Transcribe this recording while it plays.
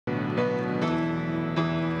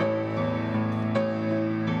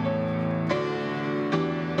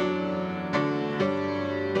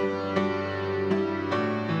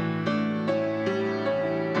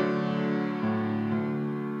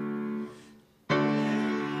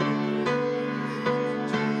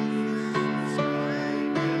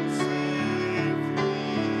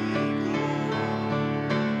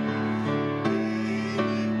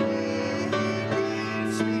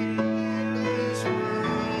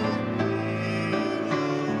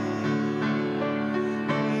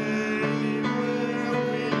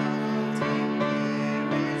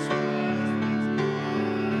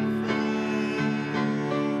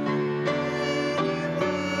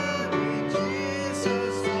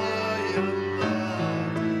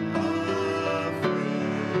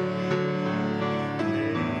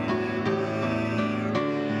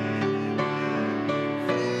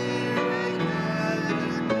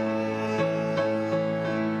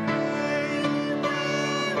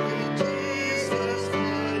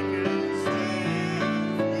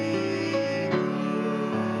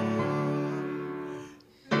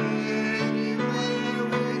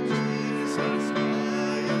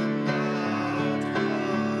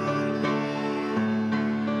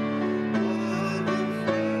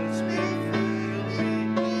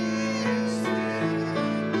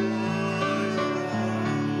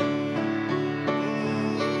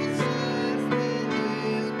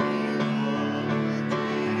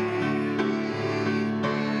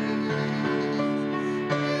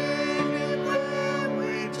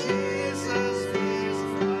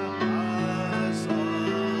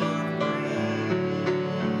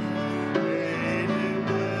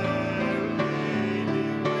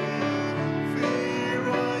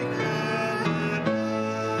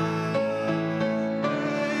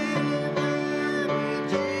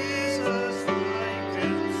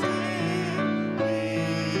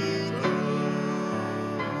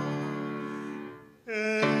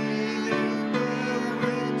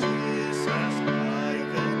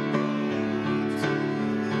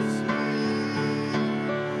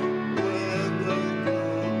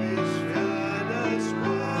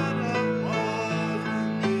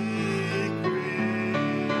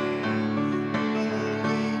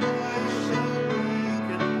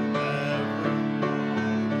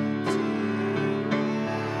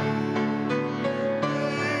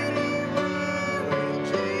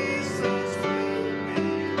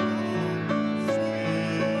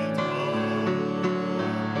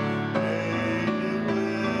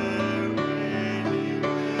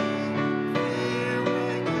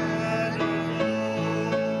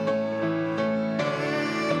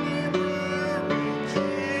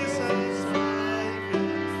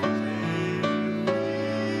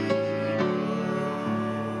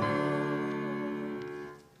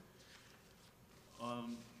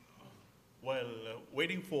While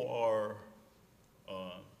waiting for our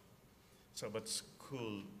Sabbath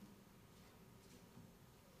school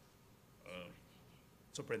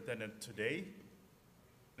superintendent today,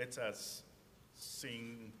 let us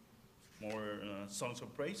sing more songs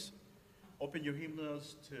of praise. Open your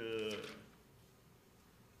hymnals to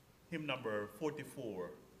hymn number 44.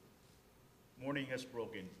 Morning has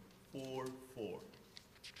broken. 4-4.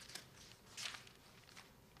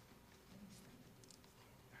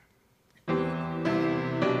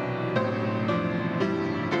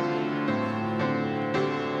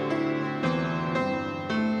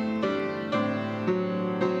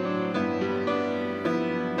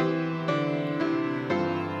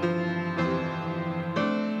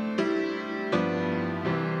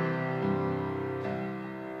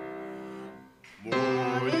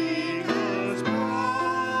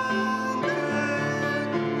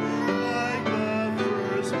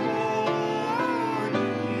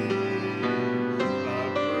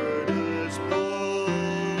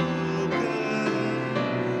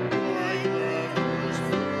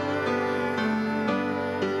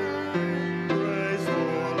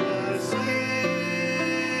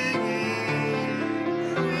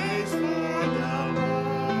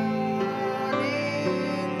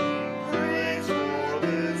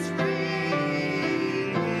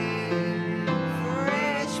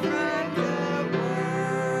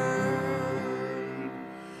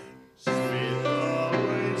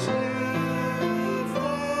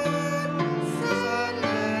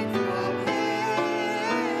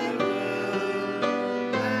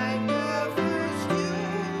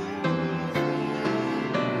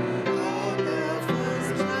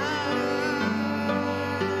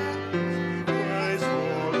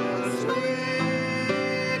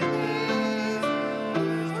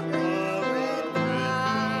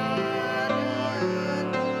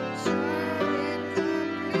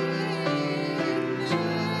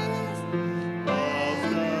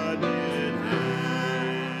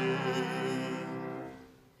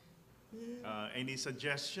 Any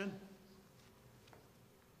suggestion?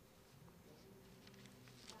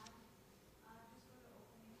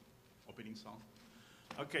 Opening song.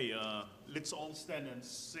 Okay, let's all stand and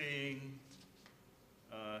sing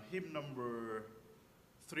hymn number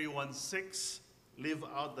 316, Live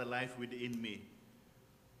Out the Life Within Me,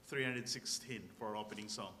 316 for our opening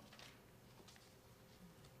song.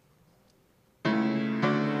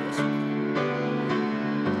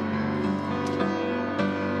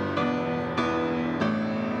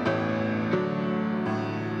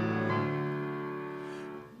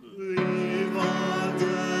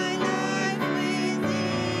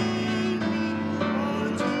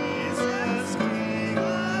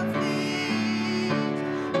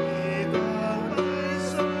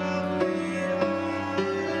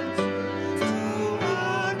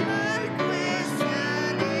 To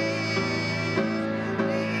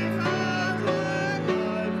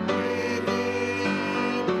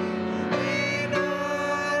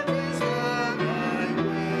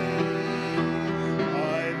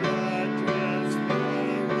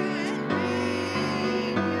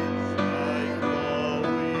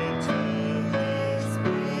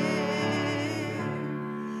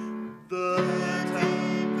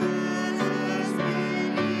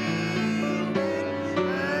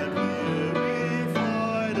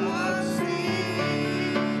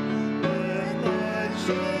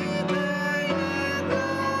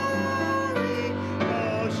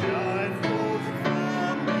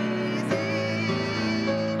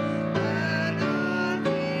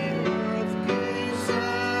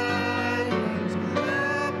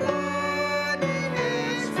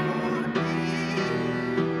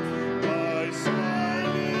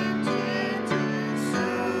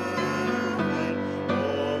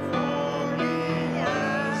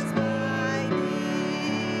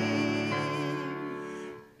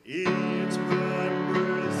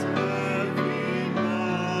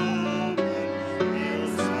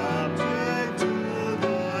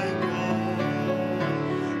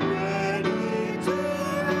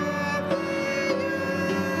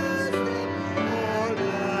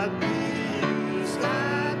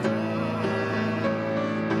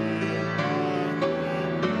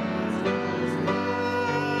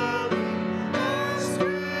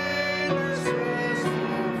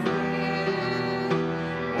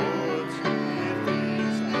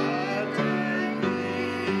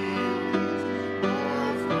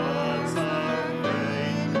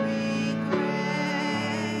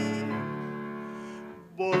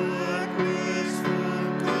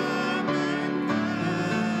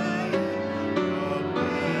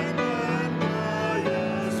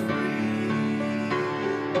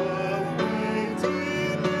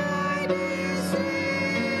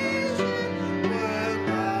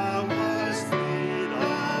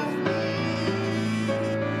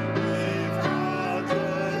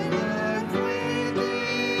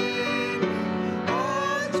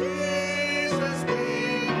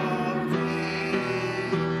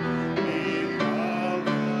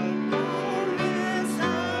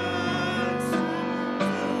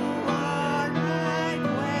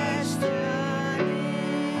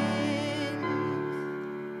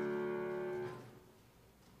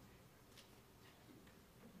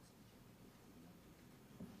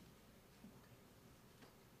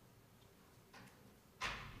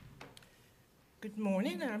Good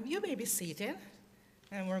morning. You may be seated,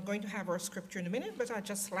 and we're going to have our scripture in a minute, but I'd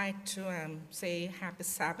just like to say happy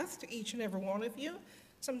Sabbath to each and every one of you.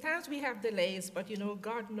 Sometimes we have delays, but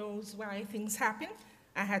God knows why things happen.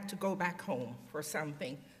 I had to go back home for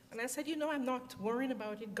something, and I said, I'm not worrying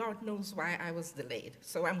about it. God knows why I was delayed.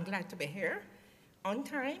 So I'm glad to be here on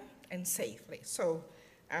time and safely. So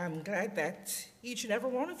I'm glad that each and every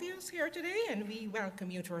one of you is here today, and we welcome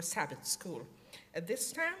you to our Sabbath school. At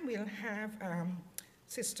this time, we'll have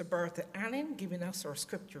Sister Bertha Allen giving us our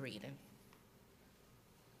scripture reading.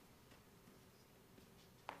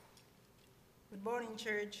 Good morning,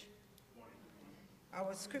 church.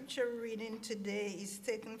 Our scripture reading today is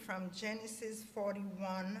taken from Genesis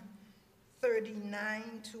 41, 39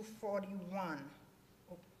 to 41.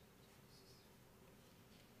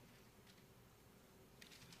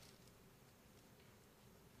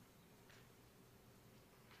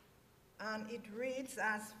 And it reads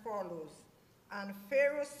as follows. And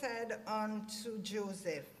Pharaoh said unto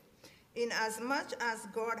Joseph, Inasmuch as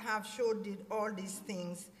God hath showed thee all these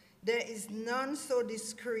things, there is none so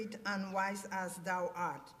discreet and wise as thou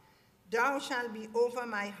art. Thou shalt be over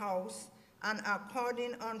my house, and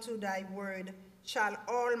according unto thy word shall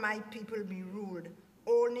all my people be ruled.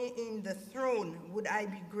 Only in the throne would I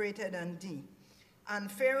be greater than thee.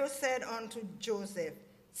 And Pharaoh said unto Joseph,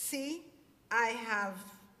 See, I have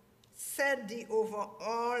set thee over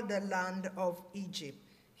all the land of Egypt.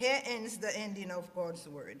 Here ends the ending of God's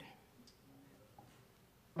word.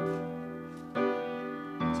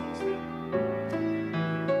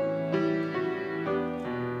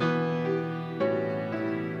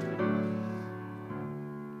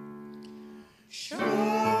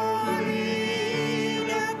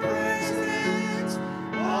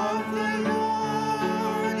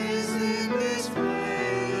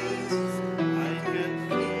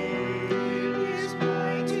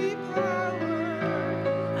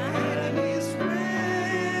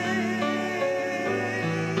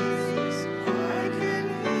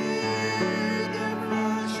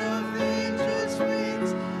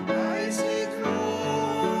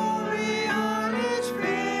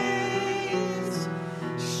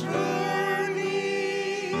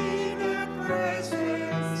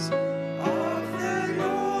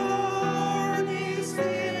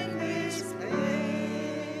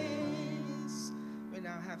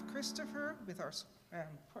 With our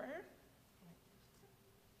prayer.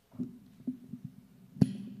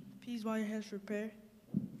 Please bow your heads for prayer.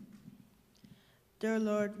 Dear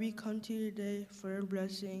Lord, we come to you today for your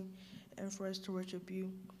blessing and for us to worship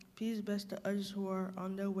you. Please bless the others who are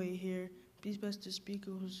on their way here. Please bless the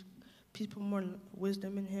speaker who's please put more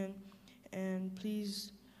wisdom in him. And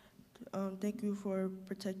please thank you for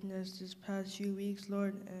protecting us this past few weeks,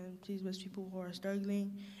 Lord. And please bless people who are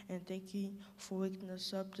struggling. And thank you for waking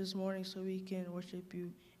us up this morning so we can worship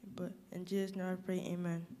you. But in Jesus' name I pray,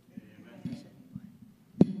 amen. Amen.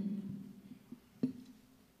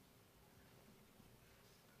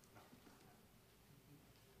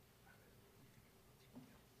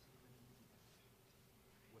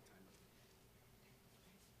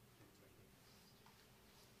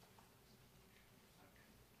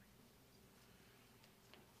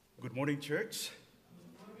 Good morning, church.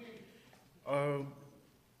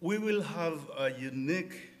 We will have a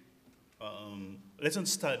unique lesson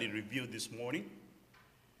study review this morning.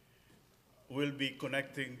 We'll be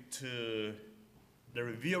connecting to the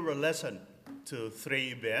review of our lesson to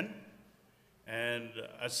 3 events. And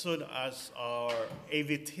as soon as our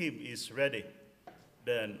AV team is ready,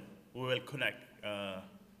 then we will connect.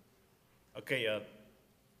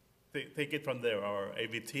 Take it from there, our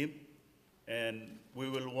AV team. And we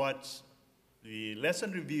will watch the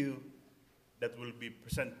lesson review that will be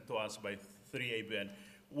presented to us by 3 events.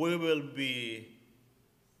 We will be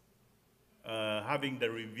having the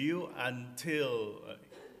review until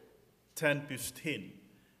 10:15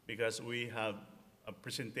 because we have a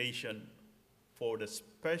presentation for the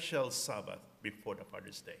special Sabbath before the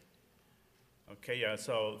Father's Day. Okay,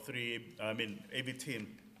 so AV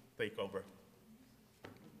team take over.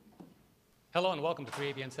 Hello and welcome to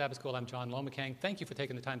 3ABN Sabbath School. I'm John Lomacang. Thank you for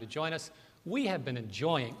taking the time to join us. We have been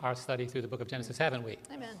enjoying our study through the book of Genesis, haven't we?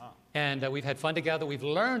 Amen. And we've had fun together. We've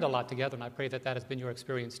learned a lot together, and I pray that that has been your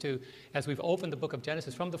experience too, as we've opened the book of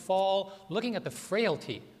Genesis from the fall, looking at the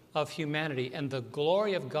frailty of humanity and the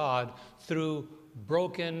glory of God through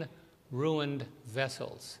broken, ruined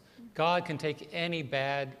vessels. God can take any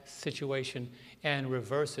bad situation and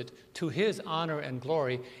reverse it to his honor and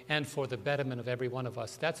glory and for the betterment of every one of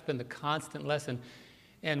us. That's been the constant lesson.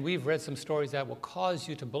 And we've read some stories that will cause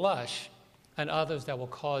you to blush and others that will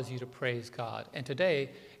cause you to praise God. And today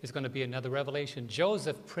is going to be another revelation.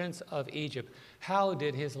 Joseph, Prince of Egypt. How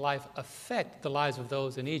did his life affect the lives of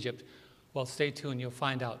those in Egypt? Well, stay tuned, you'll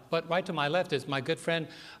find out. But right to my left is my good friend,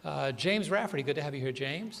 James Rafferty. Good to have you here,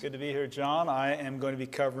 James. Good to be here, John. I am going to be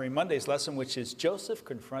covering Monday's lesson, which is Joseph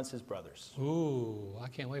confronts his brothers. Ooh, I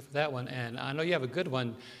can't wait for that one. And I know you have a good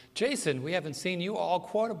one. Jason, we haven't seen you all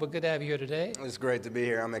quarter, but good to have you here today. It's great to be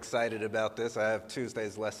here. I'm excited about this. I have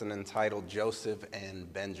Tuesday's lesson entitled Joseph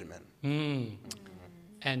and Benjamin.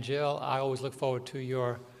 And Jill, I always look forward to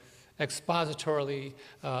your expositorily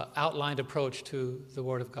outlined approach to the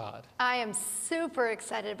Word of God. I am super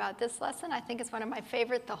excited about this lesson. I think it's one of my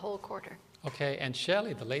favorite the whole quarter. Okay, and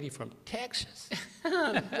Shelley, the lady from Texas.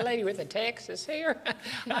 The lady with the Texas here.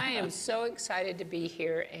 I am so excited to be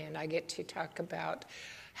here, and I get to talk about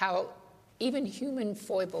how even human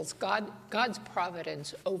foibles, God's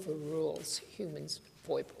providence overrules human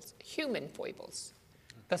foibles.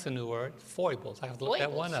 That's a new word, foibles. I have to look that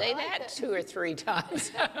one up. Say that 2 or 3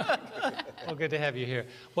 times. Well, good to have you here.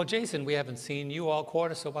 Well, Jason, we haven't seen you all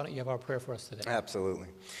quarter, so why don't you have our prayer for us today? Absolutely.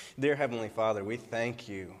 Dear Heavenly Father, we thank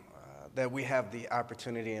you that we have the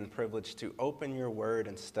opportunity and privilege to open your word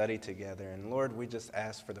and study together. And Lord, we just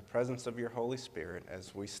ask for the presence of your Holy Spirit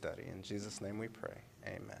as we study. In Jesus' name we pray.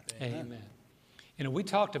 Amen. Amen. You know, we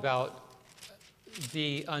talked about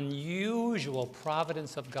the unusual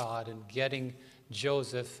providence of God in getting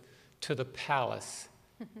Joseph to the palace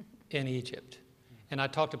in Egypt. And I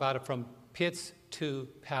talked about it from pits to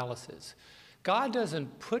palaces. God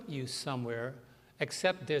doesn't put you somewhere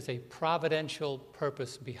except there's a providential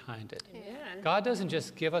purpose behind it. Amen. God doesn't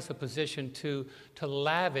just give us a position to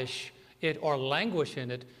lavish it or languish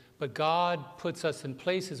in it, but God puts us in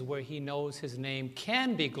places where he knows his name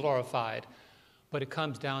can be glorified, but it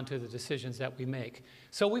comes down to the decisions that we make.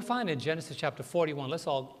 So we find in Genesis chapter 41, let's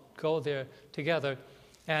all go there together,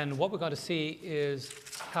 and what we're going to see is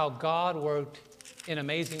how God worked in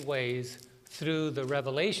amazing ways through the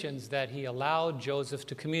revelations that he allowed Joseph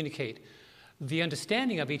to communicate. The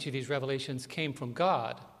understanding of each of these revelations came from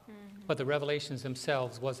God, but the revelations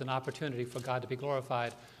themselves was an opportunity for God to be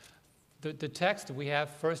glorified. The text we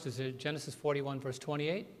have first is Genesis 41, verse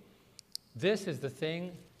 28. This is the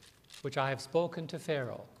thing which I have spoken to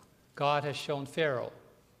Pharaoh. God has shown Pharaoh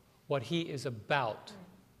what he is about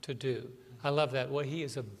to do. I love that, what he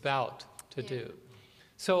is about to do.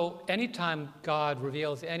 So anytime God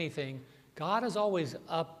reveals anything, God is always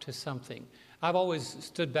up to something. I've always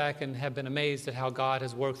stood back and have been amazed at how God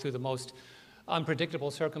has worked through the most unpredictable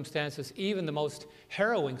circumstances, even the most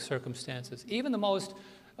harrowing circumstances, even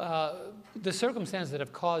the circumstances that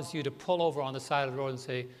have caused you to pull over on the side of the road and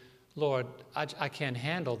say, Lord, I can't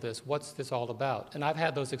handle this. What's this all about? And I've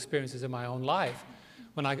had those experiences in my own life.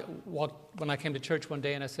 When I came to church one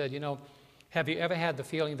day and I said, have you ever had the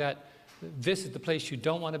feeling that this is the place you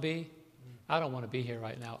don't want to be? I don't want to be here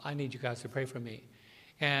right now. I need you guys to pray for me.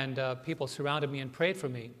 And people surrounded me and prayed for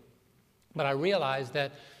me. But I realized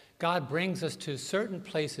that God brings us to certain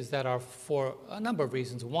places that are for a number of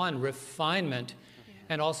reasons. One, refinement,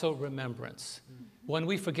 and also remembrance. When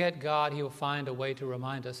we forget God, he will find a way to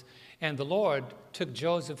remind us. And the Lord took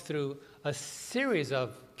Joseph through a series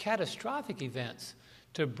of catastrophic events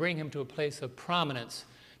to bring him to a place of prominence,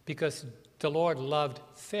 because the Lord loved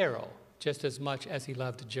Pharaoh just as much as he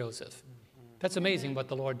loved Joseph. That's amazing what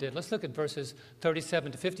the Lord did. Let's look at verses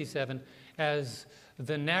 37 to 57 as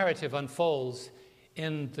the narrative unfolds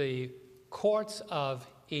in the courts of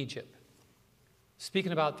Egypt.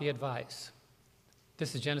 Speaking about the advice,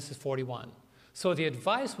 this is Genesis 41. So the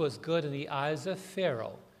advice was good in the eyes of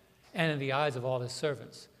Pharaoh and in the eyes of all his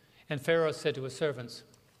servants. And Pharaoh said to his servants,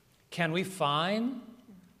 can we find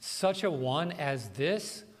such a one as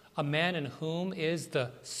this, a man in whom is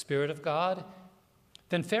the Spirit of God?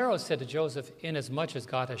 Then Pharaoh said to Joseph, inasmuch as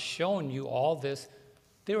God has shown you all this,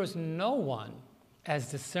 there is no one as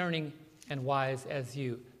discerning and wise as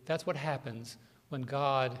you. That's what happens when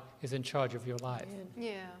God is in charge of your life.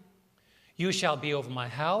 Yeah. You shall be over my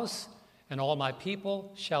house, and all my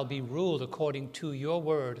people shall be ruled according to your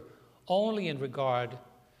word. Only in regard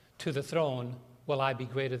to the throne will I be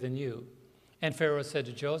greater than you. And Pharaoh said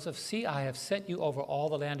to Joseph, see, I have set you over all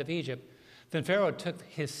the land of Egypt. Then Pharaoh took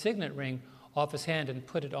his signet ring off his hand and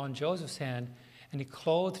put it on Joseph's hand, and he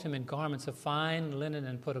clothed him in garments of fine linen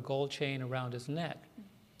and put a gold chain around his neck.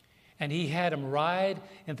 And he had him ride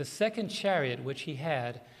in the second chariot which he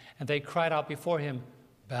had, and they cried out before him,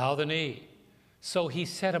 bow the knee. So he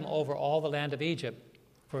set him over all the land of Egypt.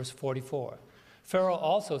 Verse 44. Pharaoh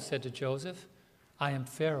also said to Joseph, I am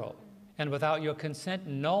Pharaoh, and without your consent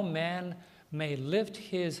no man may lift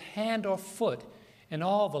his hand or foot in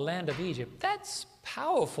all the land of Egypt. That's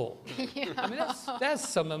powerful. I mean, that's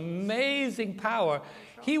some amazing power.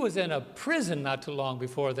 He was in a prison not too long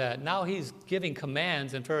before that. Now he's giving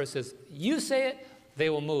commands, and Pharaoh says, you say it, they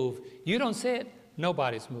will move. You don't say it,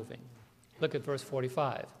 nobody's moving. Look at verse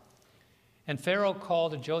 45. And Pharaoh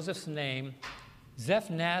called Joseph's name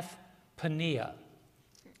Zephnath-Paneah,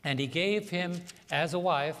 and he gave him as a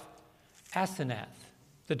wife Asenath,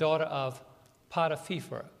 the daughter of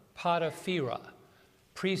Potiphera,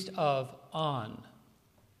 priest of On.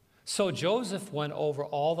 So Joseph went over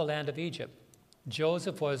all the land of Egypt.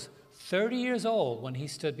 Joseph was 30 years old when he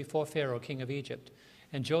stood before Pharaoh, king of Egypt.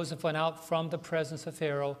 And Joseph went out from the presence of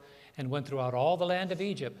Pharaoh and went throughout all the land of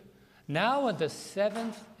Egypt. Now in the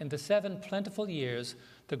seven plentiful years,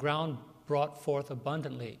 the ground brought forth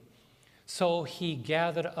abundantly. So he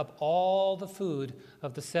gathered up all the food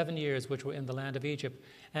of the 7 years which were in the land of Egypt,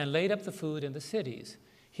 and laid up the food in the cities.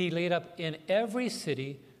 He laid up in every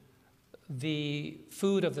city the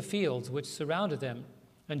food of the fields which surrounded them.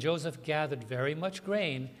 And Joseph gathered very much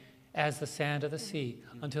grain as the sand of the sea,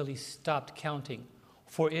 until he stopped counting,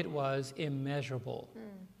 for it was immeasurable.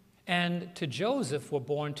 And to Joseph were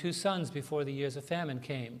born 2 sons before the years of famine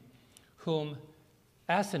came, whom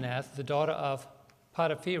Asenath, the daughter of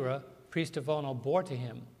Potiphera, priest of On, bore to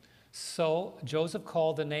him. So Joseph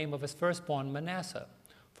called the name of his firstborn Manasseh,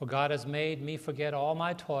 for God has made me forget all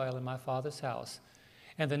my toil in my father's house.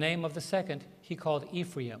 And the name of the second he called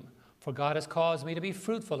Ephraim, for God has caused me to be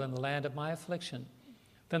fruitful in the land of my affliction.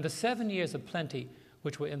 Then the 7 years of plenty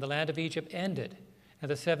which were in the land of Egypt ended,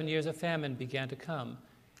 and the 7 years of famine began to come.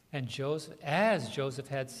 And Joseph, as Joseph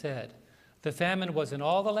had said, the famine was in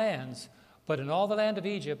all the lands, but in all the land of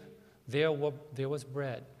Egypt there was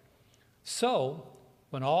bread. So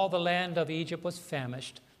when all the land of Egypt was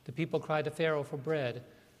famished, the people cried to Pharaoh for bread.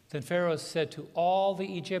 Then Pharaoh said to all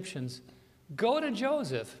the Egyptians, go to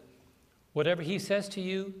Joseph. Whatever he says to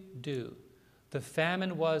you, do. The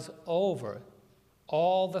famine was over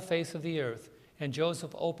all the face of the earth, and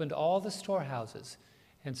Joseph opened all the storehouses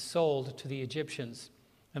and sold to the Egyptians.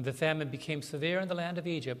 And the famine became severe in the land of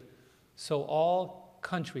Egypt, so all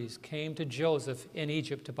countries came to Joseph in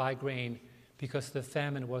Egypt to buy grain, because the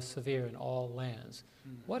famine was severe in all lands.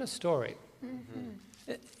 What a story.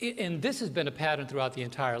 And this has been a pattern throughout the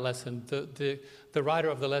entire lesson. The writer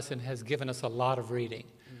of the lesson has given us a lot of reading.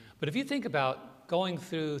 But if you think about going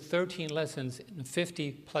through 13 lessons in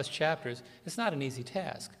 50-plus chapters, it's not an easy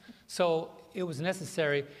task. So it was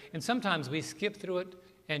necessary, and sometimes we skip through it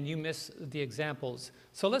and you miss the examples.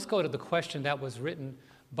 So let's go to the question that was written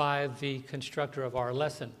by the constructor of our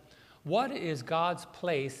lesson. What is God's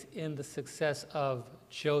place in the success of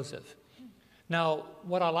Joseph? Now,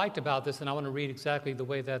 what I liked about this, and I want to read exactly the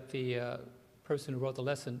way that the person who wrote the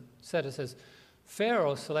lesson said, it says,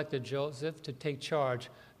 Pharaoh selected Joseph to take charge,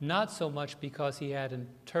 not so much because he had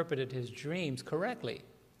interpreted his dreams correctly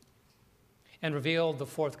and revealed the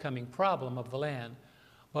forthcoming problem of the land,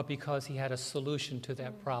 but because he had a solution to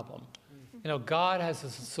that problem. You know, God has a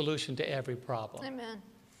solution to every problem. Amen.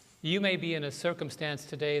 You may be in a circumstance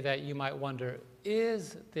today that you might wonder,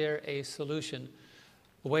 is there a solution?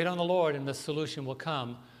 Wait on the Lord and the solution will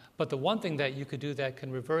come. But the one thing that you could do that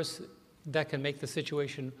can make the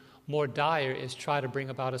situation more dire is try to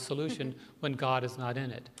bring about a solution when God is not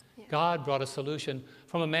in it. Yeah. God brought a solution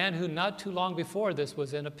from a man who not too long before this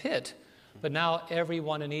was in a pit, but now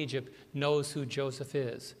everyone in Egypt knows who Joseph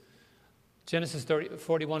is. Genesis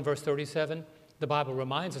 41, verse 37, the Bible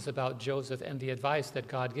reminds us about Joseph and the advice that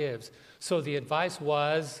God gives. So the advice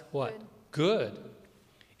was what? Good.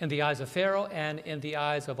 In the eyes of Pharaoh and in the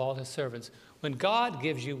eyes of all his servants. When God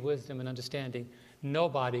gives you wisdom and understanding,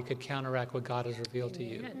 nobody could counteract what God has revealed to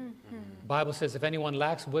you. The Bible says, if anyone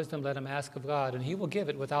lacks wisdom, let him ask of God, and he will give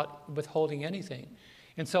it without withholding anything.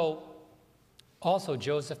 And so also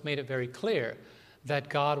Joseph made it very clear that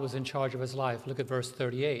God was in charge of his life. Look at verse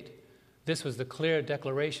 38. This was the clear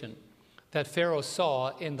declaration that Pharaoh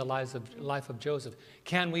saw in the life of Joseph.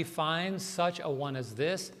 Can we find such a one as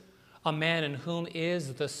this, a man in whom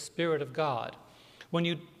is the Spirit of God? When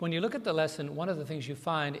you look at the lesson, one of the things you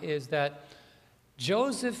find is that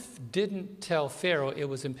Joseph didn't tell Pharaoh it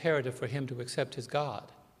was imperative for him to accept his God,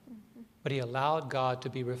 but he allowed God to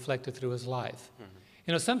be reflected through his life.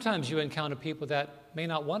 You know, sometimes you encounter people that may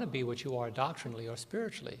not want to be what you are doctrinally or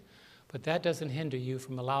spiritually, but that doesn't hinder you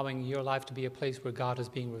from allowing your life to be a place where God is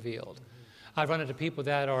being revealed. I've run into people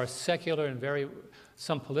that are secular and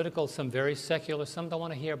some political, some very secular, some don't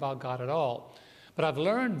want to hear about God at all. But I've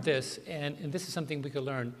learned this, and this is something we could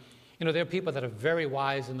learn. You know, there are people that are very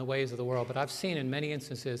wise in the ways of the world, but I've seen in many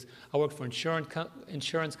instances, I worked for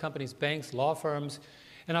insurance companies, banks, law firms,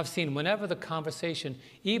 And I've seen whenever the conversation,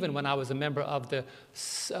 even when I was a member of the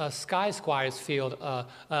Sky Squires Field,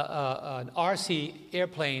 an RC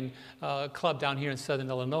airplane club down here in Southern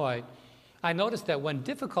Illinois, I noticed that when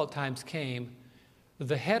difficult times came,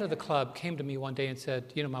 the head of the club came to me one day and said,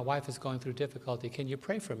 you know, my wife is going through difficulty. Can you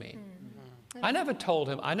pray for me? Mm-hmm. I never told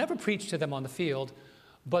him, I never preached to them on the field,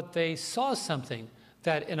 but they saw something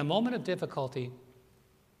that in a moment of difficulty,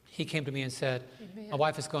 he came to me and said, my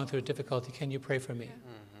wife is going through a difficulty. Can you pray for me?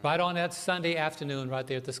 Mm-hmm. Right on that Sunday afternoon, right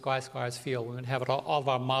there at the Sky Squires Field, we're going to have all of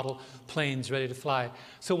our model planes ready to fly.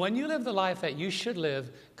 So when you live the life that you should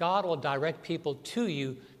live, God will direct people to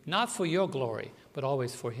you, not for your glory, but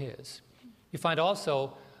always for His. You find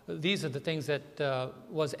also, these are the things that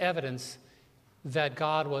was evidence that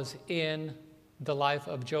God was in the life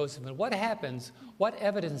of Joseph. And what happens, what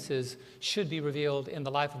evidences should be revealed in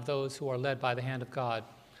the life of those who are led by the hand of God?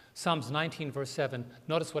 Psalms 19, verse 7,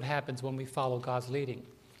 notice what happens when we follow God's leading.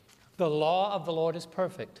 The law of the Lord is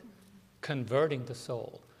perfect, converting the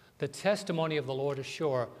soul. The testimony of the Lord is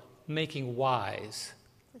sure, making wise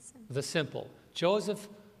the simple. Joseph,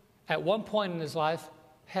 at one point in his life,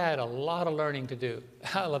 had a lot of learning to do.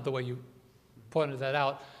 I love the way you pointed that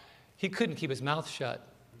out. He couldn't keep his mouth shut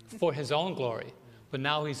for his own glory, but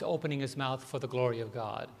now he's opening his mouth for the glory of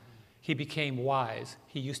God. He became wise.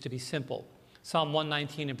 He used to be simple. Psalm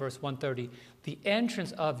 119 and verse 130, the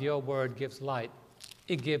entrance of your word gives light.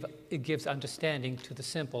 It gives understanding to the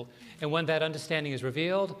simple. And when that understanding is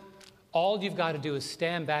revealed, all you've got to do is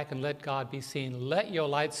stand back and let God be seen. Let your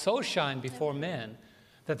light so shine before men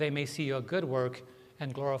that they may see your good work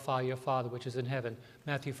and glorify your Father which is in heaven.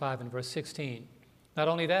 Matthew 5 and verse 16. Not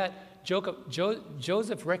only that,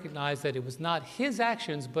 Joseph recognized that it was not his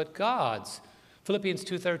actions but God's. Philippians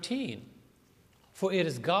 2:13. For it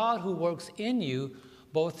is God who works in you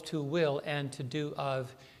both to will and to do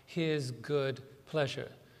of His good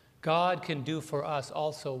pleasure. God can do for us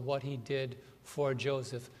also what He did for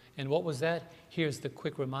Joseph. And what was that? Here's the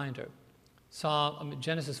quick reminder.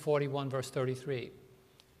 Genesis 41 verse 33.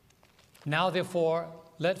 Now, therefore,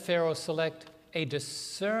 let Pharaoh select a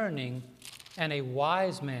discerning and a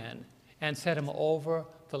wise man and set him over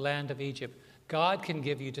the land of Egypt. God can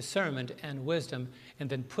give you discernment and wisdom and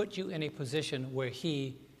then put you in a position where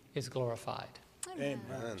He is glorified. Amen.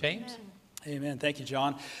 James? Amen. Thank you,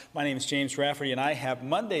 John. My name is James Rafferty, and I have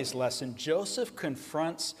Monday's lesson, Joseph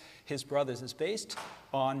Confronts His Brothers. It's based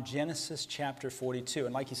on Genesis chapter 42.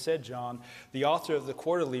 And like you said, John, the author of the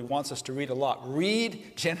quarterly wants us to read a lot.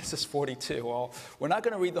 Read Genesis 42. Well, we're not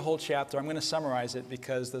going to read the whole chapter. I'm going to summarize it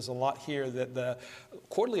because there's a lot here that the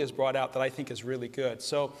quarterly has brought out that I think is really good.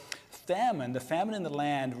 So the famine in the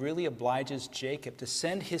land really obliges Jacob to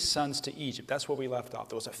send his sons to Egypt. That's where we left off.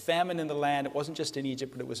 There was a famine in the land. It wasn't just in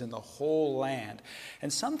Egypt, but it was in the whole land.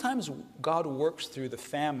 And sometimes God works through the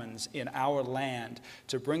famines in our land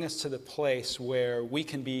to bring us to the place where we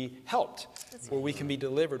can be helped, where we can be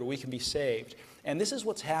delivered, where we can be saved. And this is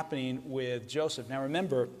what's happening with Joseph. Now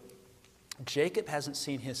remember, Jacob hasn't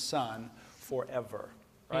seen his son forever,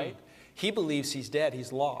 right? He believes he's dead,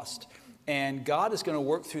 he's lost. And God is going to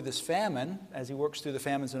work through this famine, as He works through the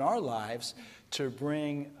famines in our lives, to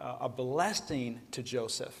bring a blessing to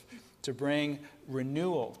Joseph, to bring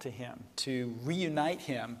renewal to him, to reunite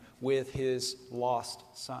him with his lost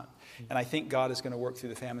son. And I think God is going to work through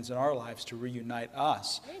the famines in our lives to reunite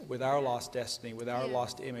us with our lost destiny, with our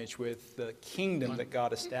lost image, with the kingdom that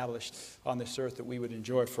God established on this earth that we would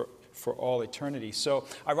enjoy for all eternity. So,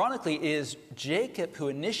 ironically, it is Jacob who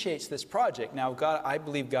initiates this project. Now, I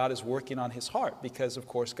believe God is working on his heart because, of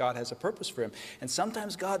course, God has a purpose for him. And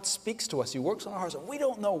sometimes God speaks to us. He works on our hearts. And we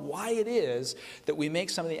don't know why it is that we make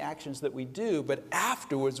some of the actions that we do, but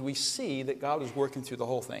afterwards we see that God is working through the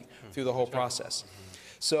whole thing, through the whole process.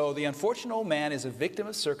 So the unfortunate old man is a victim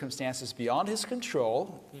of circumstances beyond his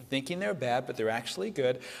control, thinking they're bad, but they're actually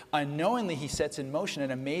good. Unknowingly, he sets in motion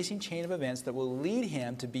an amazing chain of events that will lead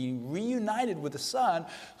him to being reunited with the son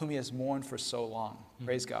whom he has mourned for so long.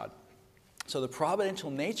 Praise God. So the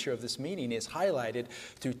providential nature of this meeting is highlighted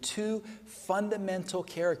through two fundamental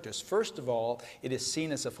characters. First of all, it is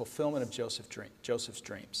seen as a fulfillment of Joseph's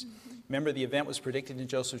dreams. Remember, the event was predicted in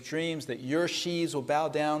Joseph's dreams that your sheaves will bow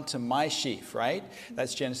down to my sheaf, right?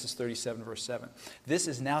 That's Genesis 37, verse 7. This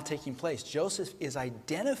is now taking place. Joseph is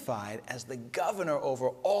identified as the governor over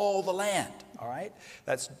all the land, all right?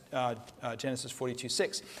 That's Genesis 42,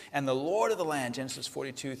 6. And the Lord of the land, Genesis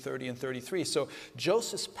 42, 30 and 33. So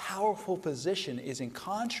Joseph's powerful position is in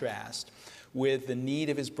contrast with the need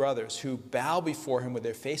of his brothers who bow before him with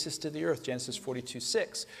their faces to the earth, Genesis 42,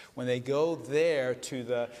 6. When they go there to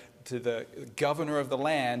the governor of the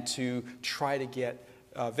land to try to get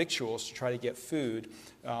victuals to try to get food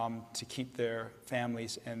to keep their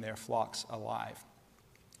families and their flocks alive.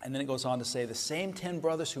 And then it goes on to say, the same 10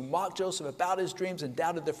 brothers who mocked Joseph about his dreams and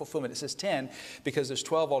doubted their fulfillment. It says 10 because there's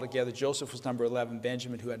 12 altogether. Joseph was number 11.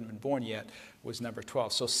 Benjamin, who hadn't been born yet, was number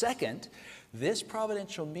 12. So second, this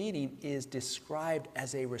providential meeting is described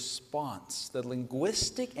as a response. The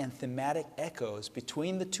linguistic and thematic echoes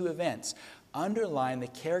between the two events underline the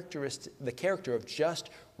character of just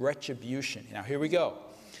retribution. Now here we go.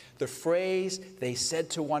 The phrase, they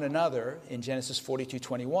said to one another, in Genesis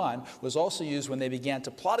 42:21, was also used when they began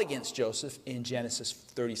to plot against Joseph in Genesis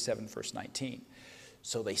 37, verse 19.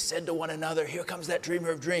 So they said to one another, here comes that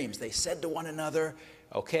dreamer of dreams. They said to one another,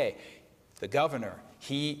 okay, the governor,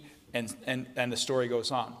 and the story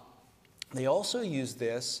goes on. They also used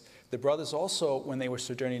this, the brothers also, when they were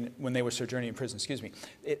sojourning in prison,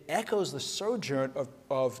 it echoes the sojourn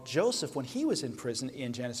of Joseph when he was in prison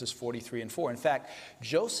in Genesis 43:4. In fact,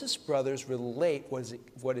 Joseph's brothers relate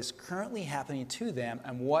what is currently happening to them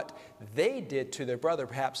and what they did to their brother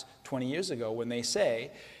perhaps 20 years ago when they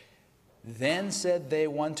say, then said they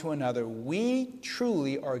one to another, we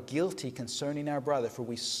truly are guilty concerning our brother, for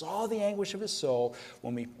we saw the anguish of his soul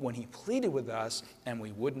when he pleaded with us, and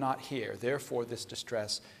we would not hear. Therefore, this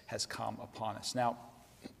distress has come upon us. Now,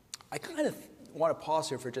 I kind of want to pause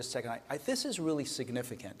here for just a second. This is really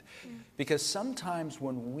significant because sometimes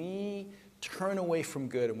when we turn away from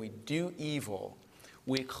good and we do evil,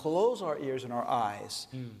 we close our ears and our eyes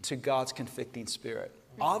to God's convicting spirit.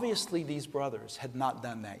 Obviously, these brothers had not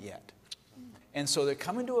done that yet. And so they're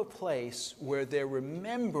coming to a place where they're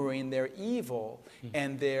remembering their evil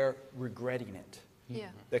and they're regretting it. Yeah.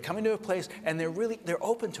 They're coming to a place and they're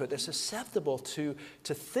open to it. They're susceptible to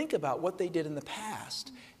think about what they did in the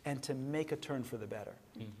past and to make a turn for the better.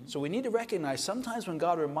 So we need to recognize sometimes when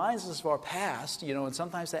God reminds us of our past, and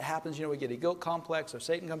sometimes that happens, we get a guilt complex or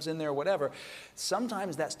Satan comes in there or whatever.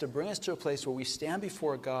 Sometimes that's to bring us to a place where we stand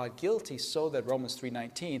before God guilty so that Romans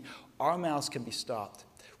 3:19, our mouths can be stopped.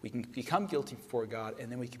 We can become guilty before God,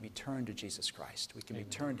 and then we can be turned to Jesus Christ. We can be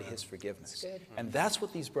turned to his forgiveness. And that's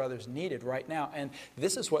what these brothers needed right now. And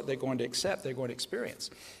this is what they're going to accept, they're going to experience.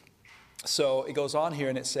 So it goes on here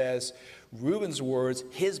and it says, Reuben's words,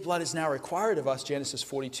 his blood is now required of us, Genesis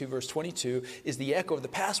 42, verse 22, is the echo of the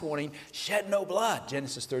past warning, shed no blood,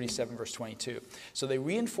 Genesis 37, verse 22. So they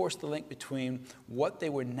reinforced the link between what they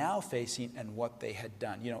were now facing and what they had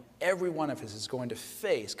done. Every one of us is going to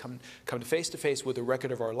come face to face with the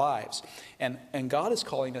record of our lives. And God is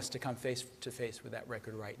calling us to come face to face with that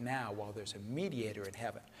record right now while there's a mediator in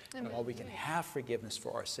heaven. And while we can have forgiveness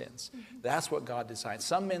for our sins. That's what God designed.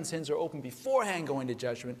 Some men's sins are open beforehand going to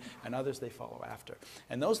judgment, and others they follow after.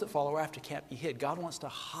 And those that follow after can't be hid. God wants to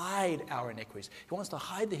hide our iniquities. He wants to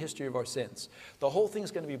hide the history of our sins. The whole thing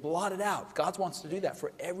is going to be blotted out. God wants to do that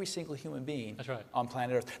for every single human being on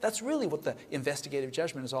planet Earth. That's really what the investigative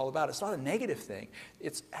judgment is all about. It's not a negative thing.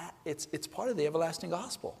 It's part of the everlasting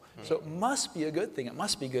gospel. So it must be a good thing. It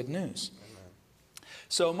must be good news.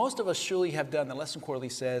 So most of us surely have done, the Lesson Quarterly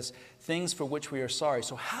says, things for which we are sorry.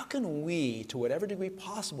 So how can we, to whatever degree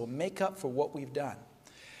possible, make up for what we've done?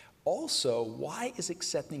 Also, why is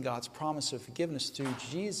accepting God's promise of forgiveness through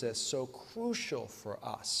Jesus so crucial for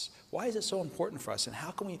us? Why is it so important for us? And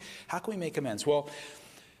how can we make amends? Well,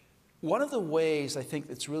 one of the ways I think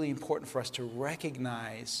it's really important for us to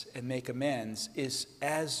recognize and make amends is,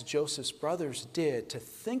 as Joseph's brothers did, to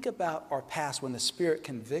think about our past when the Spirit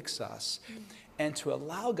convicts us and to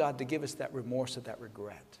allow God to give us that remorse or that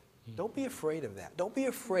regret. Don't be afraid of that. Don't be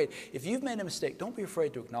afraid. If you've made a mistake, don't be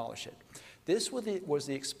afraid to acknowledge it. This was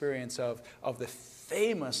the experience of the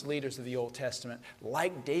famous leaders of the Old Testament,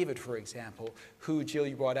 like David, for example, who, Jill,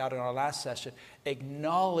 you brought out in our last session,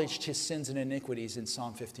 acknowledged his sins and iniquities in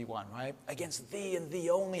Psalm 51, right? Against thee and thee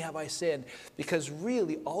only have I sinned, because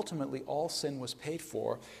really, ultimately, all sin was paid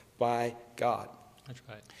for by God. That's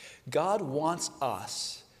right. God wants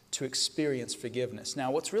us to experience forgiveness.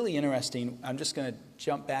 Now, what's really interesting, I'm just going to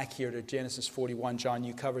jump back here to Genesis 41. John,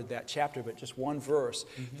 you covered that chapter, but just one verse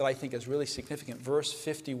that I think is really significant. Verse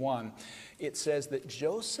 51, it says that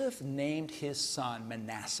Joseph named his son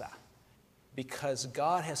Manasseh because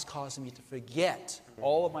God has caused me to forget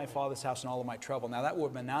all of my father's house and all of my trouble. Now, that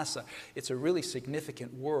word Manasseh, it's a really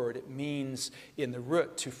significant word. It means in the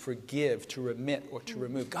root to forgive, to remit, or to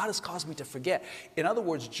remove. God has caused me to forget. In other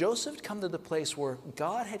words, Joseph had come to the place where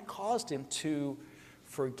God had caused him to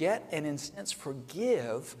forget and, in a sense,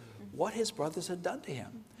 forgive what his brothers had done to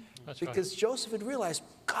him. Because Joseph had realized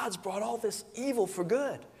God's brought all this evil for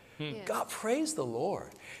good. God, praise the Lord.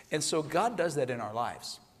 And so God does that in our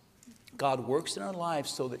lives. God works in our lives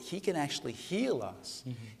so that he can actually heal us.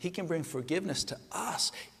 He can bring forgiveness to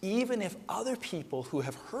us, even if other people who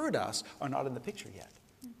have hurt us are not in the picture yet.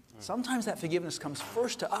 Sometimes that forgiveness comes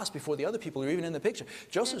first to us before the other people are even in the picture.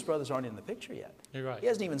 Joseph's brothers aren't in the picture yet. You're right. He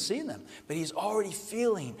hasn't even seen them, but he's already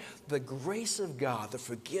feeling the grace of God, the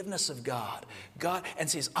forgiveness of God. And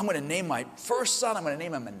says, I'm going to name my first son, I'm going to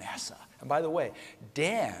name him Manasseh. And by the way,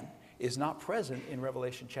 Dan is not present in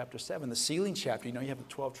Revelation chapter 7, the sealing chapter. You know, you have the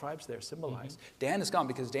 12 tribes there symbolized. Dan is gone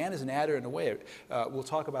because Dan is an adder in a way. We'll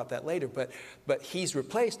talk about that later. But he's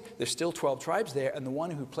replaced. There's still 12 tribes there, and the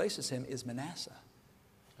one who replaces him is Manasseh.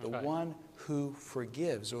 The one who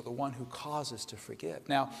forgives, or the one who causes to forgive.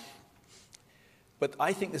 Now, but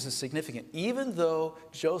I think this is significant. Even though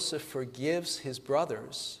Joseph forgives his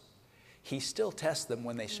brothers, he still tests them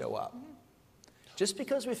when they show up. Just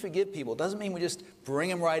because we forgive people doesn't mean we just bring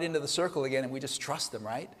them right into the circle again and we just trust them,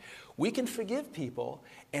 right? We can forgive people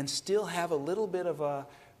and still have a little bit of a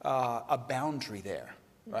boundary there.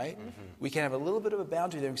 Right? We can have a little bit of a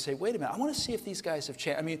boundary there and say, wait a minute, I want to see if these guys have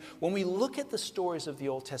changed. I mean, when we look at the stories of the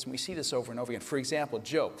Old Testament, we see this over and over again. For example,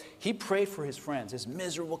 Job, he prayed for his friends, his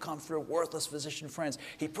miserable, comforter, worthless physician friends.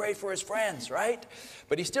 He prayed for his friends, right?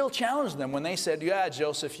 But he still challenged them when they said, yeah,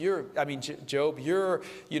 Job, your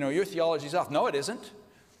theology's off. No, it isn't.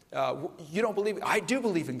 You don't believe, I do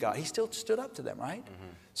believe in God. He still stood up to them, right?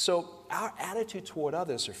 So our attitude toward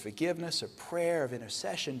others, or forgiveness, or prayer, of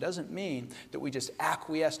intercession, doesn't mean that we just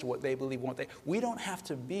acquiesce to what they believe. We don't have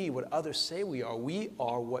to be what others say we are. We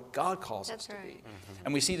are what God calls us to be.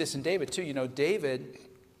 And we see this in David too. You know, David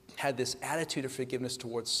had this attitude of forgiveness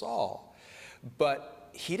towards Saul, but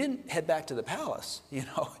he didn't head back to the palace. You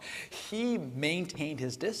know, he maintained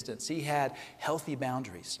his distance. He had healthy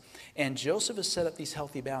boundaries. And Joseph has set up these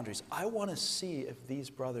healthy boundaries. I want to see if these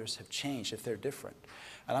brothers have changed, if they're different.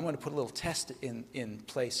 And I'm going to put a little test in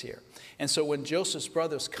place here. And so when Joseph's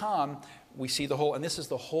brothers come, we see the whole, and this is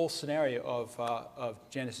the whole scenario of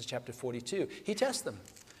Genesis chapter 42. He tests them.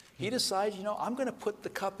 He decides, you know, I'm going to put the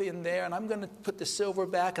cup in there, and I'm going to put the silver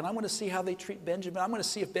back, and I'm going to see how they treat Benjamin. I'm going to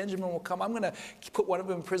see if Benjamin will come. I'm going to put one of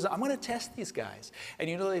them in prison. I'm going to test these guys. And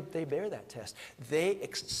you know, they bear that test. They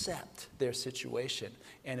accept their situation.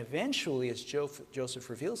 And eventually, as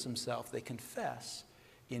Joseph reveals himself, they confess,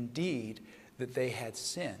 indeed, that they had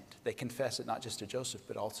sinned. They confess it not just to Joseph,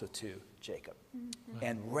 but also to Jacob.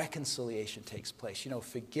 And reconciliation takes place. You know,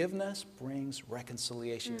 forgiveness brings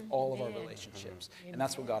reconciliation in all of our relationships. And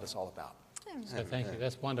that's what God is all about. So thank you.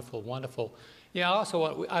 That's wonderful, wonderful. Yeah,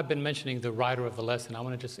 also, I've been mentioning the writer of the lesson. I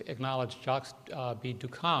want to just acknowledge Jacques B.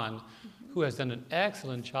 Ducan, who has done an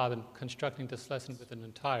excellent job in constructing this lesson with an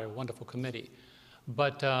entire wonderful committee.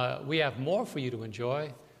 But we have more for you to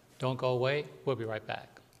enjoy. Don't go away. We'll be right back.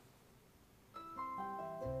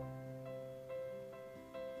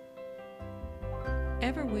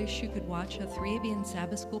 Ever wish you could watch a 3ABN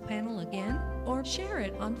Sabbath School panel again? Or share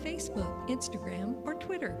it on Facebook, Instagram, or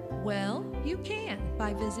Twitter? Well, you can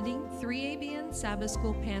by visiting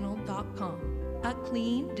 3ABNSabbathSchoolPanel.com. A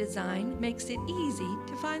clean design makes it easy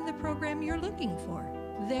to find the program you're looking for.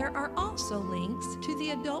 There are also links to the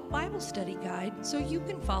Adult Bible Study Guide so you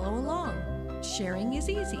can follow along. Sharing is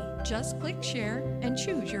easy. Just click share and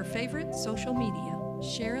choose your favorite social media.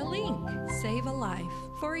 Share a link. Save a life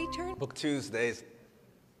for eternity. Book Tuesdays.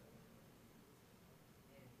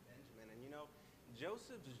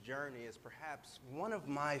 Joseph's journey is perhaps one of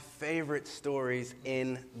my favorite stories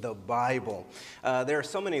in the Bible. There are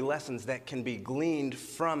so many lessons that can be gleaned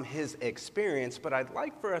from his experience, but I'd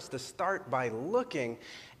like for us to start by looking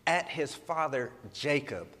at his father,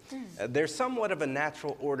 Jacob. There's somewhat of a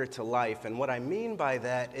natural order to life, and what I mean by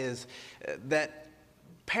that is that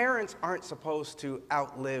parents aren't supposed to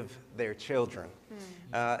outlive their children.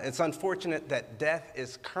 It's unfortunate that death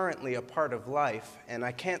is currently a part of life, and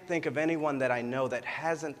I can't think of anyone that I know that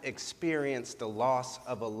hasn't experienced the loss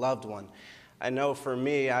of a loved one. I know for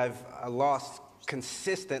me, I've lost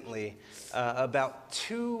consistently about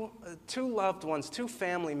two loved ones, two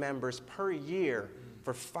family members per year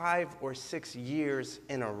for 5 or 6 years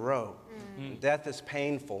in a row. Death is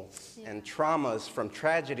painful, and traumas from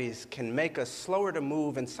tragedies can make us slower to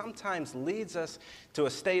move and sometimes leads us to a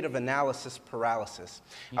state of analysis paralysis.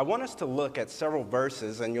 I want us to look at several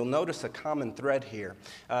verses, and you'll notice a common thread here.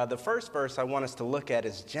 The first verse I want us to look at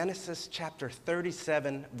is Genesis chapter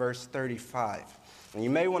 37, verse 35. And you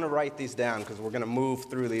may want to write these down because we're going to move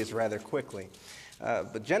through these rather quickly.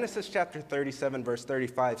 But Genesis chapter 37, verse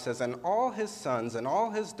 35 says, "And all his sons and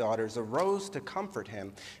all his daughters arose to comfort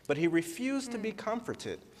him, but he refused to be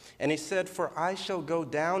comforted. And he said, 'For I shall go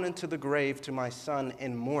down into the grave to my son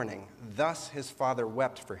in mourning.' Thus his father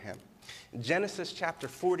wept for him. Genesis chapter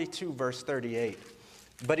 42, verse 38.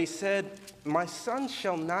 But he said, "My son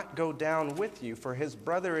shall not go down with you, for his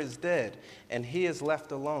brother is dead, and he is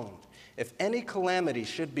left alone. If any calamity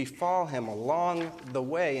should befall him along the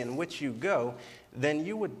way in which you go, then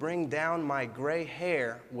you would bring down my gray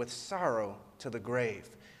hair with sorrow to the grave."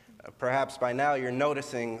 Perhaps by now you're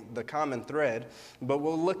noticing the common thread, but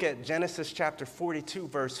we'll look at Genesis chapter 42,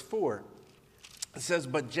 verse 4. It says,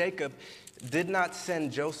 "But Jacob did not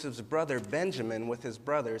send Joseph's brother Benjamin with his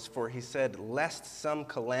brothers, for he said, lest some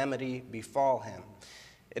calamity befall him."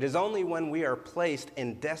 It is only when we are placed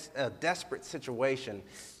in a desperate situation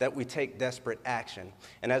that we take desperate action.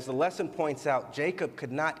 And as the lesson points out, Jacob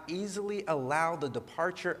could not easily allow the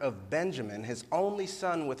departure of Benjamin, his only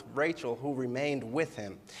son with Rachel, who remained with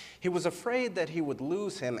him. He was afraid that he would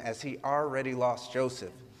lose him as he already lost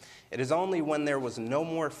Joseph. It is only when there was no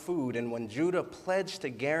more food and when Judah pledged to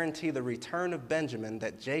guarantee the return of Benjamin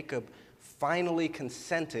that Jacob finally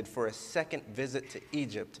consented for a second visit to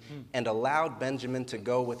Egypt and allowed Benjamin to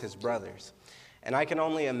go with his brothers. And I can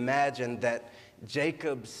only imagine that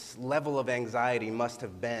Jacob's level of anxiety must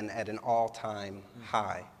have been at an all-time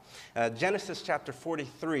high. Genesis chapter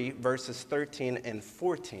 43, verses 13 and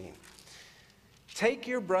 14. "Take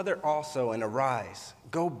your brother also and arise,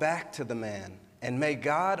 go back to the man, and may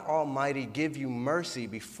God Almighty give you mercy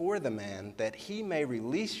before the man, that he may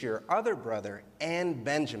release your other brother and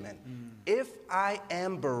Benjamin. If I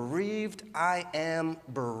am bereaved, I am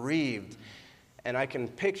bereaved." And I can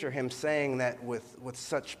picture him saying that with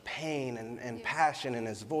such pain and passion in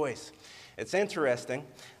his voice. It's interesting.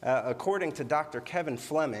 According to Dr. Kevin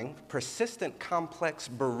Fleming, persistent complex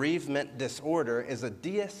bereavement disorder is a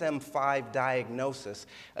DSM-5 diagnosis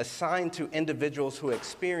assigned to individuals who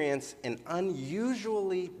experience an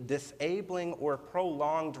unusually disabling or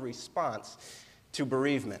prolonged response to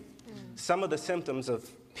bereavement. Some of the symptoms of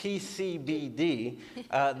PCBD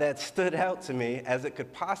that stood out to me as it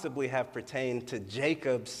could possibly have pertained to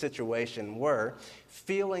Jacob's situation were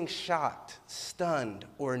feeling shocked, stunned,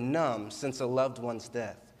 or numb since a loved one's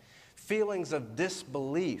death, feelings of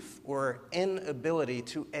disbelief or inability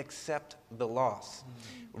to accept the loss,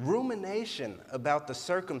 rumination about the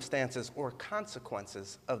circumstances or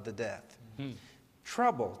consequences of the death,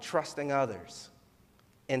 trouble trusting others,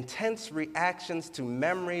 intense reactions to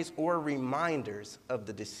memories or reminders of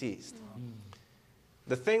the deceased.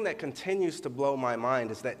 The thing that continues to blow my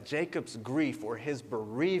mind is that Jacob's grief or his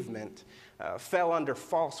bereavement fell under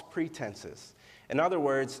false pretenses. In other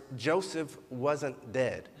words, Joseph wasn't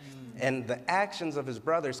dead, and the actions of his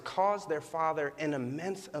brothers caused their father an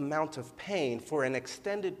immense amount of pain for an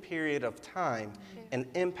extended period of time and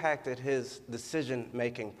impacted his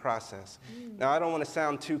decision-making process. Now, I don't want to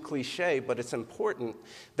sound too cliche, but it's important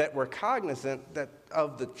that we're cognizant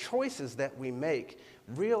of the choices that we make,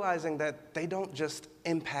 realizing that they don't just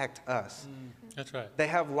impact us. That's right. They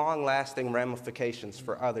have long-lasting ramifications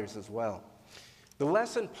for others as well. The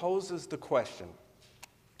lesson poses the question,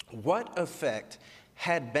 what effect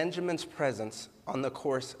had Benjamin's presence on the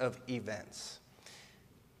course of events?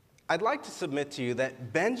 I'd like to submit to you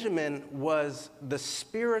that Benjamin was the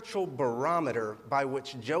spiritual barometer by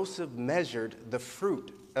which Joseph measured the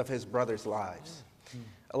fruit of his brothers' lives.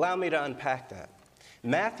 Allow me to unpack that.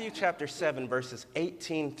 Matthew chapter 7, verses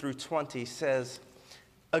 18 through 20 says,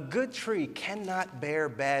 "A good tree cannot bear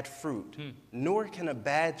bad fruit, nor can a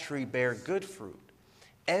bad tree bear good fruit.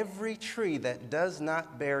 Every tree that does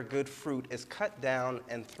not bear good fruit is cut down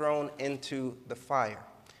and thrown into the fire."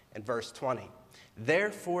 And verse 20,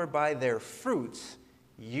 "Therefore by their fruits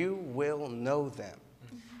you will know them."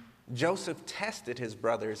 Joseph tested his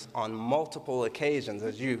brothers on multiple occasions,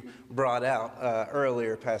 as you brought out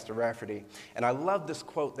earlier, Pastor Rafferty. And I love this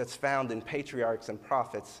quote that's found in Patriarchs and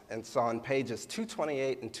Prophets, and it's on pages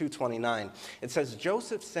 228 and 229. It says,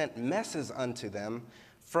 "Joseph sent messes unto them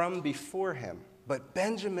from before him, but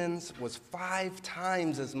Benjamin's was 5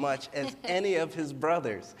 times as much as any of his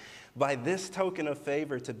brothers. By this token of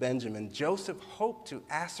favor to Benjamin, Joseph hoped to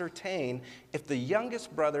ascertain if the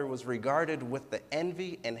youngest brother was regarded with the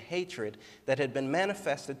envy and hatred that had been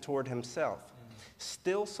manifested toward himself.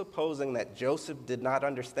 Still supposing that Joseph did not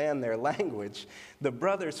understand their language, the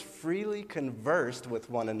brothers freely conversed with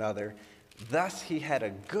one another. Thus he had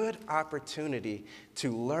a good opportunity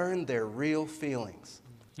to learn their real feelings.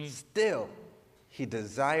 Still, he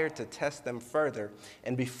desired to test them further,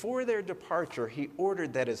 and before their departure, he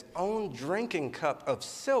ordered that his own drinking cup of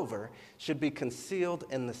silver should be concealed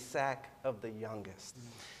in the sack of the youngest."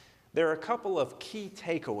 There are a couple of key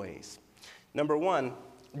takeaways. Number one,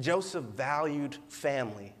 Joseph valued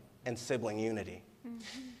family and sibling unity.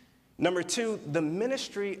 Number two, the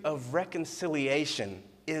ministry of reconciliation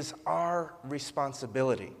is our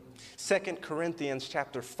responsibility. 2 Corinthians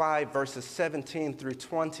chapter 5, verses 17 through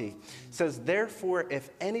 20 says, "Therefore, if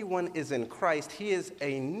anyone is in Christ, he is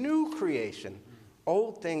a new creation.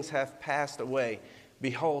 Old things have passed away.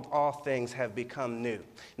 Behold, all things have become new."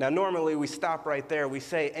 Now, normally we stop right there. We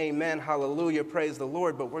say, amen, hallelujah, praise the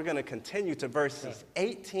Lord. But we're going to continue to verses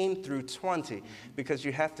 18 through 20 because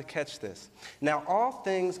you have to catch this. "Now, all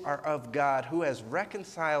things are of God, who has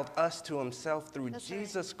reconciled us to himself through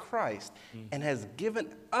Jesus Christ and has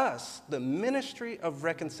given us the ministry of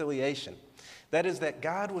reconciliation. That is, that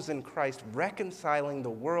God was in Christ reconciling the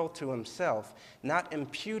world to himself, not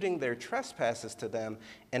imputing their trespasses to them,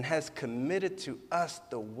 and has committed to us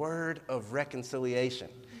the word of reconciliation.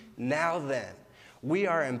 Now then, we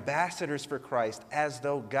are ambassadors for Christ, as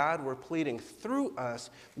though God were pleading through us.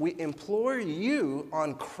 We implore you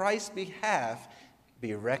on Christ's behalf,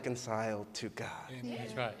 be reconciled to God."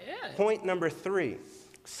 That's right. Point number 3,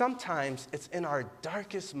 sometimes it's in our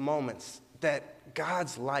darkest moments that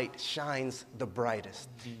God's light shines the brightest.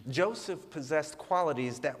 Joseph possessed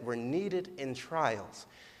qualities that were needed in trials.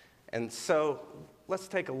 And so let's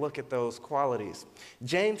take a look at those qualities.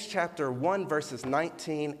 James chapter 1, verses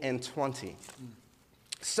 19 and 20.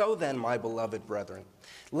 "So then, my beloved brethren,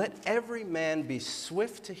 let every man be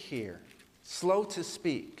swift to hear, slow to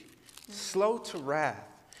speak, slow to wrath.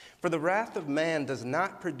 For the wrath of man does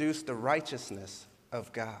not produce the righteousness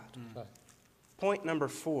of God." Point number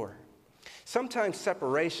 4. Sometimes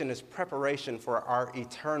separation is preparation for our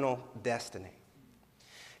eternal destiny.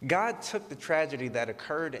 God took the tragedy that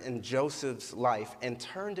occurred in Joseph's life and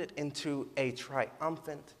turned it into a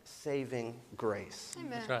triumphant saving grace.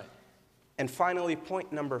 Amen. That's right. And finally,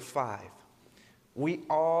 point number 5. We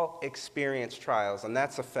all experience trials, and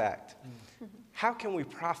that's a fact. How can we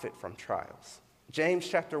profit from trials? James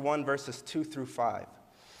chapter 1, verses 2 through 5.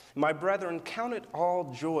 "My brethren, count it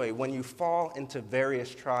all joy when you fall into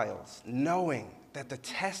various trials, knowing that the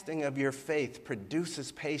testing of your faith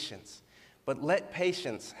produces patience. But let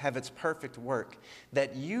patience have its perfect work,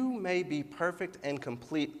 that you may be perfect and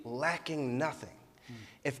complete, lacking nothing.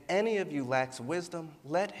 If any of you lacks wisdom,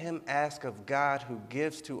 let him ask of God, who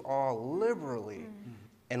gives to all liberally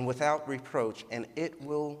and without reproach, and it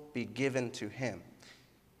will be given to him."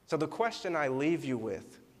 So the question I leave you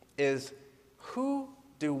with is, who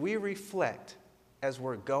do we reflect as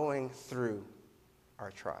we're going through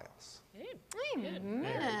our trials?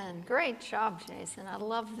 Amen. Great job, Jason. I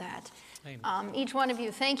love that. Amen. Each one of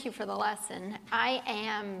you, thank you for the lesson. I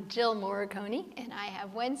am Jill Morricone, and I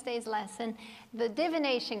have Wednesday's lesson, the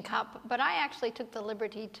Divination Cup, but I actually took the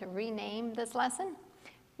liberty to rename this lesson.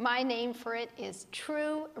 My name for it is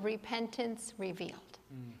True Repentance Revealed.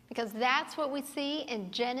 Because that's what we see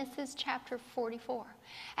in Genesis chapter 44.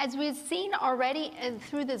 As we've seen already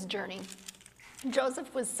through this journey,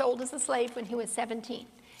 Joseph was sold as a slave when he was 17.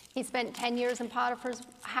 He spent 10 years in Potiphar's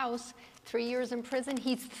house, 3 years in prison.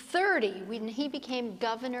 He's 30 when he became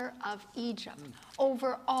governor of Egypt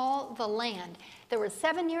over all the land. There were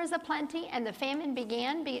 7 years of plenty, and the famine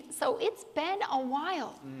began. So it's been a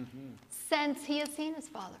while since he has seen his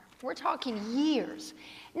father. We're talking years.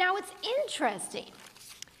 Now, it's interesting.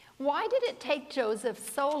 Why did it take Joseph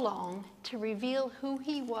so long to reveal who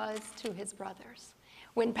he was to his brothers?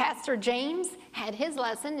 When Pastor James had his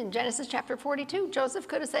lesson in Genesis chapter 42, Joseph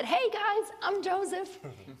could have said, "Hey guys, I'm Joseph,"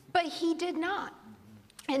 but he did not.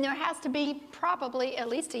 And there has to be probably at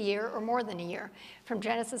least a year or more than a year from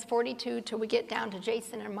Genesis 42 till we get down to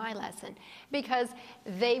Jason and my lesson, because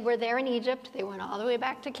they were there in Egypt. They went all the way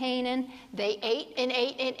back to Canaan. They ate and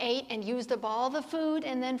ate and ate and used up all the food.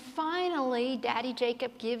 And then finally, Daddy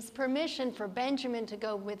Jacob gives permission for Benjamin to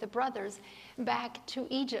go with the brothers back to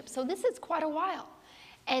Egypt. So this is quite a while.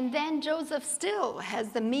 And then Joseph still has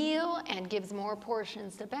the meal and gives more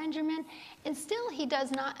portions to Benjamin, and still he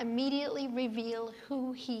does not immediately reveal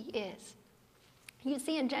who he is. You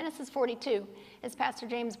see, in Genesis 42, as Pastor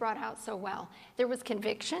James brought out so well, there was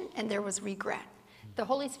conviction and there was regret. The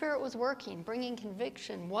Holy Spirit was working, bringing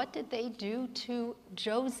conviction. What did they do to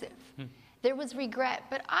Joseph? There was regret,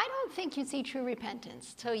 but I don't think you see true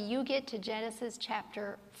repentance till you get to Genesis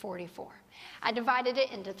chapter 44. I divided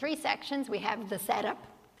it into 3 sections. We have the setup,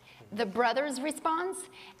 the brothers' response,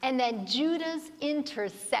 and then Judah's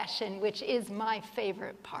intercession, which is my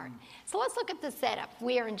favorite part. So let's look at the setup.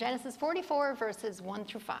 We are in Genesis 44, verses 1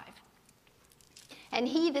 through 5. "And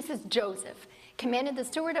he," this is Joseph, "commanded the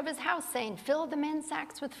steward of his house, saying, 'Fill the men's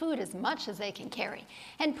sacks with food as much as they can carry,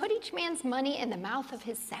 and put each man's money in the mouth of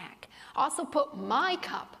his sack. Also put my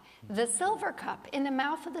cup,'" the silver cup in the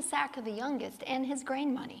mouth of the sack of the youngest, and his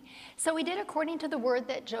grain money. So he did according to the word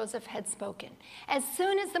that Joseph had spoken. As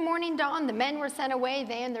soon as the morning dawned, the men were sent away,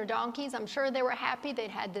 they and their donkeys. I'm sure they were happy.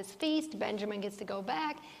 They'd had this feast. Benjamin gets to go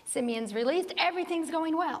back. Simeon's released. Everything's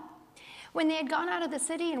going well. When they had gone out of the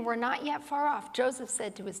city and were not yet far off, Joseph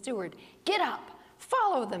said to his steward, "Get up,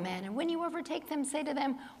 follow the men, and when you overtake them, say to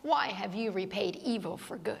them, 'Why have you repaid evil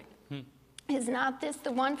for good?' Is not this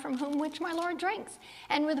the one from whom which my Lord drinks,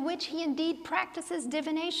 and with which he indeed practices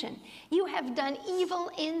divination? You have done evil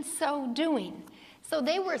in so doing." So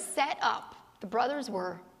they were set up, the brothers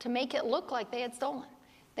were, to make it look like they had stolen.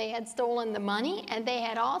 They had stolen the money, and they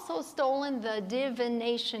had also stolen the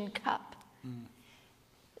divination cup.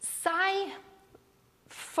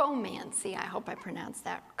 Syphomancy, I hope I pronounced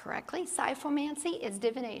that correctly. Syphomancy is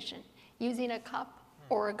divination, using a cup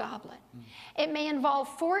or a goblet. It may involve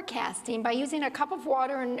forecasting by using a cup of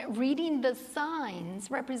water and reading the signs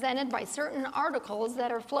represented by certain articles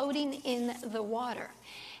that are floating in the water.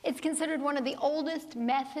 It's considered one of the oldest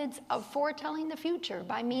methods of foretelling the future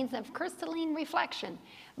by means of crystalline reflection,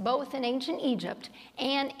 both in ancient Egypt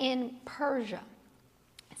and in Persia.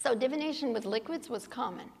 So divination with liquids was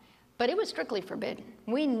common, but it was strictly forbidden.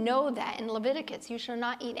 We know that in Leviticus, you shall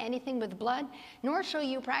not eat anything with blood, nor shall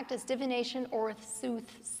you practice divination or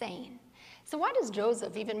soothsaying. So why does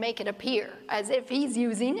Joseph even make it appear as if he's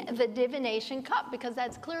using the divination cup? Because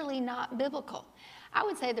that's clearly not biblical. I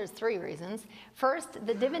would say there's 3 reasons. First,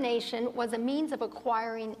 the divination was a means of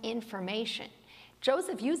acquiring information.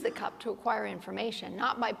 Joseph used the cup to acquire information,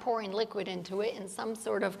 not by pouring liquid into it in some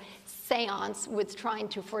sort of seance with trying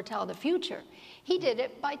to foretell the future. He did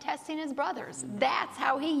it by testing his brothers. That's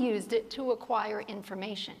how he used it to acquire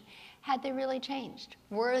information. Had they really changed?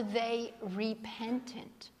 Were they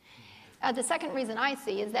repentant? The second reason I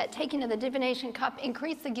see is that taking of the divination cup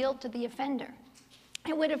increased the guilt of the offender.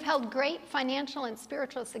 It would have held great financial and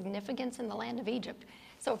spiritual significance in the land of Egypt.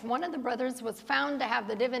 So if one of the brothers was found to have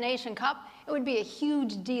the divination cup, it would be a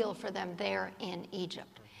huge deal for them there in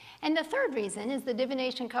Egypt. And the third reason is the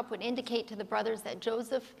divination cup would indicate to the brothers that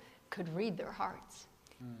Joseph could read their hearts.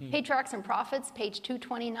 Patriarchs and Prophets, page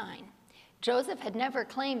 229. Joseph had never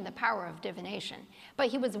claimed the power of divination, but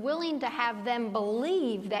he was willing to have them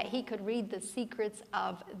believe that he could read the secrets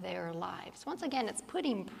of their lives. Once again, it's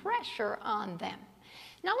putting pressure on them.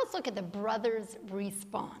 Now let's look at the brothers'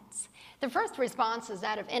 response. The first response is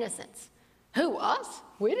that of innocence. Who, us?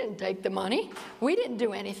 We didn't take the money. We didn't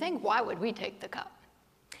do anything. Why would we take the cup?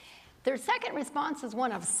 Their second response is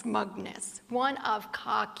one of smugness, one of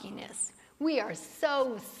cockiness. We are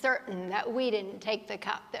so certain that we didn't take the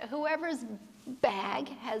cup, that whoever's bag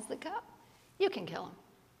has the cup, you can kill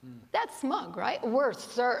him. That's smug, right? We're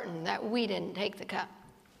certain that we didn't take the cup.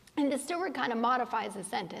 And the steward kind of modifies the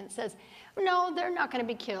sentence, says, no, they're not going to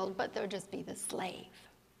be killed, but they'll just be the slave.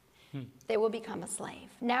 They will become a slave.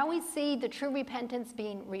 Now we see the true repentance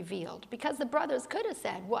being revealed, because the brothers could have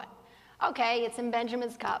said, what? Okay, it's in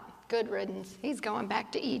Benjamin's cup. Good riddance. He's going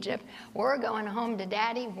back to Egypt. We're going home to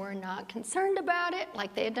Daddy. We're not concerned about it,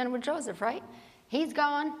 like they had done with Joseph, right? He's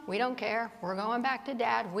gone. We don't care. We're going back to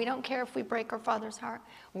Dad. We don't care if we break our father's heart.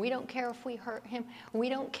 We don't care if we hurt him. We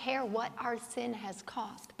don't care what our sin has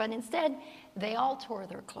cost. But instead, they all tore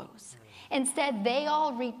their clothes. Instead, they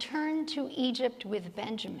all returned to Egypt with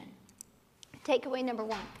Benjamin. Takeaway number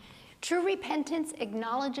 1. True repentance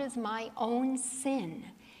acknowledges my own sin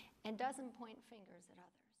and doesn't point fingers at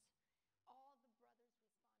others. All the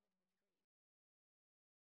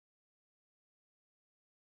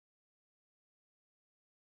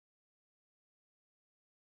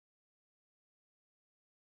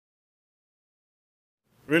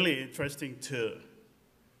brothers Really interesting to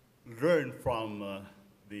learn from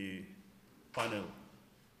the panel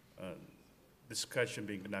discussion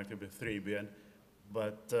being conducted with 3BN,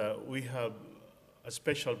 but we have a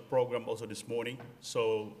special program also this morning,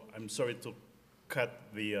 so I'm sorry to cut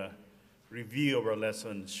the review of our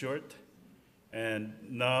lesson short. And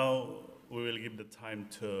now we will give the time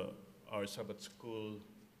to our Sabbath school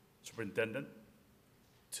superintendent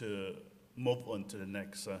to move on to the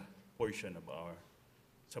next portion of our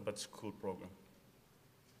Sabbath school program.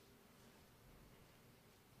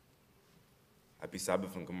 Happy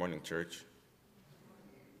Sabbath and good morning, church.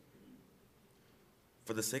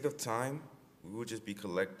 For the sake of time, we will just be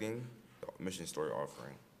collecting the mission story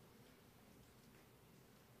offering.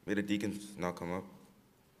 May the deacons now come up.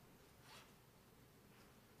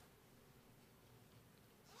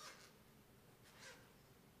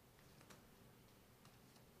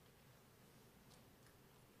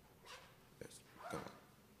 Yes, come on.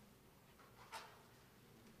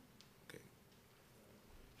 Okay.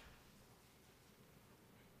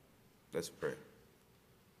 Let's pray.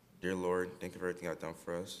 Dear Lord, thank you for everything you've done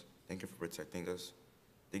for us. Thank you for protecting us.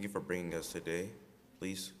 Thank you for bringing us today.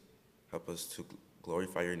 Please help us to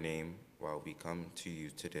glorify your name while we come to you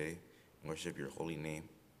today and worship your holy name.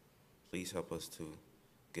 Please help us to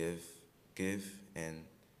give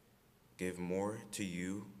more to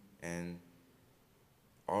you and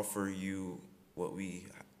offer you what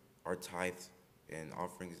our tithes and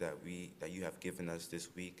offerings that you have given us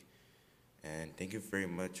this week. And thank you very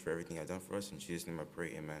much for everything you've done for us. In Jesus' name I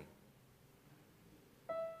pray, amen.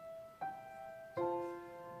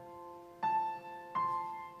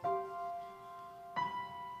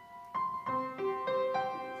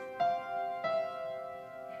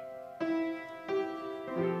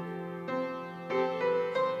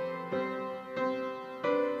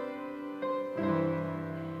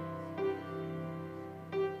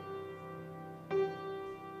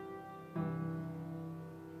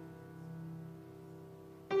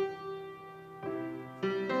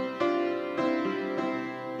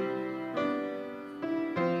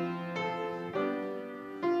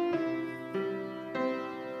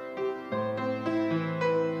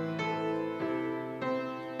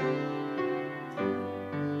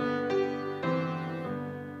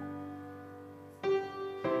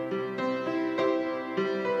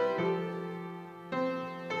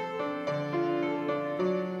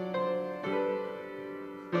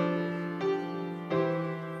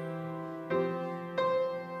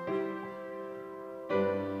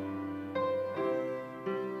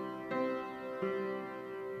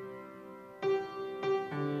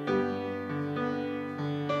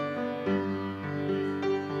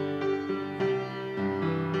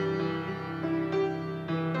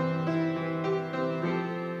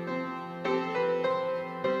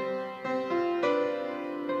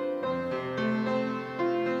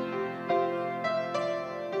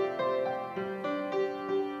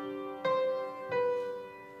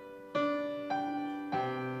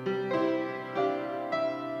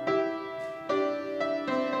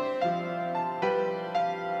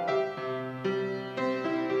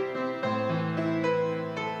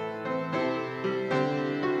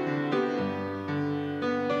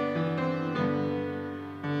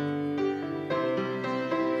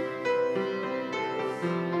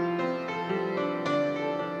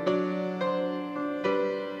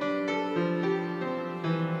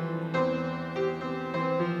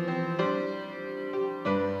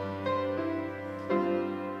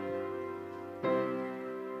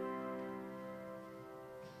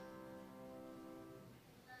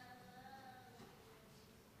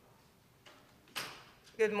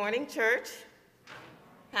 Good morning, church.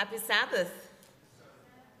 Happy Sabbath.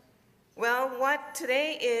 Well,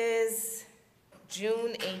 today is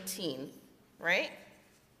June 18th, right?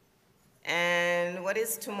 And what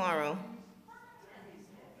is tomorrow?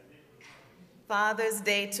 Father's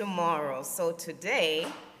Day tomorrow. So today,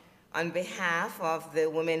 on behalf of the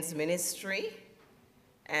Women's Ministry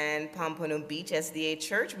and Pompano Beach SDA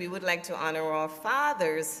Church, we would like to honor our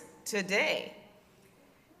fathers today.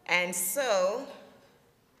 And so,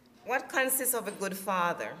 what consists of a good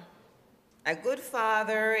father? A good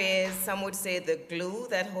father is, some would say, the glue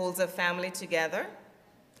that holds a family together.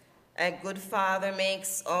 A good father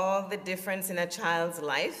makes all the difference in a child's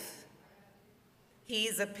life.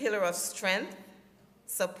 He's a pillar of strength,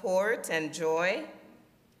 support, and joy.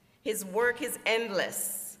 His work is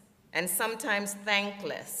endless and sometimes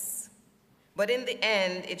thankless. But in the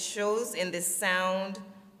end, it shows in the sound,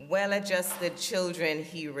 well-adjusted children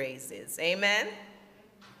he raises. Amen?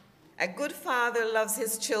 A good father loves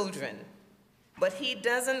his children, but he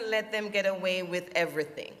doesn't let them get away with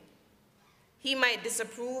everything. He might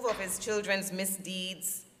disapprove of his children's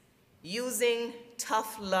misdeeds, using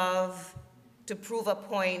tough love to prove a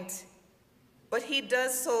point, but he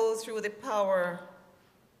does so through the power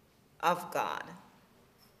of God.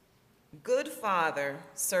 Good father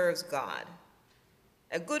serves God.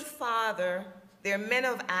 A good father, they're men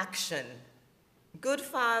of action. Good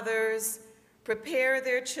fathers prepare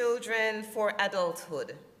their children for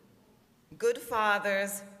adulthood. Good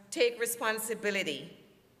fathers take responsibility,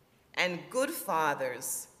 and good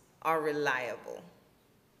fathers are reliable.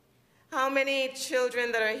 How many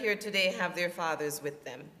children that are here today have their fathers with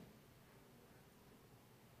them?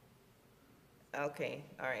 Okay,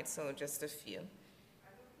 all right, so just a few.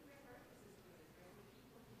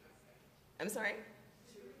 I'm sorry?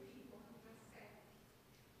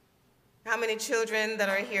 How many children that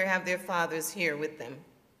are here have their fathers here with them?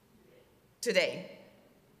 Today?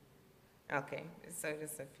 Okay, so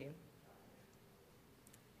just a few.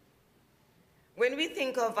 When we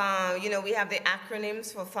think of, we have the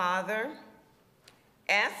acronyms for father.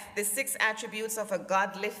 F, the 6 attributes of a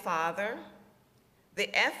godly father. The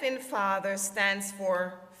F in father stands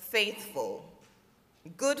for faithful.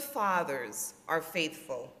 Good fathers are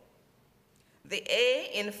faithful. The A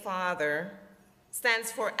in father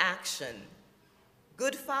stands for action.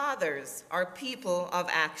 Good fathers are people of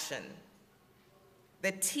action.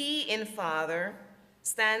 The T in father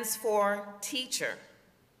stands for teacher.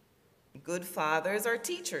 Good fathers are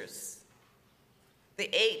teachers. The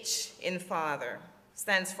H in father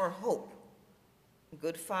stands for hope.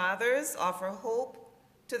 Good fathers offer hope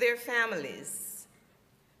to their families.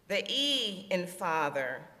 The E in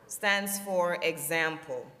father stands for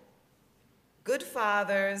example. Good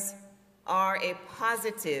fathers are a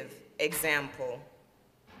positive example.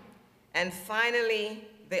 And finally,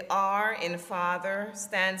 the R in father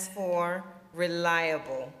stands for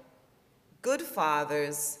reliable. Good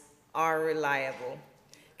fathers are reliable.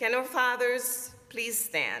 Can our fathers please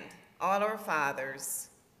stand? All our fathers,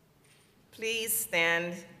 please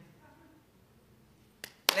stand.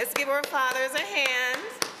 Let's give our fathers a hand.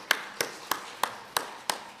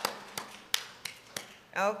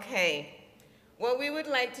 Okay. What we would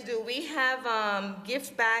like to do, we have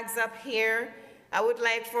gift bags up here. I would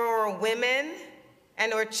like for our women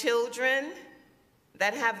and our children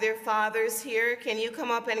that have their fathers here, can you come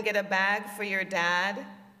up and get a bag for your dad?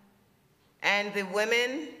 And the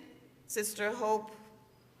women, Sister Hope,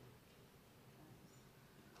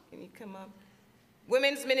 can you come up?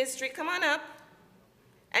 Women's ministry, come on up.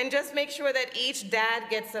 And just make sure that each dad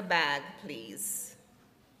gets a bag, please.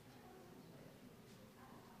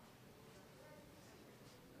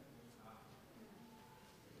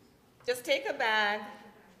 Just take a bag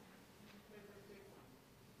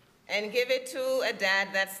and give it to a dad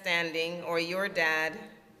that's standing, or your dad.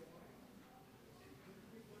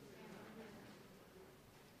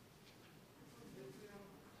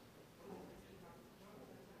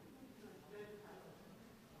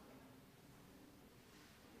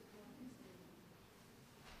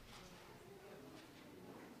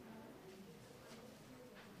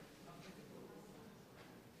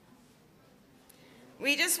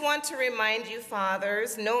 We just want to remind you,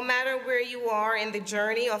 fathers, no matter where you are in the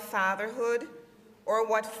journey of fatherhood or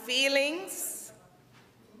what feelings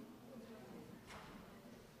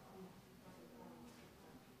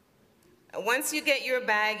once you get your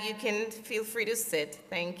bag, you can feel free to sit.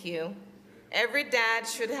 Thank you. Every dad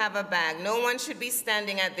should have a bag. No one should be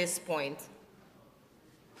standing at this point.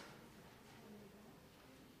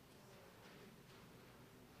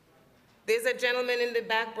 There's a gentleman in the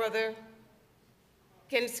back, brother.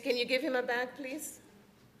 Can you give him a bag, please?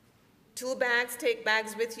 2 bags, take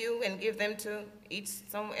bags with you and give them to each,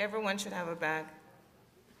 everyone should have a bag.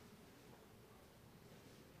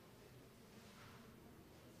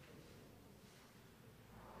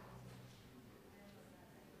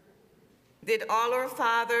 Did all our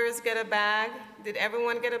fathers get a bag? Did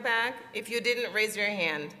everyone get a bag? If you didn't, raise your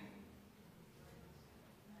hand.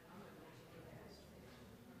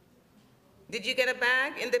 Did you get a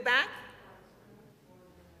bag in the back?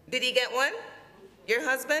 Did he get one? Your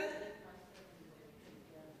husband?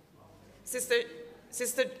 Sister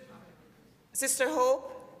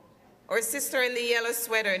Hope? Or sister in the yellow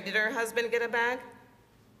sweater, did her husband get a bag?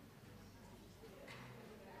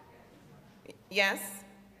 Yes?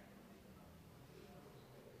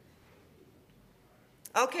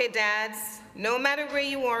 Okay, dads, no matter where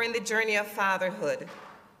you are in the journey of fatherhood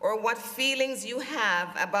or what feelings you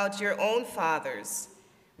have about your own fathers,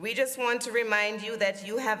 we just want to remind you that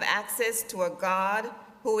you have access to a God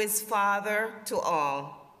who is Father to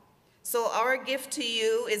all. So our gift to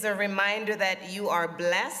you is a reminder that you are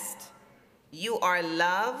blessed, you are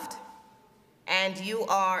loved, and you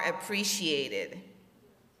are appreciated.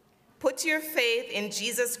 Put your faith in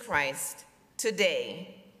Jesus Christ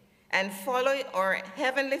today and follow our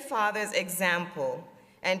Heavenly Father's example,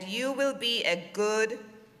 and you will be a good,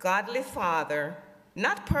 godly father,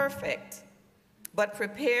 not perfect, but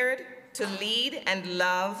prepared to lead and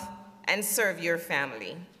love and serve your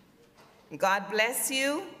family. God bless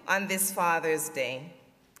you on this Father's Day.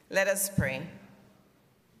 Let us pray.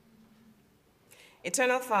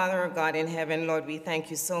 Eternal Father, our God in heaven, Lord, we thank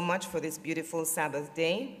you so much for this beautiful Sabbath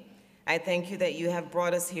day. I thank you that you have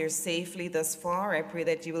brought us here safely thus far. I pray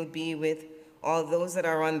that you will be with all those that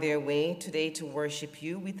are on their way today to worship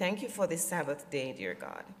you. We thank you for this Sabbath day, dear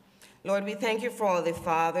God. Lord, we thank you for all the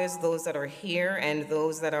fathers, those that are here and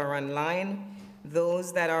those that are online,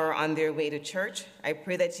 those that are on their way to church. I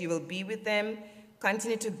pray that you will be with them.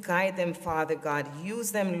 Continue to guide them, Father God. Use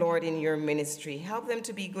them, Lord, in your ministry. Help them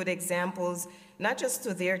to be good examples, not just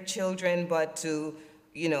to their children, but to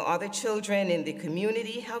other children in the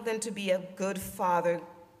community. Help them to be a good father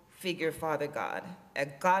figure, Father God, a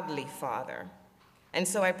godly father. And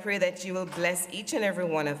so I pray that you will bless each and every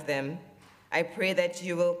one of them. I pray that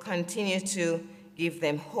you will continue to give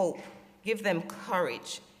them hope, give them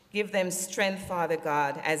courage, give them strength, Father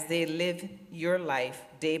God, as they live your life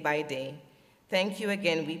day by day. Thank you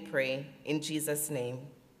again, we pray. In Jesus' name,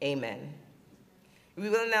 amen. We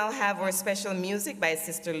will now have our special music by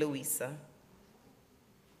Sister Louisa.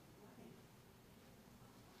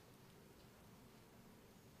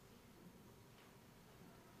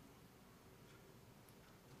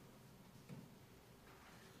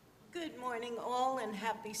 Good morning, all, and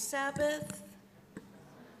happy Sabbath.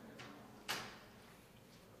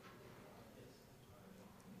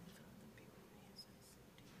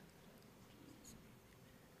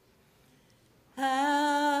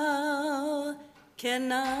 How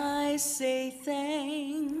can I say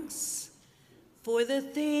thanks for the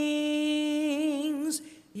things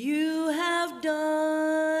you have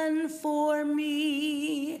done for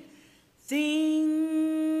me?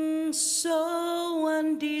 Things so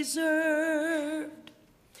undeserved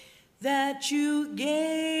that you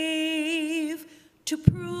gave to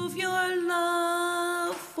prove your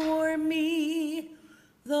love for me.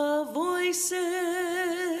 The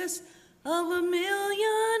voices of a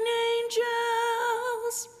million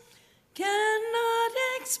angels cannot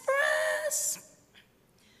express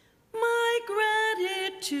my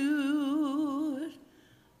gratitude.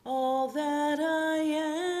 All that I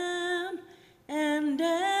am and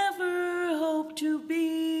ever hope to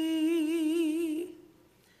be,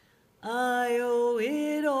 I owe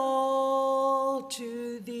it all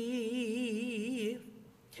to thee.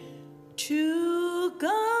 To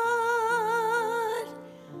God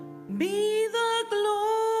be the glory.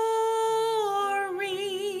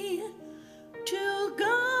 To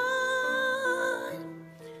God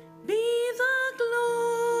be the glory.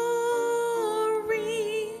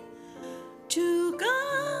 To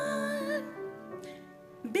God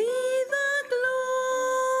be the glory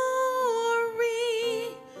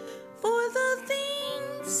for the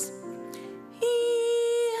things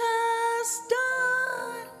he has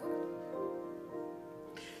done.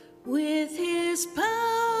 With his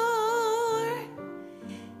power,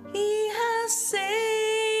 he has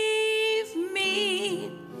saved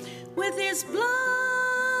me. With his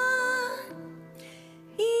blood,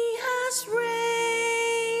 he has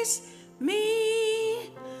raised me.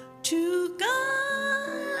 To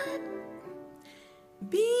God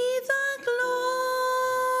be the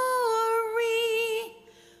glory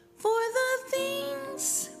for the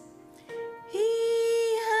things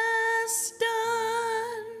he has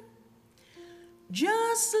done.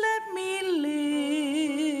 Just let me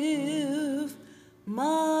live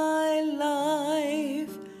my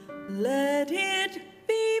life. Let it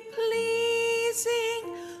be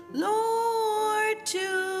pleasing, Lord,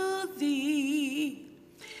 to thee.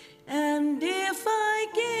 And if I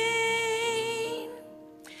gain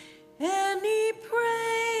any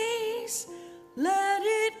praise, let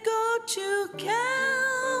it go to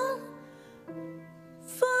Calvary.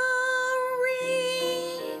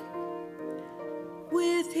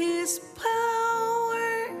 With his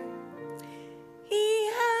power, he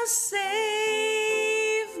has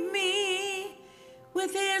saved me.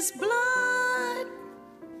 With his blood,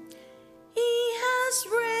 he has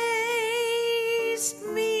raised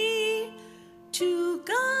me. To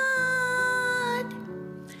God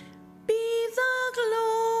be the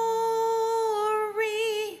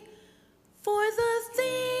glory for the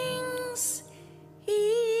things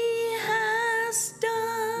he has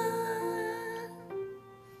done.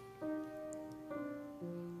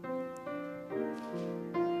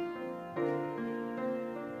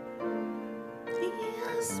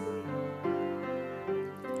 Yes.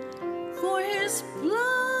 For his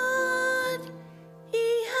blood,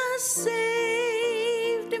 he has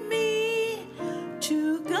saved me.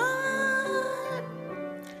 To God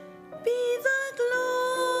be the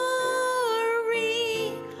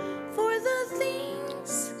glory for the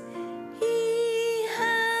things he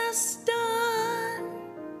has done.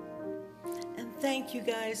 And thank you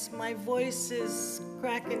guys. My voice is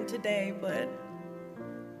cracking today, but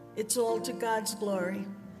it's all to God's glory.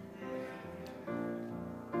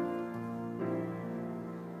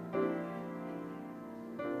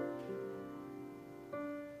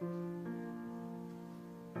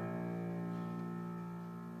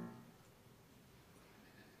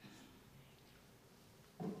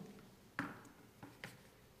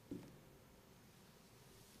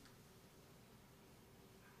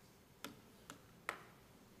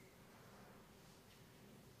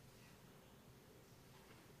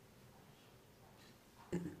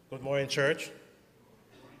 Good morning, church.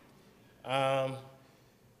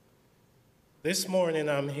 This morning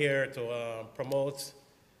I'm here to promote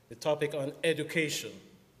the topic on education.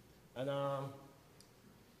 And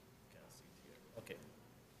okay.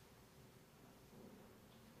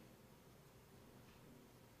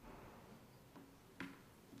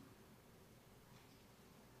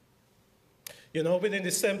 You know, within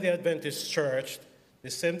the Seventh-day Adventist Church,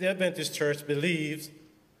 the Seventh-day Adventist Church believes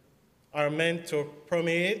are meant to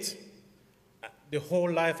permeate the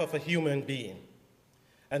whole life of a human being,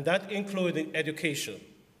 and that includes education.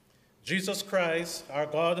 Jesus Christ, our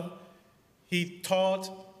God, he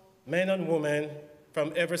taught men and women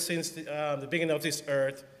from ever since the beginning of this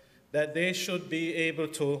earth that they should be able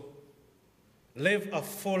to live a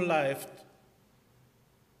full life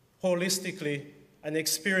holistically and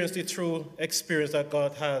experience the true experience that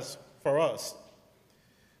God has for us.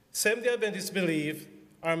 Seventh-day Adventists believe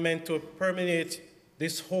are meant to permeate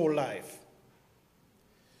this whole life.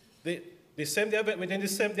 Within the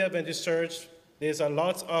Seventh-day Adventist Church, there's a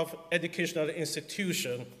lot of educational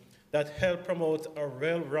institutions that help promote a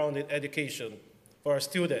well-rounded education for our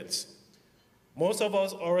students. Most of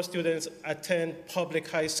our students attend public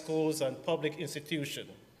high schools and public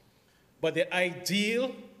institutions, but the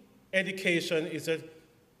ideal education is a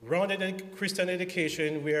rounded Christian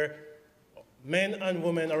education where men and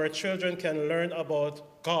women, our children, can learn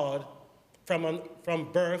about God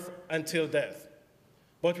from birth until death.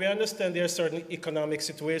 But we understand there are certain economic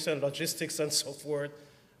situations, logistics, and so forth.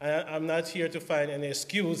 I'm not here to find any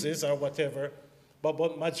excuses or whatever,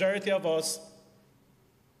 but majority of us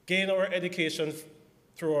gain our education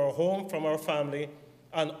through our home, from our family,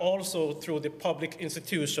 and also through the public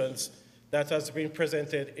institutions that has been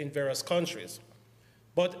presented in various countries.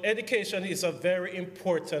 But education is a very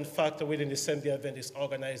important factor within the Seventh-day Adventist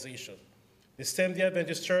organization. The Seventh-day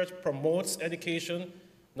Adventist Church promotes education.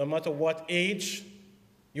 No matter what age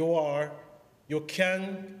you are, you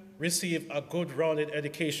can receive a good rounded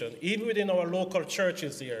education. Even within our local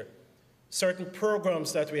churches here, certain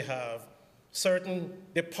programs that we have, certain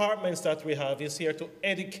departments that we have is here to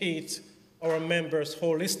educate our members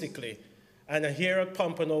holistically. And here at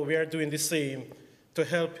Pompano, we are doing the same to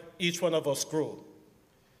help each one of us grow.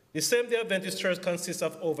 The Seventh-day Adventist Church consists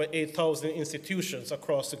of over 8,000 institutions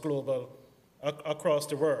across the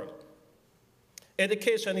world.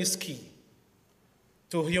 Education is key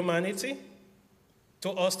to humanity, to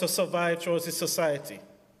us to survive through this society.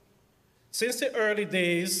 Since the early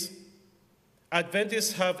days,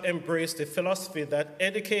 Adventists have embraced the philosophy that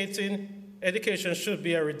education should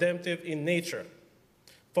be a redemptive in nature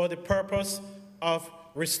for the purpose of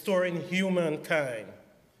restoring humankind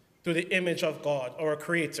to the image of God, our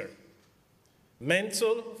Creator.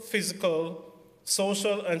 Mental, physical,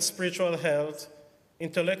 social, and spiritual health,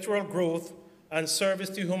 intellectual growth, and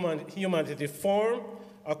service to humanity form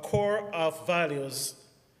a core of values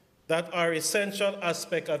that are essential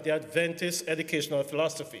aspects of the Adventist educational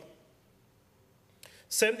philosophy.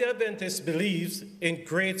 Seventh-day Adventists believes in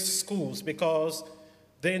great schools because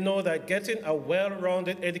they know that getting a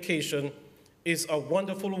well-rounded education is a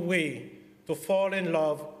wonderful way to fall in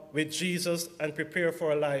love with Jesus and prepare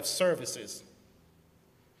for life services.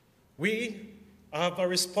 We have a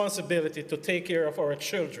responsibility to take care of our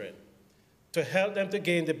children, to help them to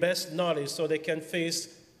gain the best knowledge so they can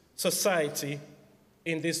face society.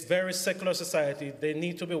 In this very secular society, they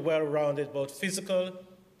need to be well-rounded, both physical,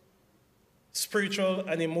 spiritual,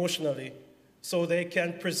 and emotionally, so they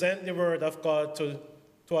can present the word of God to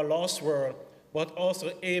a lost world, but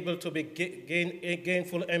also able to be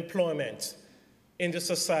gainful employment in the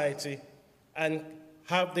society and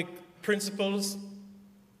have the principles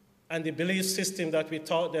and the belief system that we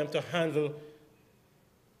taught them to handle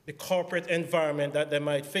the corporate environment that they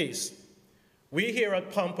might face. We here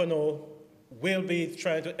at Pompano will be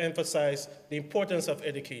trying to emphasize the importance of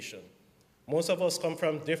education. Most of us come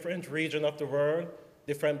from different regions of the world,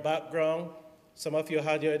 different background. Some of you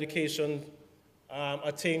had your education,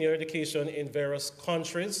 attain your education in various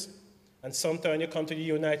countries. And sometimes you come to the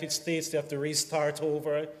United States, you have to restart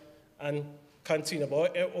over and continue.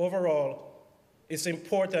 But overall, it's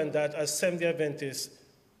important that as Seventh-day Adventists,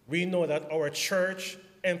 we know that our church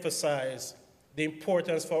emphasizes the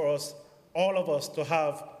importance for us, all of us, to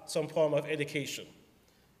have some form of education.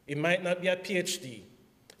 It might not be a PhD.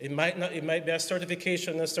 It might be a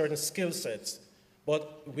certification in certain skill sets.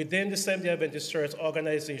 But within the Seventh-day Adventist Church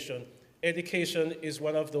organization, education is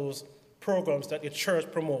one of those programs that the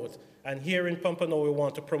church promotes. And here in Pompano, we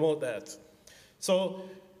want to promote that. So,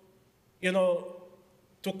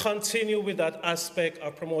 to continue with that aspect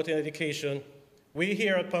of promoting education, we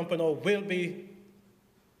here at Pompano will be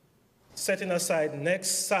setting aside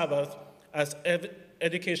next Sabbath as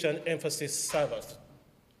Education Emphasis Sabbath.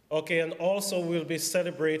 Okay, and also we'll be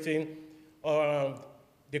celebrating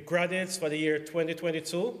the graduates for the year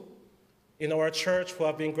 2022 in our church who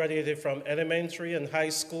have been graduated from elementary and high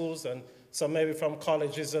schools and some maybe from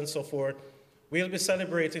colleges and so forth. We'll be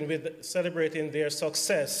celebrating their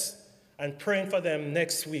success and praying for them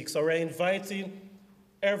next week. So we're inviting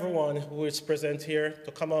everyone who is present here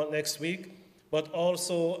to come out next week, but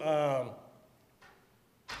also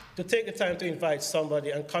to take the time to invite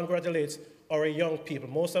somebody and congratulate our young people.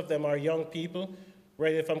 Most of them are young people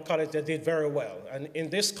graduated from college that did very well. And in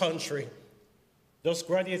this country, just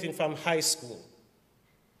graduating from high school,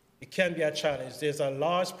 it can be a challenge. There's a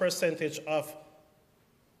large percentage of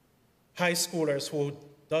high schoolers who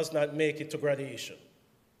does not make it to graduation.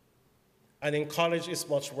 And in college, it's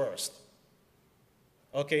much worse.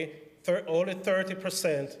 Okay, only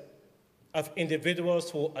 30% of individuals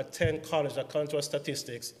who attend college, according to our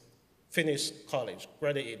statistics, finish college,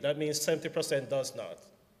 graduate. That means 70% does not.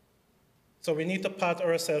 So we need to pat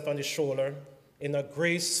ourselves on the shoulder in a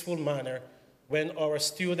graceful manner when our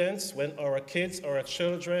students, when our kids, our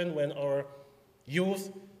children, when our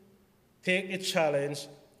youth take the challenge,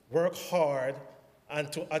 work hard,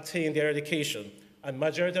 and to attain their education. And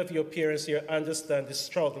majority of your parents here understand the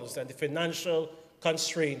struggles and the financial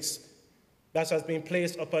constraints that has been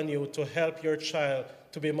placed upon you to help your child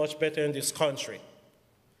to be much better in this country.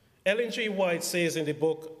 Ellen G. White says in the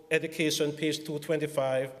book Education, page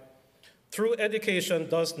 225, "True education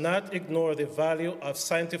does not ignore the value of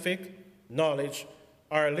scientific knowledge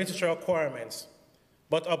or literature acquirements,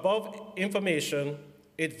 but above information,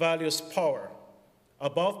 it values power.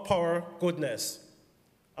 Above power, goodness.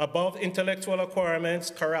 Above intellectual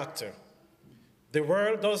acquirements, character. The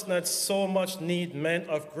world does not so much need men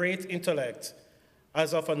of great intellect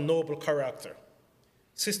as of a noble character."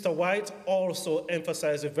 Sister White also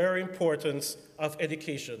emphasized the very importance of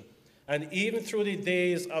education. And even through the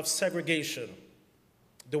days of segregation,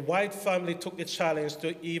 the White family took the challenge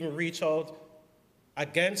to even reach out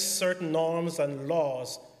against certain norms and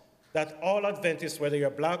laws that all Adventists, whether you're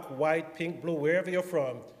black, white, pink, blue, wherever you're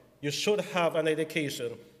from, you should have an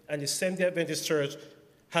education. And the Seventh-day Adventist Church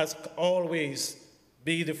has always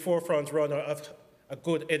been the forefront runner of a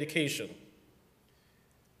good education.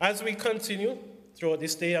 As we continue throughout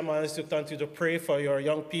this day, I'm asked to continue to pray for your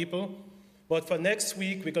young people. But for next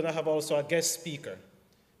week, we're going to have also a guest speaker.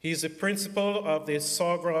 He's the principal of the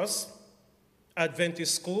Sawgrass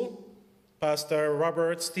Adventist School, Pastor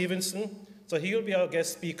Robert Stevenson. So he will be our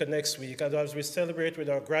guest speaker next week. And as we celebrate with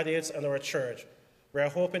our graduates and our church, we are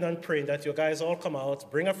hoping and praying that you guys all come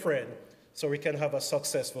out, bring a friend, so we can have a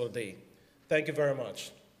successful day. Thank you very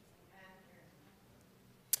much.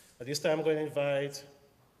 At this time, I'm going to invite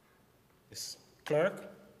this clerk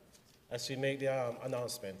as she make the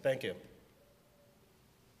announcement. Thank you.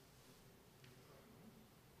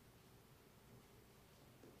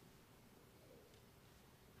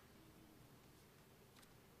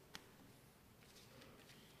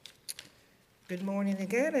 Good morning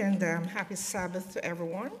again, and happy Sabbath to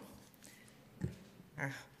everyone.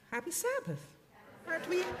 Happy Sabbath.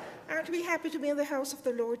 Aren't we happy to be in the house of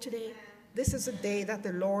the Lord today? This is a day that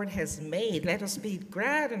the Lord has made. Let us be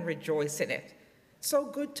glad and rejoice in it. So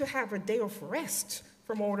good to have a day of rest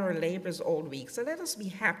from all our labors all week. So let us be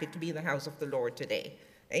happy to be in the house of the Lord today.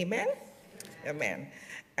 Amen? Amen.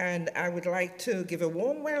 And I would like to give a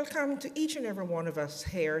warm welcome to each and every one of us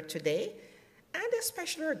here today, and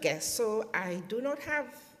especially our guests. So I do not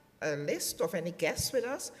have a list of any guests with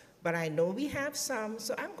us, but I know we have some.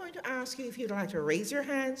 So I'm going to ask you if you'd like to raise your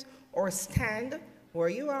hands or stand where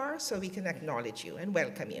you are so we can acknowledge you and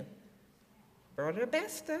welcome you. Brother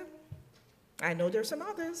Bester, I know there's some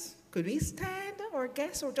others. Could we stand or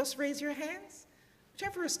guess or just raise your hands?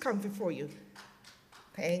 Whichever is comfy for you.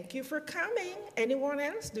 Thank you for coming. Anyone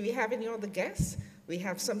else? Do we have any other guests? We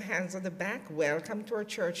have some hands on the back. Welcome to our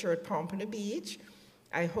church here at Pompano Beach.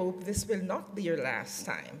 I hope this will not be your last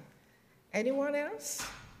time. Anyone else?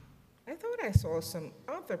 I thought I saw some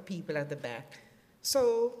other people at the back.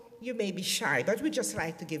 So you may be shy, but we'd just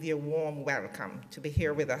like to give you a warm welcome to be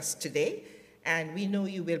here with us today. And we know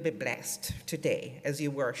you will be blessed today as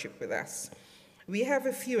you worship with us. We have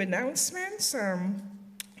a few announcements.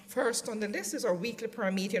 First on the list is our weekly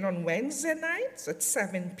prayer meeting on Wednesday nights at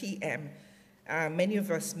 7 p.m. Many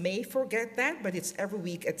of us may forget that, but it's every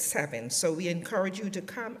week at 7. So we encourage you to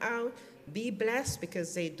come out, be blessed,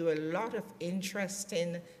 because they do a lot of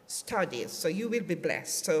interesting studies. So you will be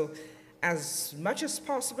blessed. So as much as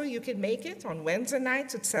possible, you can make it on Wednesday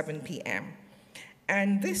nights at 7 p.m.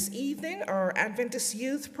 And this evening, our Adventist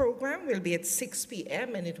youth program will be at 6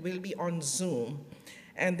 p.m. and it will be on Zoom.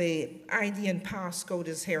 And the ID and passcode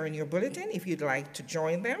is here in your bulletin if you'd like to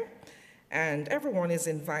join them. And everyone is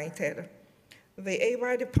invited. The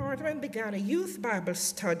AY department began a youth Bible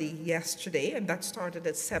study yesterday, and that started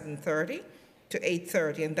at 7:30 to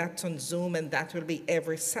 8:30, and that's on Zoom, and that will be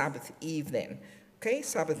every Sabbath evening, okay,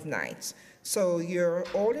 Sabbath nights. So you're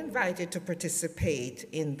all invited to participate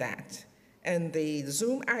in that. And the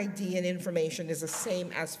Zoom ID and information is the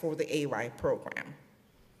same as for the AY program.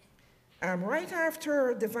 Right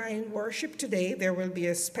after divine worship today, there will be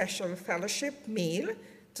a special fellowship meal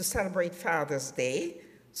to celebrate Father's Day.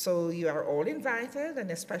 So you are all invited, and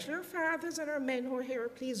especially our fathers and our men who are here,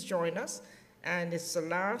 please join us. And it's the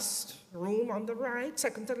last room on the right,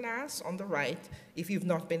 second to last on the right, if you've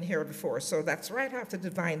not been here before. So that's right after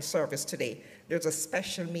divine service today. There's a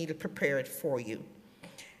special meal prepared for you.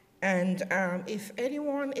 And if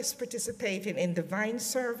anyone is participating in divine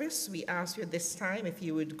service, we ask you this time if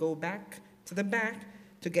you would go back to the back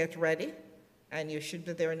to get ready. And you should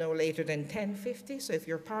be there no later than 10:50. So if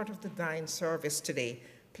you're part of the divine service today,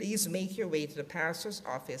 please make your way to the pastor's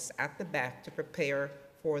office at the back to prepare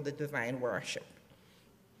for the divine worship.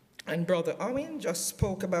 And Brother Owen just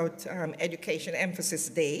spoke about Education Emphasis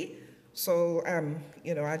Day. So,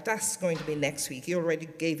 that's going to be next week. He already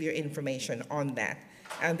gave you information on that.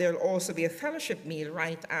 And there'll also be a fellowship meal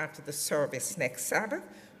right after the service next Sabbath,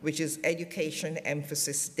 which is Education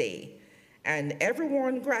Emphasis Day. And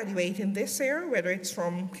everyone graduating this year, whether it's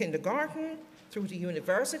from kindergarten through to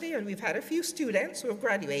university, and we've had a few students who have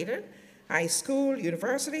graduated, high school,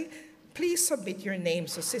 university, please submit your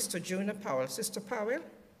names to Sister Juna Powell. Sister Powell?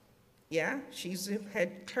 Yeah, she's the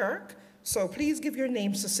head clerk. So please give your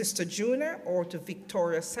names to Sister Juna or to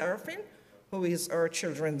Victoria Seraphin, who is our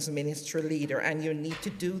children's ministry leader, and you need to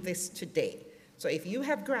do this today. So if you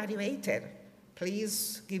have graduated,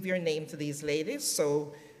 please give your name to these ladies,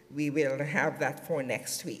 so we will have that for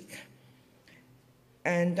next week.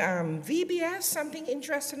 And VBS, something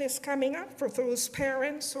interesting is coming up for those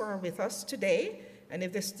parents who are with us today. And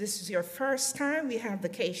if this is your first time, we have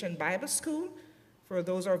Vacation Bible School. For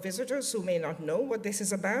those our visitors who may not know what this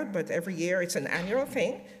is about, but every year it's an annual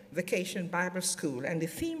thing, Vacation Bible School. And the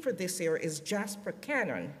theme for this year is Jasper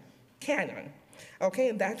Canon. Okay,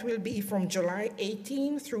 and that will be from July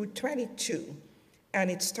 18 through 22. And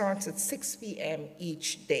it starts at 6 p.m.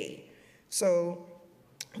 each day. So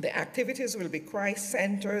the activities will be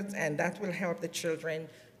Christ-centered, and that will help the children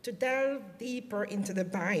to delve deeper into the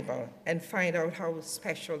Bible and find out how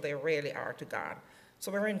special they really are to God.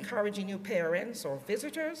 So we're encouraging you parents or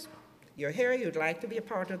visitors, you're here, you'd like to be a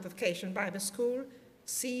part of the Vacation Bible School,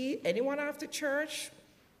 see anyone after church,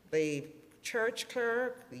 the church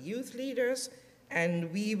clerk, the youth leaders,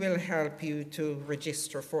 and we will help you to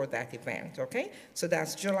register for that event, okay? So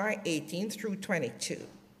that's July 18th through 22.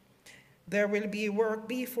 There will be work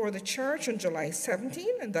before the church on July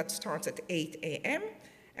 17th, and that starts at 8 a.m.,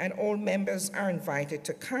 and all members are invited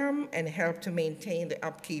to come and help to maintain the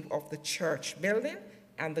upkeep of the church building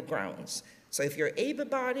and the grounds. So if you're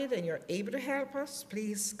able-bodied and you're able to help us,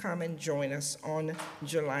 please come and join us on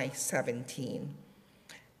July 17.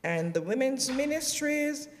 And the women's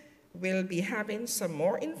ministries will be having some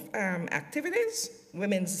more activities.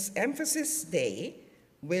 Women's Emphasis Day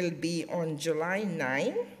will be on July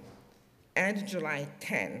 9 and July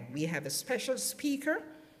 10. We have a special speaker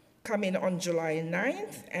coming on July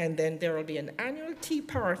 9th, and then there will be an annual tea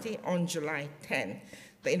party on July 10th.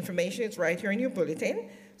 The information is right here in your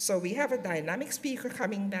bulletin. So we have a dynamic speaker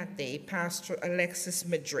coming that day, Pastor Alexis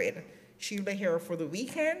Madrid. She'll be here for the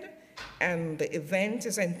weekend, and the event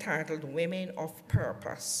is entitled Women of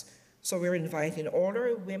Purpose. So we're inviting all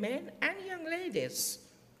our women and young ladies.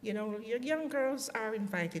 You know, your young girls are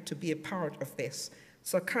invited to be a part of this.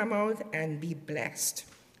 So come out and be blessed.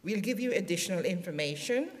 We'll give you additional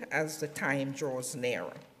information as the time draws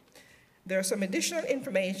nearer. There's some additional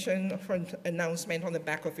information for an announcement on the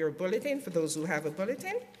back of your bulletin for those who have a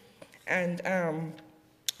bulletin. And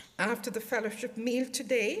after the fellowship meal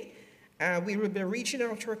today, we will be reaching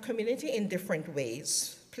out to our community in different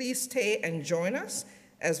ways. Please stay and join us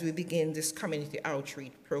as we begin this community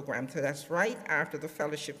outreach program. So that's right after the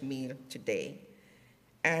fellowship meal today.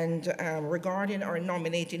 And regarding our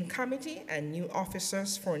nominating committee and new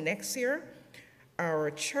officers for next year,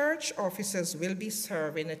 our church officers will be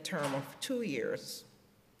serving a term of 2 years.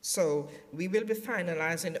 So we will be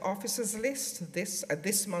finalizing the officers list at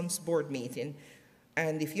this month's board meeting.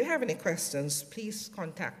 And if you have any questions, please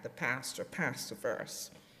contact the pastor, Pastor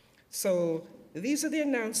Verse. So these are the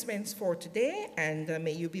announcements for today, and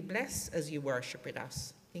may you be blessed as you worship with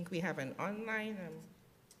us. think we have an online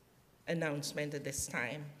announcement at this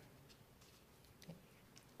time.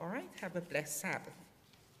 All right, have a blessed Sabbath.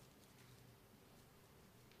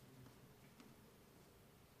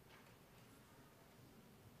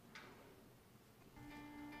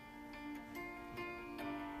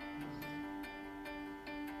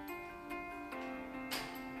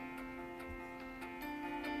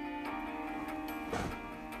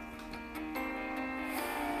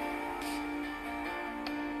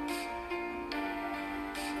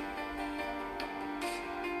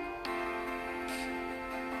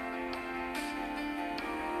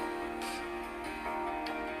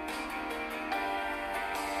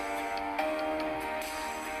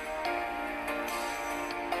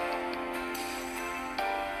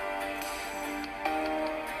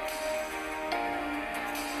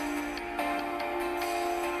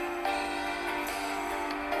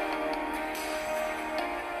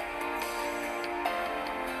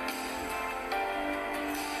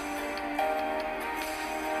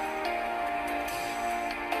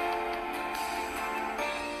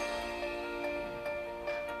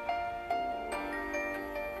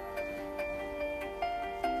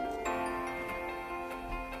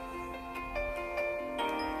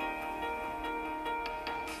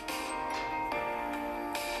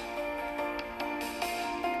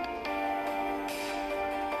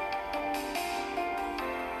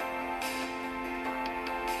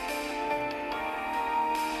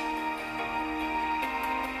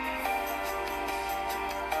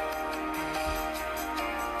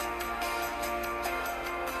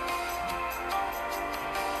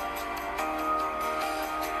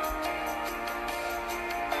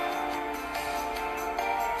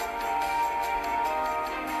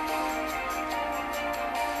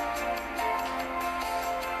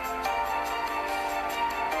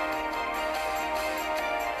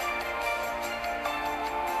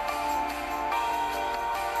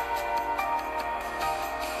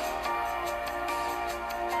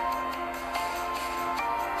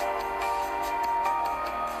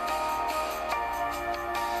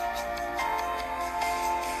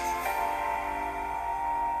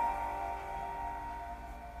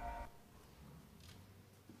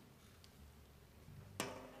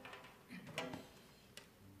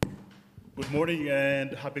 Good morning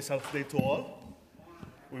and happy Sabbath day to all.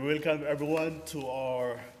 We welcome everyone to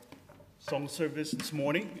our song service this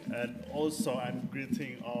morning, and also I'm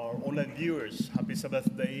greeting our online viewers. Happy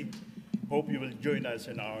Sabbath day. Hope you will join us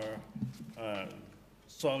in our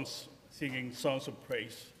singing songs of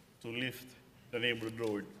praise to lift the name of the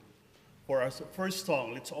Lord. For our first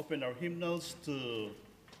song, let's open our hymnals to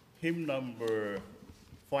hymn number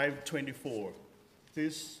 524. It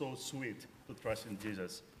is so sweet to trust in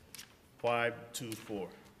Jesus. 524.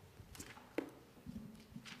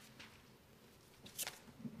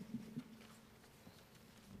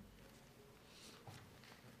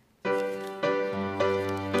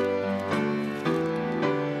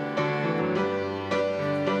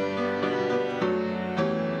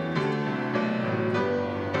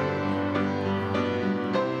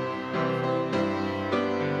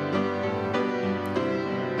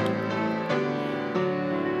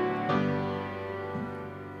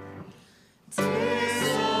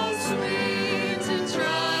 Tis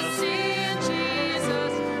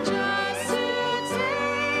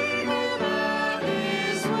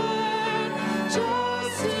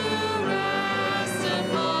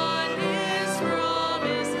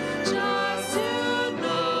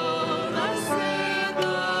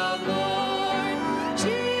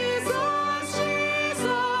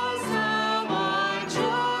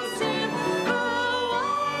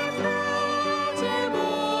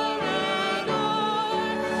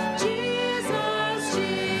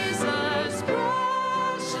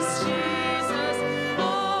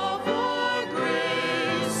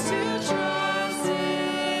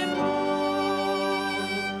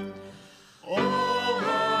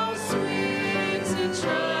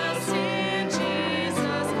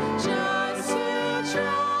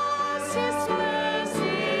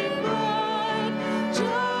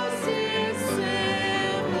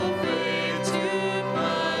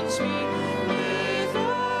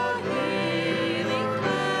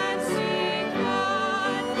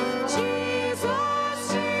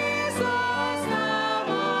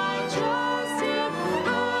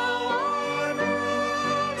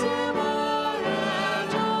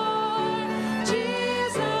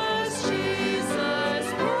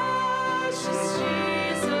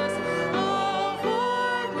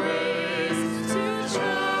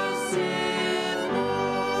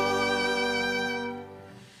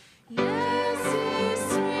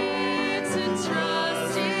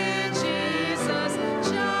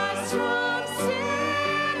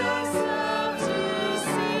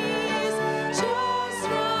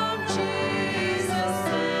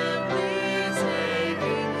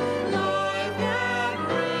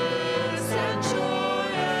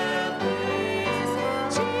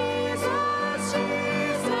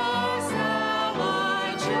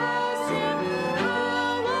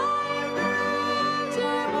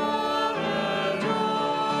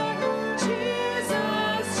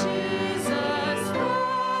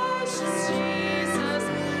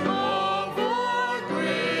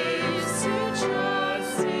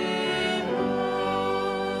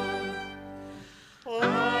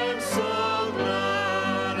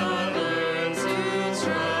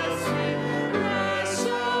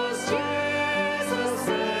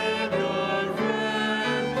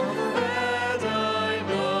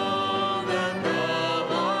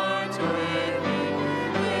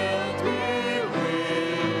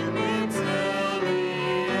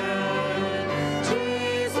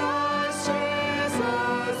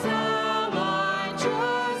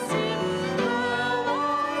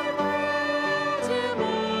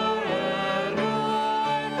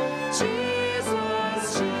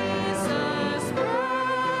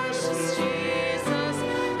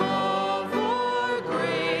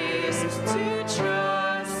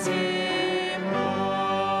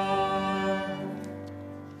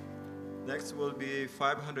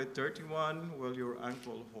 531, will your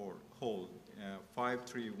ankle hold?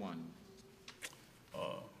 531.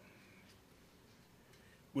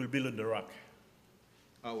 We'll build on the rock.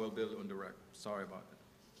 Oh, we'll build on the rock. Sorry about that.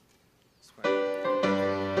 It's fine.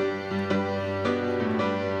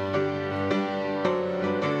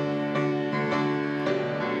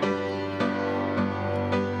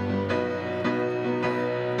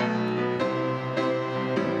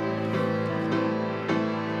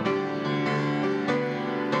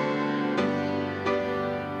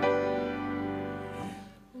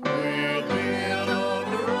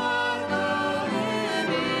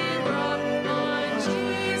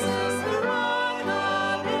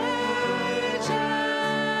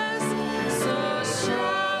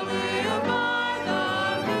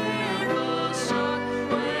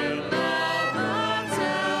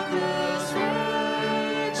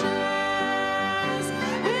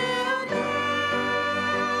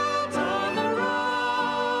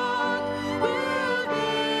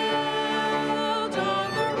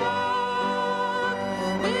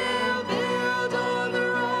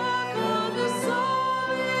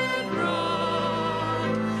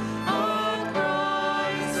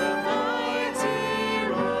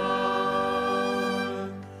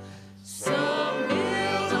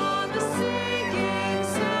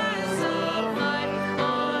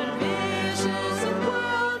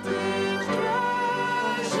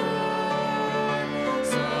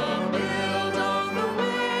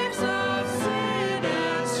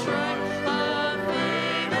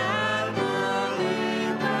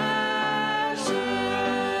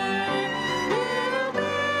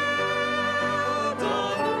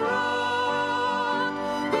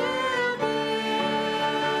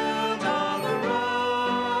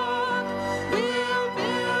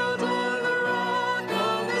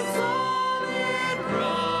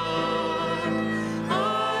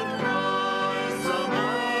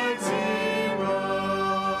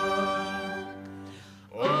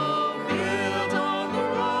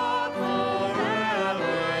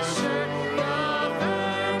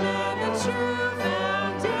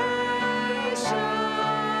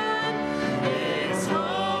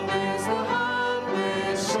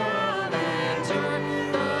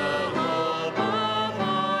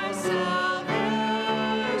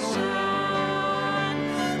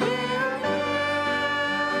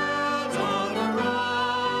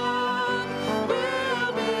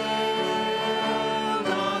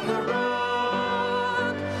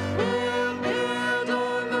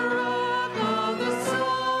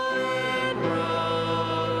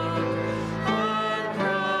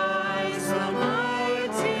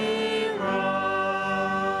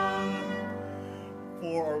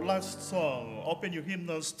 Last song, open your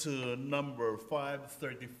hymnals to number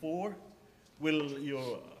 534. Will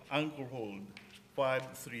your anchor hold?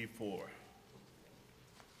 534.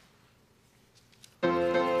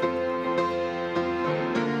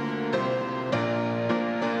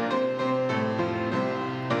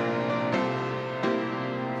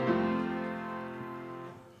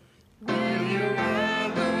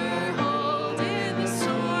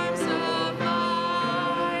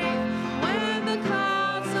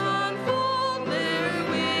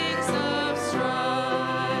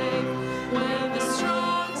 When the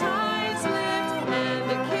strong tides lift and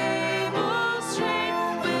the cable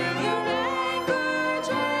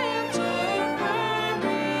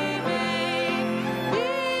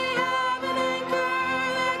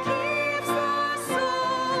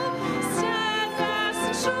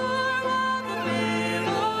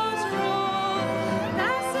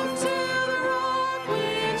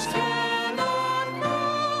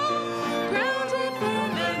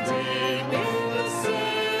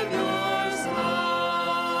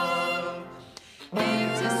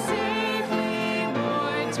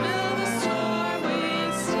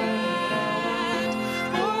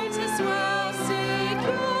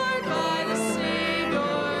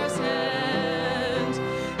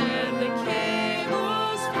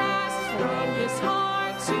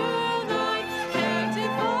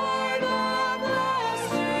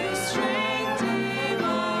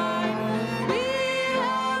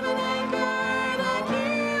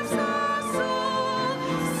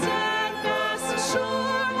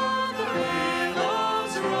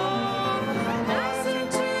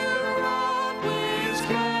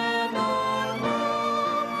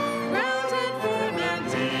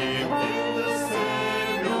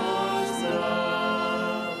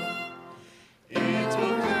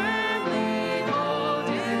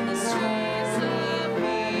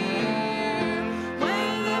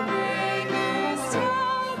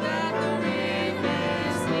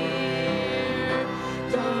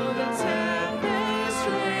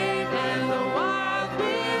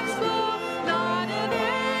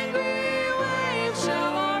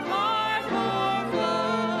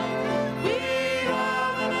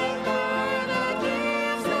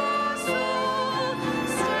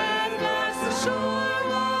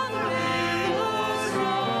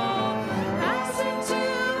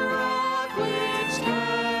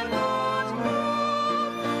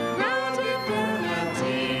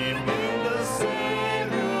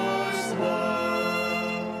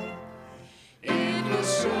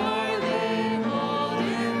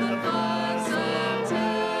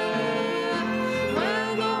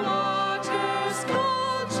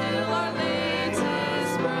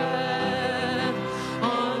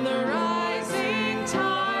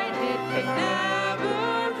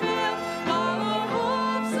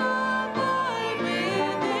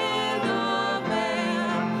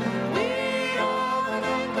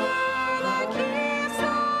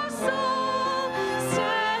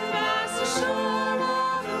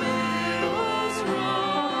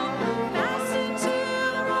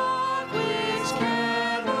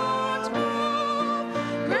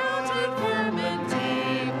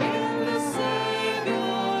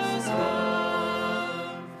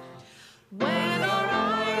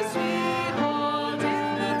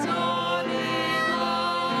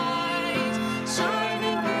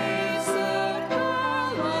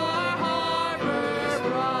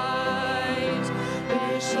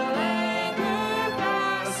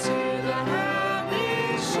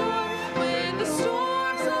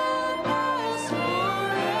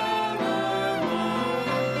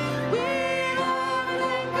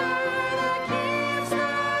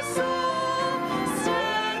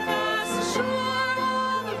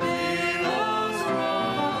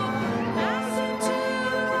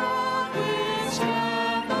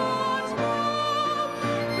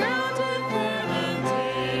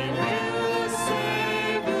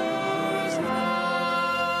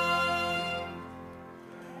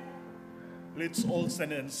Let's all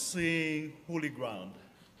stand and sing Holy Ground.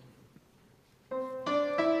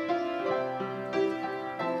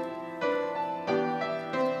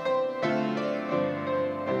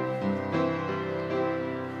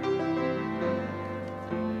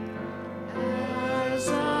 As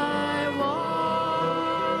I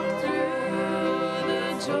walk through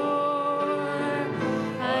the door,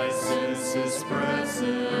 I sense His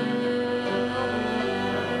presence.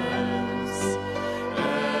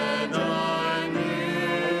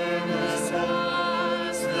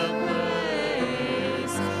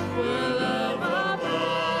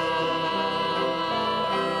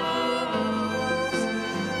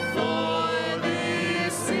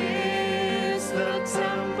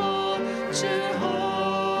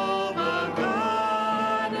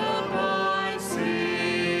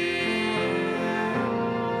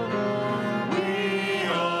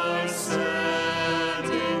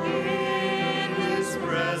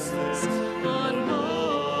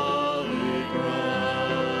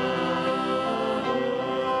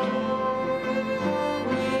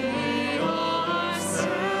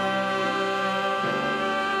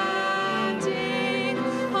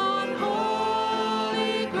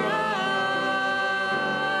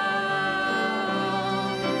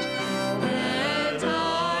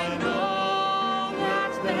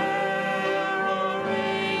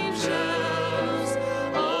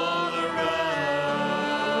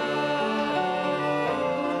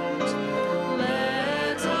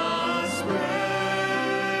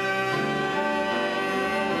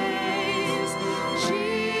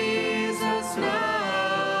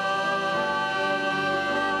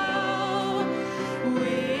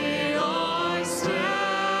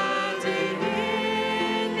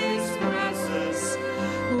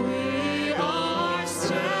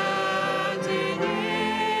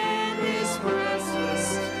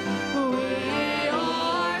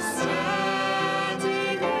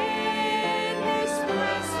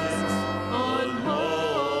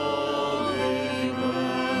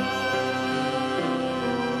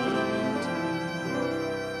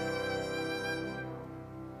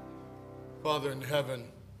 Father in heaven,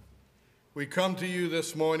 we come to you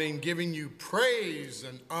this morning giving you praise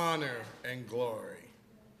and honor and glory.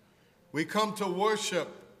 We come to worship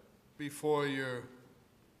before your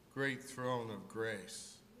great throne of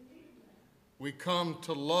grace. We come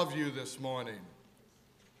to love you this morning.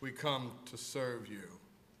 We come to serve you.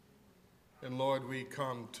 And Lord, we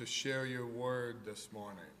come to share your word this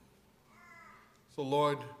morning. So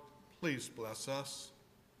Lord, please bless us.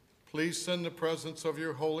 Please send the presence of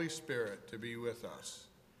your Holy Spirit to be with us.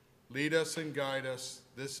 Lead us and guide us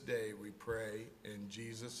this day, we pray, in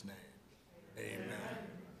Jesus' name. Amen.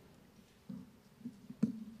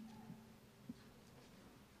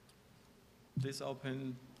 Please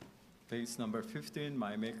open page number 15,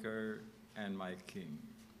 My Maker and My King.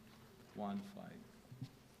 1-5.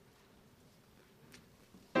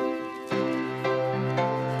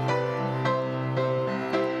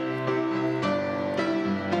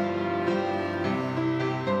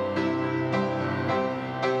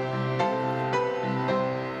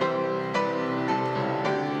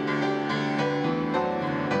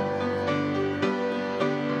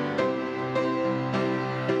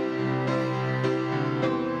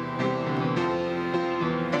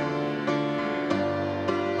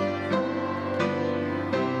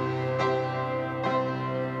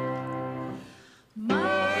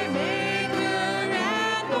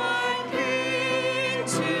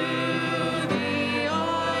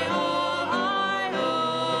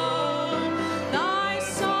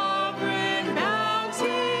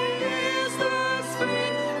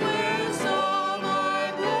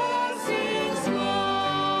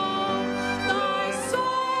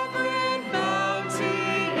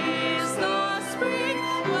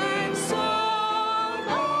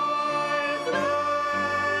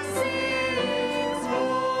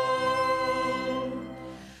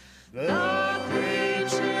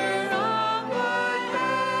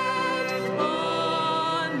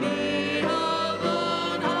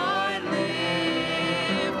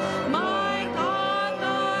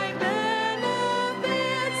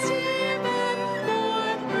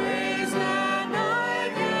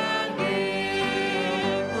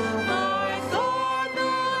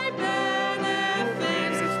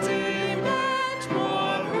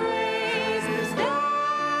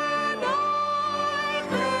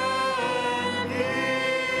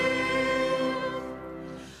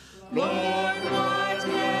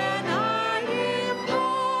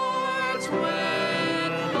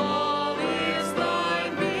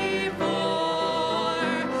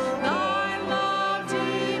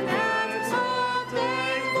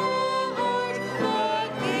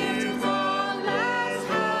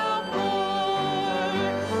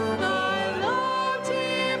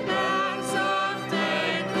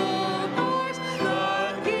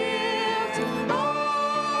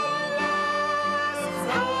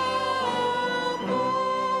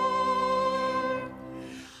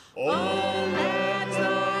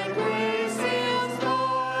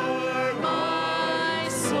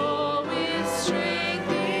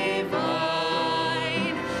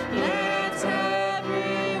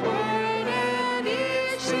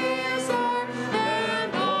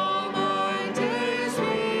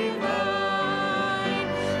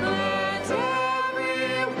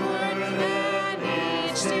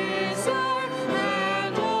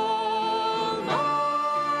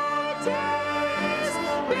 days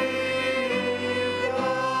be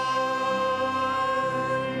thine.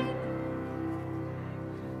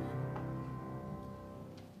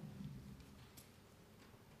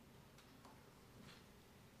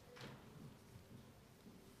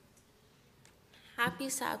 Happy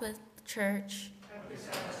Sabbath, church. Happy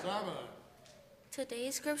Sabbath.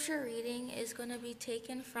 Today's scripture reading is going to be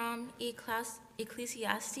taken from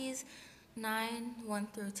Ecclesiastes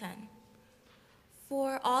 9:1-10.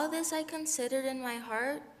 For all this I considered in my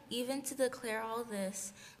heart, even to declare all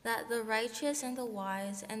this, that the righteous and the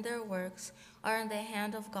wise and their works are in the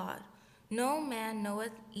hand of God. No man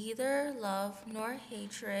knoweth either love nor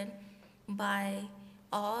hatred by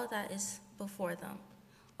all that is before them.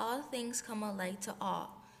 All things come alike to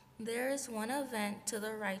all. There is one event to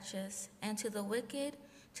the righteous, and to the wicked,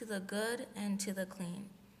 to the good, and to the clean,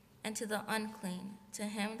 and to the unclean, to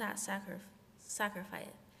him that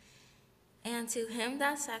sacrificeth. And to him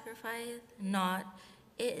that sacrificeth not,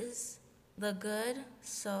 it is the good,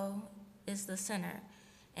 so is the sinner,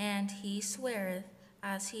 and he sweareth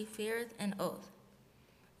as he feareth an oath.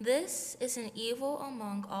 This is an evil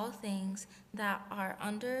among all things that are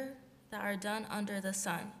done under the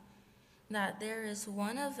sun, that there is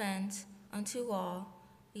one event unto all,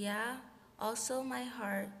 yea, also my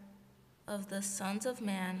heart of the sons of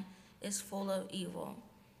man is full of evil.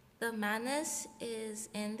 The madness is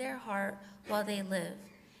in their heart while they live,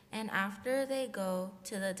 and after they go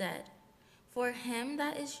to the dead. For him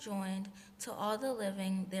that is joined to all the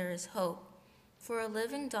living there is hope. For a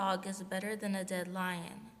living dog is better than a dead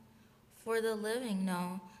lion. For the living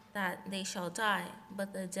know that they shall die,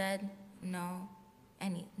 but the dead know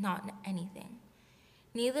not anything.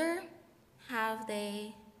 Neither have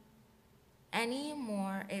they any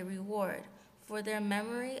more a reward, for their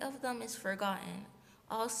memory of them is forgotten.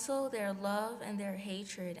 Also their love and their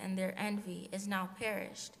hatred and their envy is now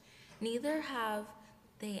perished. Neither have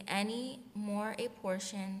they any more a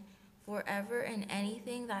portion forever in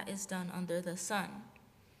anything that is done under the sun.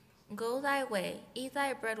 Go thy way, eat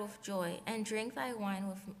thy bread with joy, and drink thy wine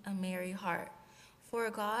with a merry heart. For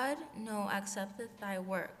God accepteth thy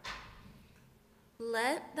work.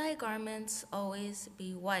 Let thy garments always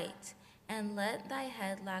be white, and let thy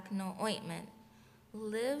head lack no ointment.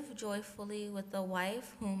 Live joyfully with the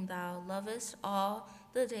wife whom thou lovest all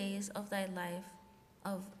the days of thy life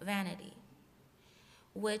of vanity,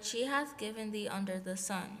 which he hath given thee under the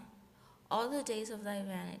sun, all the days of thy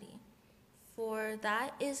vanity. For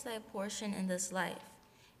that is thy portion in this life,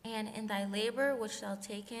 and in thy labor which thou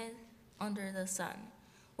takest under the sun.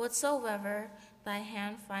 Whatsoever thy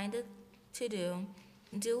hand findeth to do,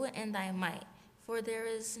 do it in thy might. For there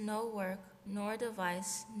is no work, nor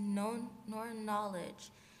device, nor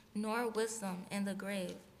knowledge, nor wisdom in the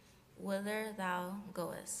grave, whither thou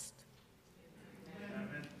goest.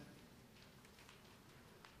 Amen.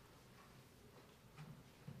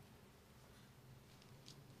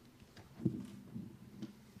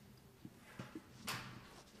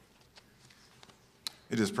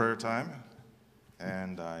 It is prayer time,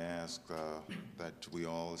 and I ask that we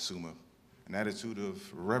all assume an attitude of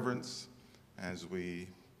reverence as we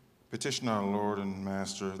petition our Lord and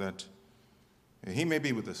Master that he may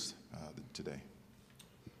be with us today.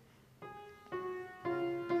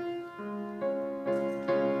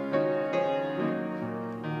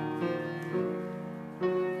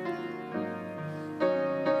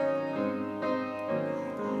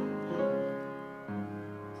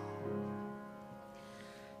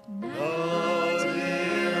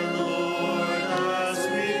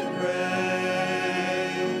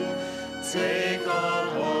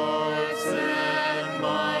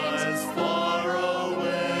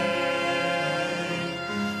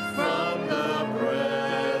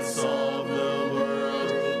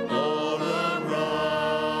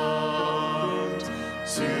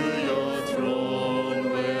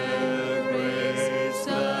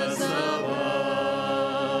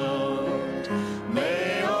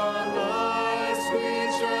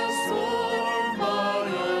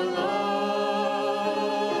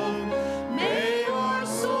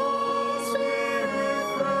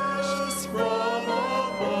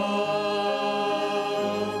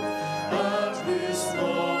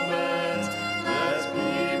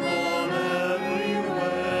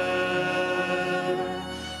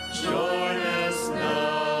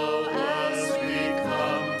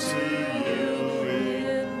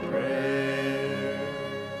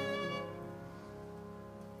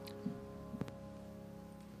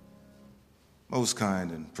 Most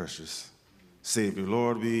kind and precious Savior,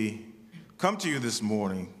 Lord, we come to you this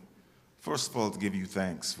morning, first of all, to give you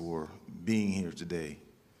thanks for being here today.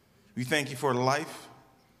 We thank you for life.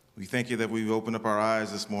 We thank you that we've opened up our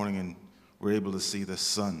eyes this morning and we're able to see the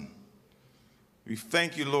sun. We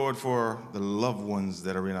thank you, Lord, for the loved ones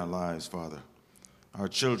that are in our lives, Father. Our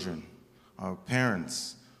children, our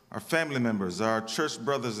parents, our family members, our church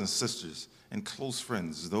brothers and sisters, and close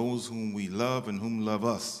friends, those whom we love and whom love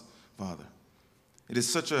us, Father. It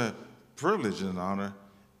is such a privilege and an honor,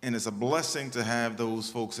 and it's a blessing to have those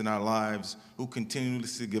folks in our lives who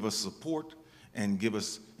continuously give us support and give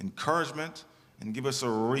us encouragement and give us a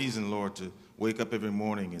reason, Lord, to wake up every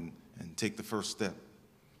morning and take the first step.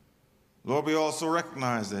 Lord, we also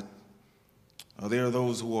recognize that there are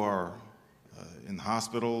those who are in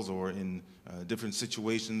hospitals or in different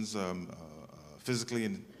situations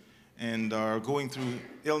physically and are going through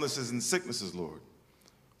illnesses and sicknesses, Lord.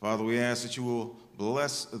 Father, we ask that you will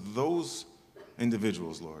bless those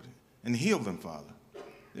individuals, Lord, and heal them, Father.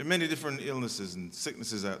 There are many different illnesses and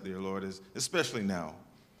sicknesses out there, Lord, especially now.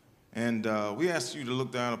 And we ask you to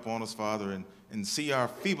look down upon us, Father, and see our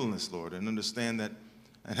feebleness, Lord, and understand that,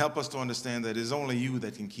 and help us to understand that it is only you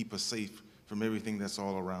that can keep us safe from everything that's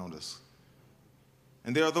all around us.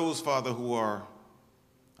 And there are those, Father, who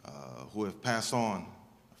have passed on,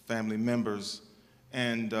 family members,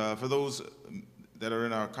 and for those that are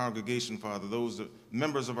in our congregation, Father, those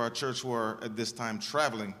members of our church who are at this time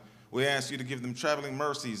traveling, we ask you to give them traveling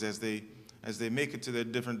mercies as they make it to their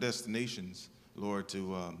different destinations, Lord,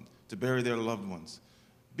 to bury their loved ones.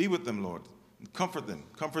 Be with them, Lord. Comfort them.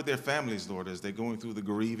 Comfort their families, Lord, as they're going through the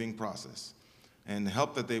grieving process. And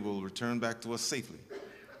help that they will return back to us safely.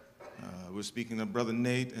 We're speaking of Brother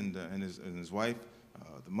Nate and his wife,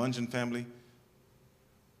 the Mungeon family.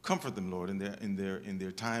 Comfort them, Lord, in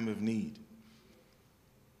their time of need.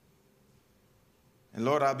 And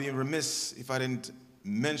Lord, I'd be remiss if I didn't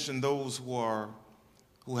mention those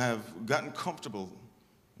who have gotten comfortable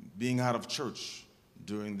being out of church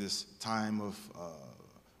during this time of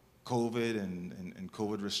COVID and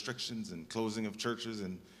COVID restrictions and closing of churches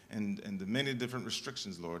and the many different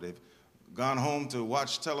restrictions, Lord. They've gone home to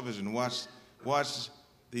watch television, watch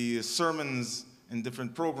the sermons and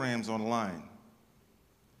different programs online.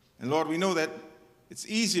 And Lord, we know that it's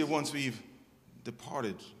easier once we've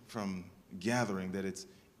departed from gathering, that it's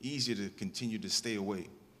easier to continue to stay away.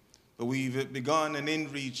 But we've begun an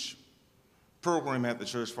in-reach program at the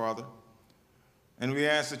church, Father. And we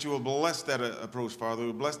ask that you will bless that approach, Father.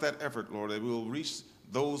 We'll bless that effort, Lord, that we will reach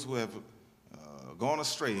those who have gone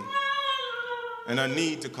astray and are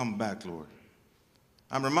need to come back, Lord.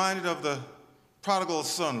 I'm reminded of the prodigal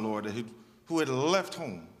son, Lord, who had left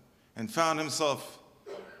home and found himself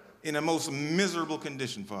in a most miserable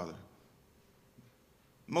condition, Father.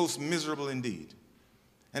 Most miserable indeed.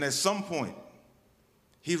 And at some point,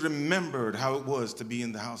 he remembered how it was to be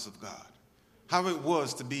in the house of God, how it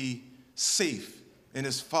was to be safe in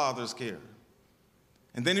his father's care.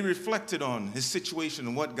 And then he reflected on his situation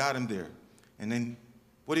and what got him there. And then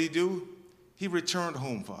what did he do? He returned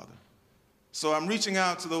home, Father. So I'm reaching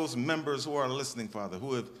out to those members who are listening, Father,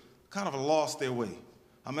 who have kind of lost their way.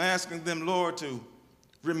 I'm asking them, Lord, to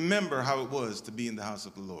remember how it was to be in the house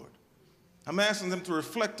of the Lord. I'm asking them to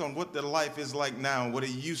reflect on what their life is like now, what it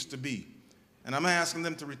used to be. And I'm asking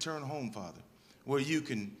them to return home, Father, where you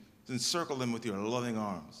can encircle them with your loving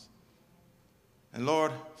arms. And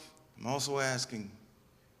Lord, I'm also asking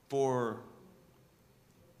for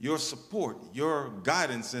your support, your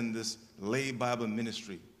guidance in this lay Bible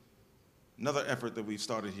ministry. Another effort that we've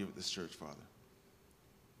started here at this church, Father.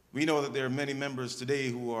 We know that there are many members today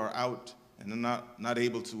who are out and are not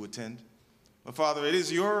able to attend. But Father, it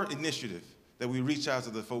is your initiative that we reach out to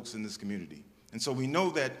the folks in this community. And so we know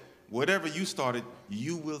that whatever you started,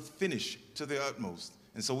 you will finish to the utmost.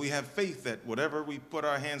 And so we have faith that whatever we put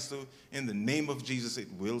our hands to, in the name of Jesus, it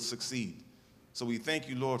will succeed. So we thank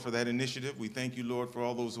you, Lord, for that initiative. We thank you, Lord, for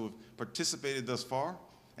all those who have participated thus far.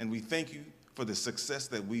 And we thank you for the success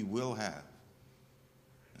that we will have.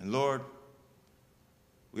 And Lord,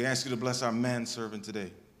 we ask you to bless our manservant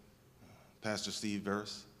today, Pastor Steve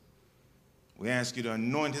Verris. We ask you to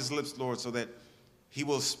anoint his lips, Lord, so that he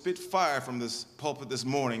will spit fire from this pulpit this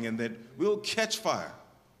morning and that we'll catch fire.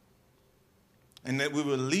 And that we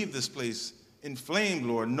will leave this place inflamed,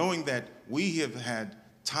 Lord, knowing that we have had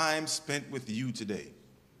time spent with you today.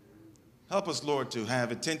 Help us, Lord, to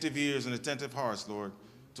have attentive ears and attentive hearts, Lord,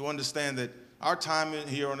 to understand that our time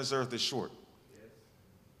here on this earth is short.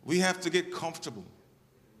 We have to get comfortable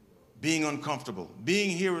being uncomfortable. Being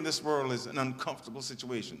here in this world is an uncomfortable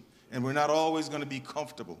situation, and we're not always going to be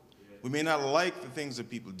comfortable. We may not like the things that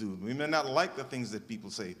people do. We may not like the things that people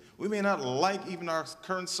say. We may not like even our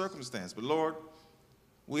current circumstance, but Lord,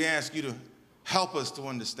 we ask you to help us to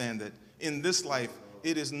understand that in this life,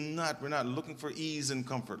 it is not, we're not looking for ease and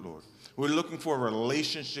comfort, Lord. We're looking for a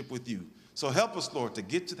relationship with you. So help us, Lord, to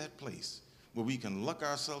get to that place where we can look at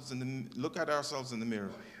ourselves in the mirror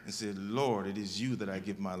and say, Lord, it is you that I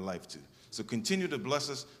give my life to. So continue to bless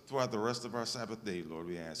us throughout the rest of our Sabbath day, Lord,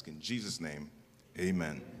 we ask. In Jesus' name,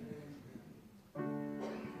 amen.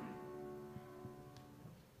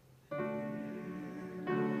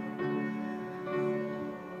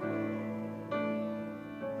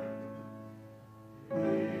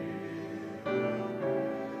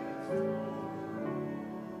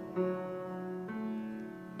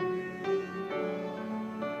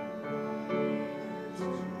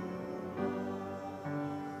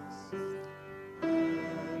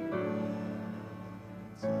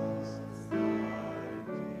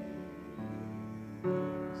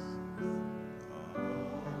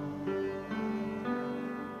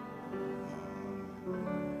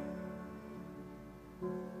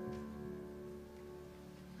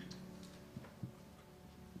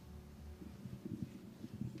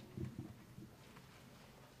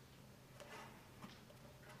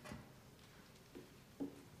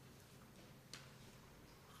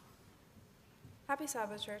 Happy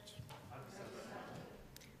Sabbath, church.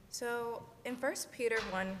 So in 1 Peter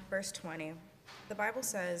 1, verse 20, the Bible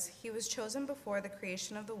says, "He was chosen before the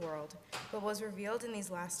creation of the world, but was revealed in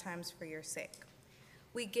these last times for your sake."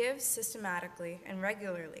 We give systematically and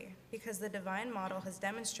regularly because the divine model has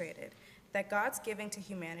demonstrated that God's giving to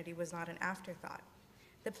humanity was not an afterthought.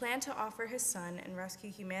 The plan to offer his Son and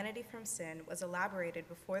rescue humanity from sin was elaborated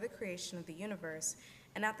before the creation of the universe,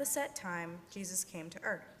 and at the set time, Jesus came to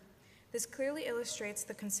earth. This clearly illustrates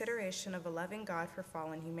the consideration of a loving God for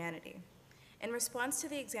fallen humanity. In response to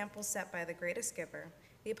the example set by the greatest giver,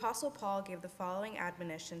 the Apostle Paul gave the following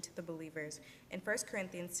admonition to the believers in 1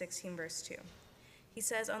 Corinthians 16, verse 2. He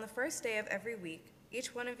says, "On the first day of every week,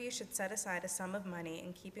 each one of you should set aside a sum of money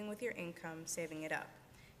in keeping with your income, saving it up.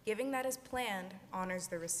 Giving that is planned honors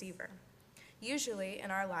the receiver." Usually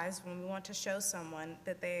in our lives, when we want to show someone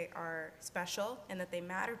that they are special and that they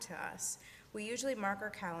matter to us, we usually mark our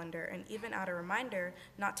calendar and even add a reminder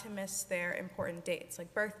not to miss their important dates,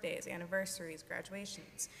 like birthdays, anniversaries,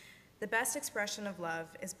 graduations. The best expression of love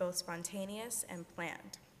is both spontaneous and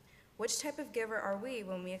planned. Which type of giver are we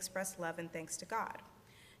when we express love and thanks to God?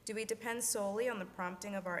 Do we depend solely on the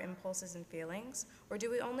prompting of our impulses and feelings, or do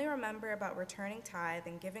we only remember about returning tithe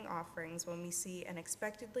and giving offerings when we see an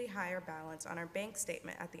expectedly higher balance on our bank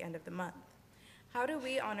statement at the end of the month? How do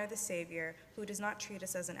we honor the Savior who does not treat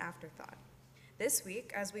us as an afterthought? This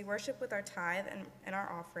week, as we worship with our tithe and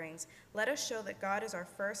our offerings, let us show that God is our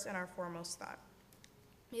first and our foremost thought.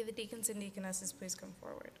 May the deacons and deaconesses please come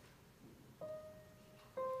forward.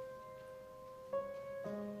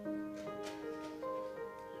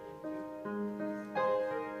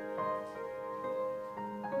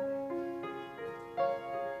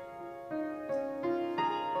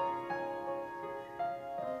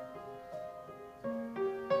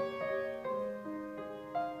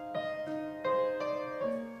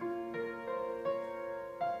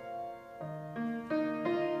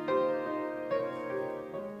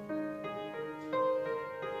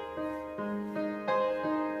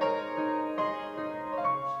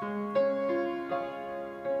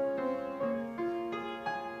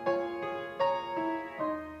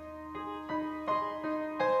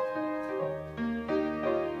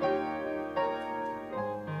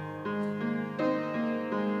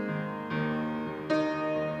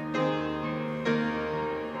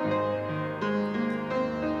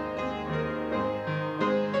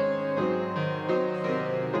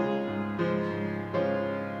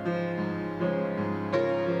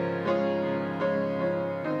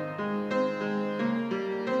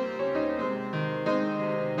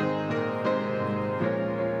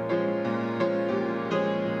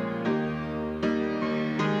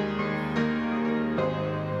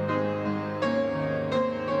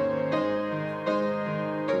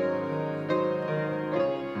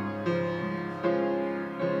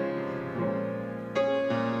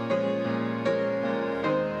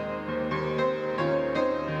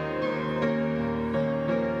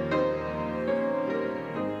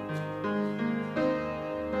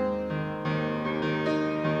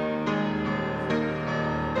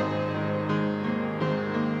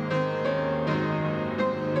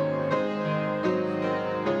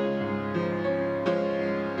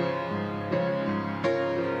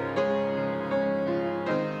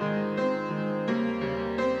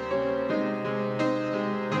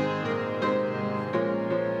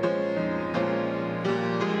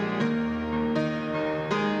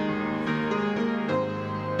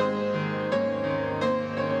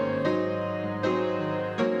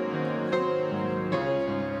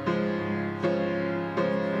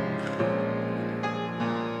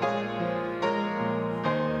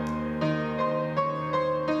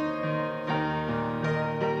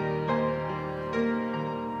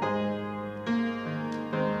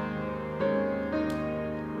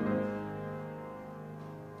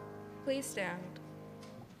 Please stand.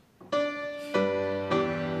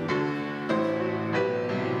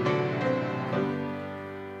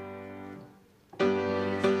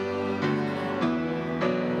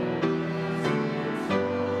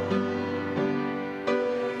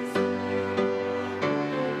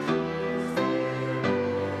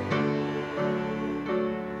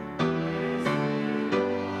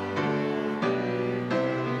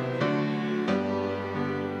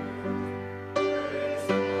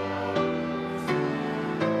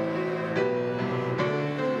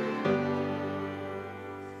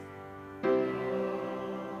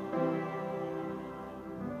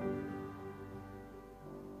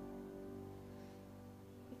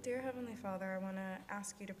 Dear Heavenly Father, I want to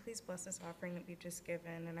ask you to please bless this offering that we've just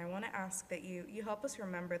given, and I want to ask that you help us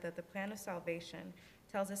remember that the plan of salvation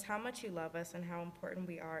tells us how much you love us and how important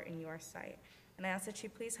we are in your sight. And I ask that you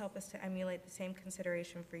please help us to emulate the same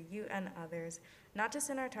consideration for you and others, not just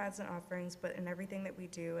in our tithes and offerings, but in everything that we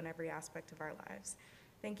do in every aspect of our lives.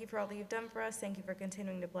 Thank you for all that you've done for us. Thank you for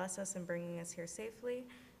continuing to bless us and bringing us here safely.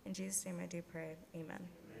 In Jesus' name I do pray. Amen.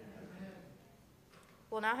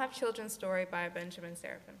 We'll now have Children's Story by Benjamin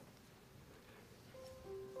Seraphin.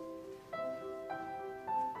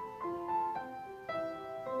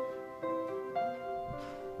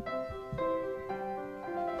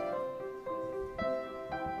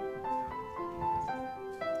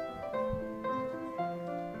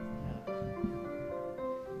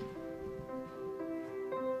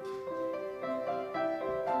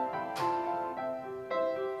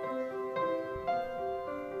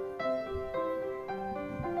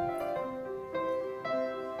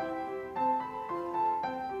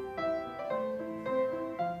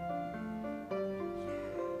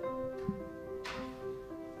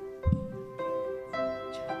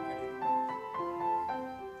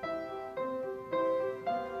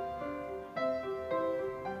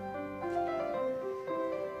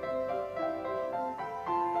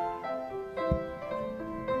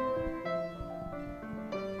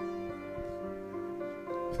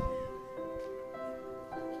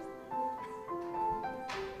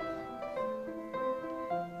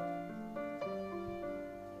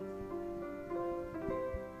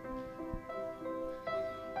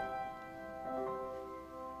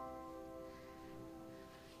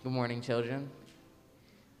 Good morning, children.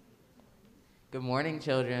 Good morning,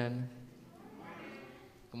 children.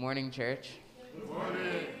 Good morning, church. Good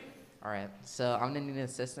morning. All right, so I'm gonna need an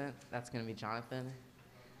assistant. That's gonna be Jonathan.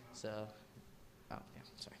 So, oh yeah,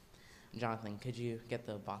 sorry. Jonathan, could you get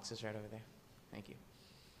the boxes right over there? Thank you.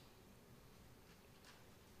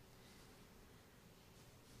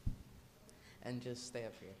 And just stay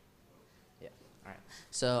up here. Yeah, all right.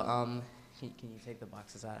 So, can you take the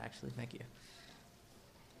boxes out, actually? Thank you.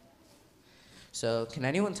 So, can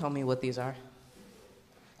anyone tell me what these are?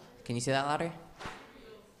 Can you say that louder?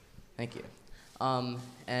 Thank you.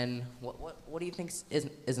 And what do you think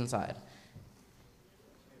is inside?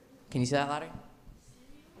 Can you say that louder?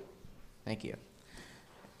 Thank you.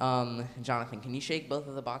 Jonathan, can you shake both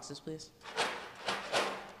of the boxes, please?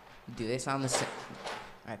 Do they sound the same?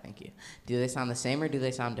 All right, thank you. Do they sound the same or do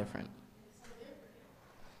they sound different?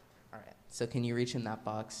 All right, so can you reach in that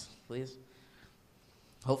box, please?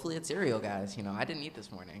 Hopefully it's cereal, guys. You know, I didn't eat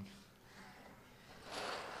this morning.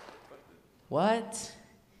 What?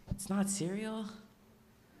 It's not cereal?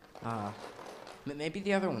 Maybe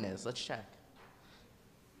the other one is. Let's check.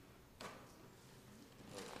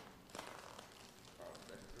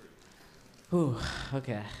 Whew,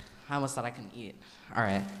 okay. I almost thought I couldn't eat. All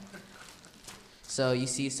right. So you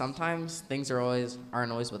see, sometimes things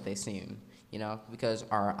aren't always what they seem, you know, because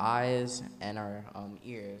our eyes and our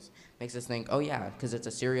ears makes us think, oh yeah, because it's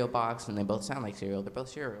a cereal box and they both sound like cereal, they're both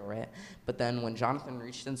cereal, right? But then when Jonathan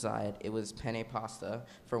reached inside, it was penne pasta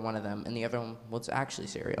for one of them, and the other one was actually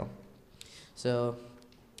cereal. So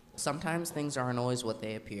sometimes things aren't always what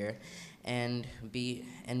they appear, and we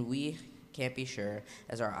can't be sure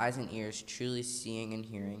as our eyes and ears truly seeing and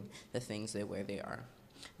hearing the things where they are.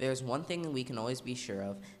 There's one thing that we can always be sure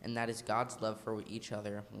of, and that is God's love for each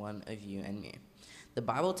other, one of you and me. The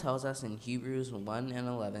Bible tells us in Hebrews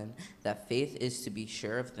 1:11 that faith is to be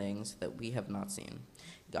sure of things that we have not seen.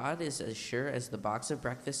 God is as sure as the box of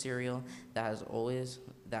breakfast cereal that has always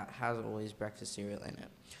breakfast cereal in it.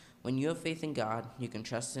 When you have faith in God, you can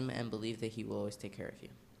trust Him and believe that He will always take care of you.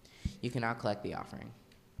 You can now collect the offering.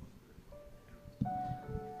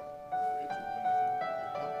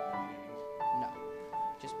 No,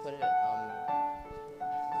 just put it, yeah.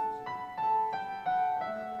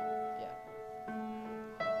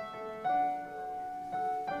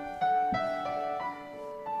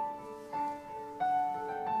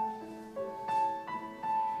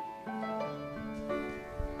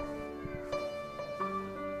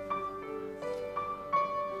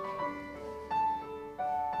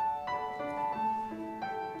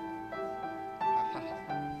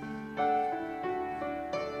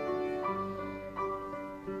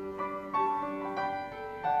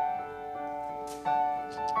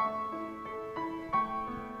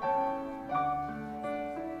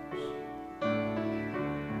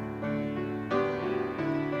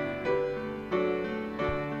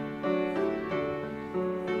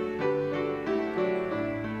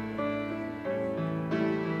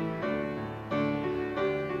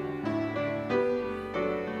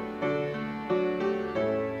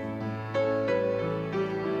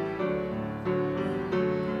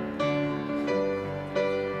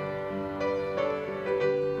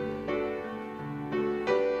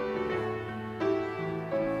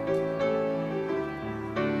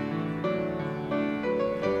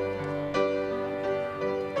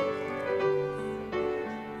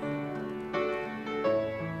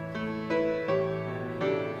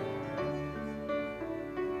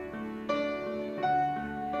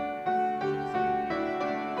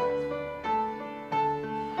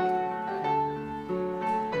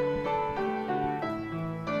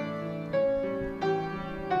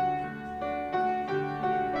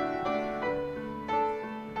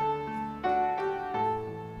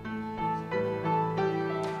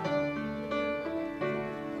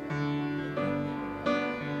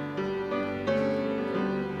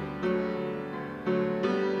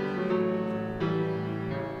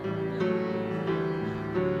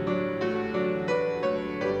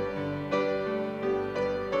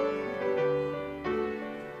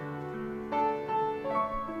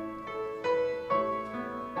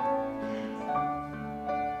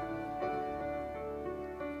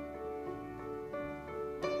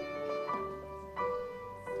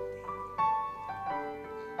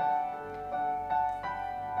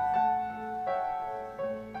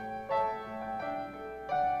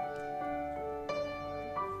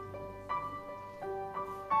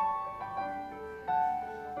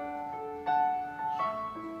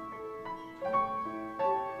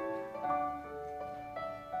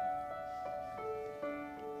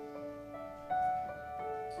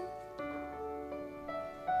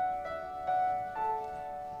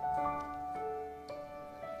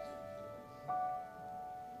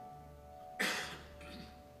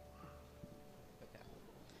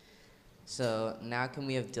 So now can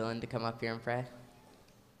we have Dylan to come up here and pray?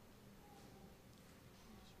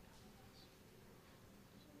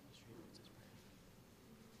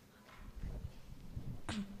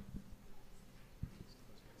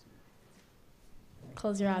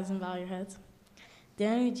 Close your eyes and bow your heads.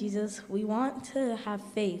 Dear Jesus, we want to have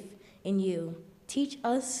faith in you. Teach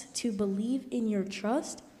us to believe in your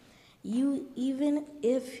trust, you even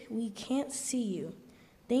if we can't see you.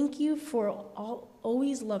 Thank you for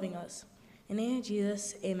always loving us. In the name of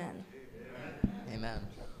Jesus, amen. Amen.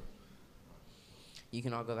 You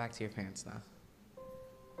can all go back to your parents now.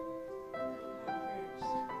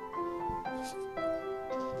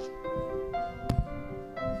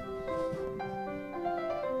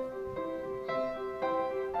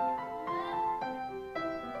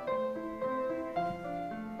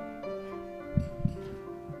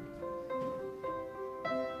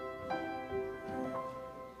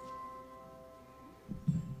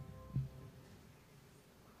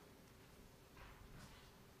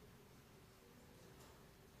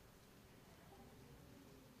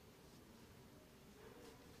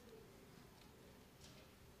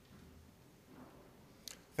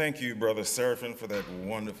 Thank you, Brother Seraphim, for that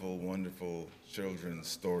wonderful, wonderful children's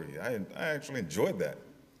story. I actually enjoyed that.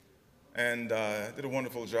 And did a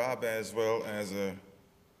wonderful job, as well as a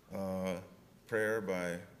prayer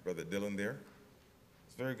by Brother Dylan there.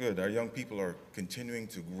 It's very good. Our young people are continuing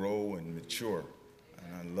to grow and mature,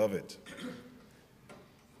 and I love it.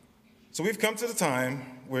 So we've come to the time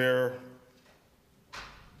where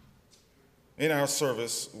in our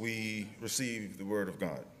service we receive the Word of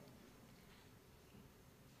God.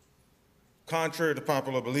 Contrary to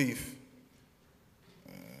popular belief,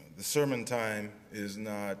 the sermon time is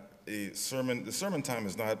not a sermon. The sermon time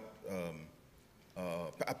is not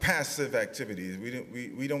a passive activity.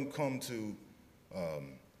 We don't come to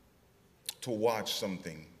watch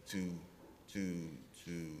something, to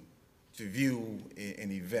view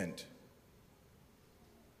an event.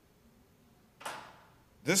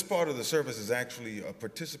 This part of the service is actually a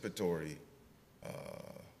participatory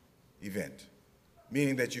event,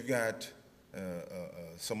 meaning that you've got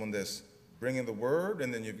someone that's bringing the word,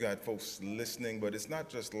 and then you've got folks listening, but it's not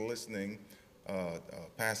just listening,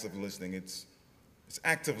 passive listening, it's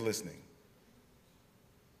active listening.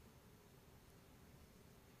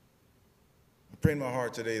 I pray in my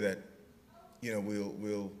heart today that,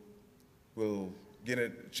 we'll get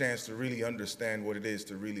a chance to really understand what it is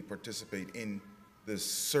to really participate in this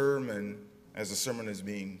sermon as the sermon is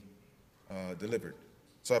being delivered.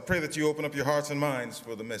 So I pray that you open up your hearts and minds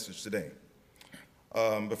for the message today.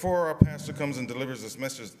 Before our pastor comes and delivers this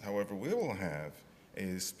message, however, we will have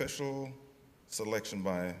a special selection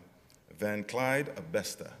by Van Clyde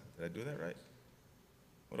Abesta. Did I do that right?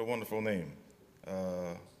 What a wonderful name.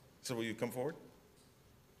 So will you come forward?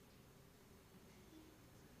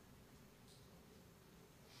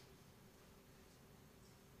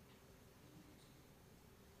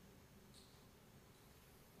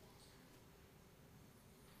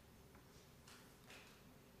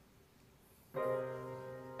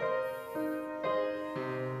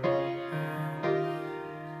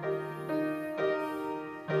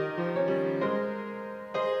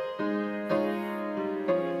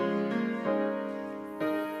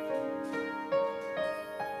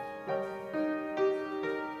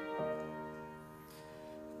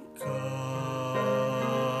 God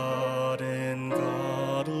and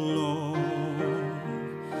God alone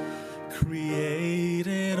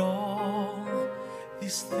created all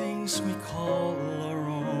these things we call our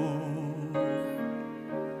own.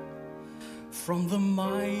 From the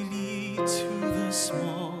mighty to the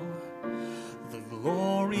small, the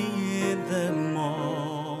glory in them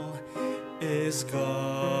all is God's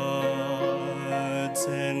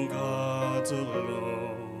and God's alone.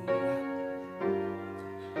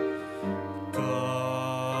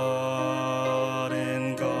 God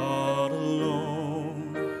and God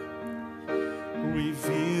alone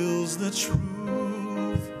reveals the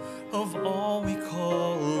truth of all we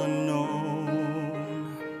call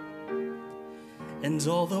unknown. And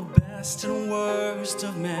all the best and worst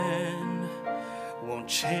of man won't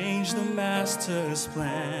change the Master's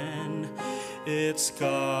plan. It's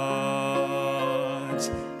God's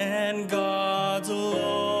and God's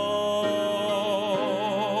alone.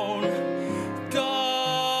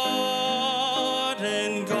 God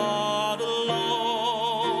and God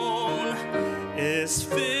alone is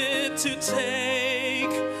fit to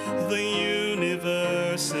take the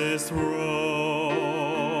universe's throne.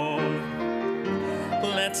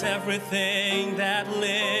 Let everything that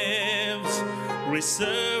lives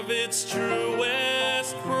reserve its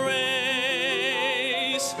truest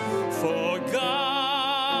praise for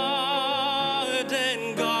God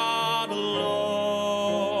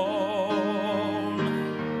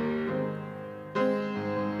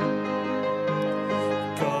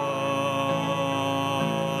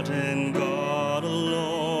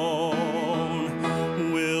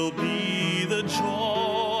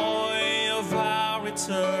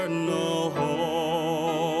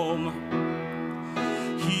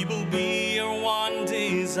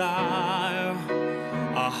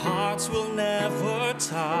Our hearts will never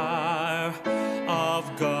tire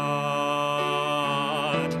of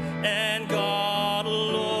God and God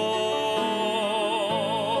alone.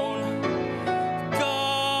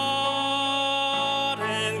 God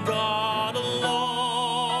and God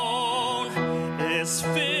alone is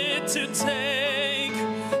fit to take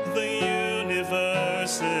the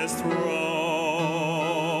universe's throne.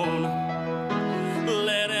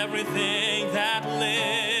 Let everything that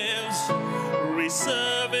lives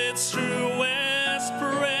reserve its truest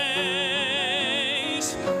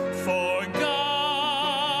praise for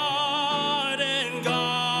God and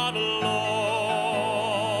God alone.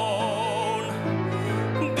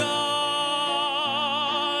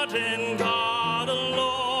 God and God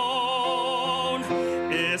alone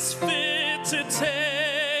is fit to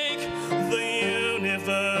take the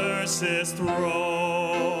universe's throne.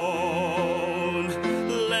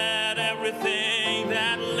 Let everything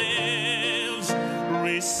that lives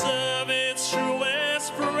reserve its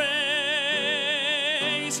truest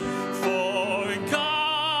praise for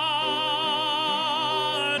God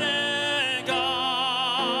and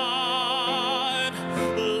God.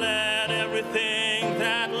 Let everything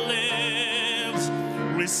that lives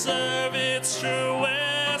reserve its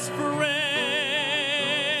truest praise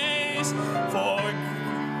for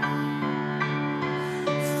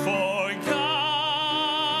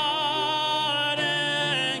God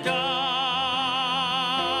and God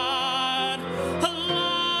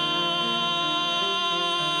alone.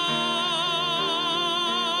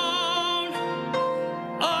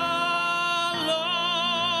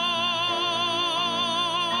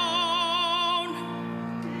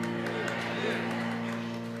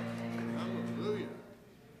 Hallelujah.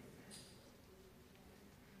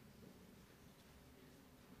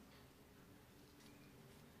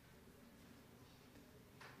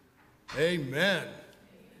 Amen.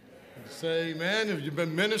 Say amen. Have you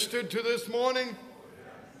been ministered to this morning?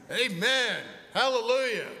 Amen.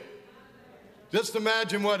 Hallelujah. Just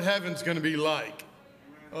imagine what heaven's going to be like.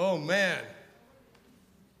 Oh, man.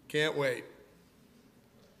 Can't wait.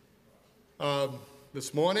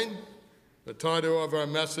 This morning, the title of our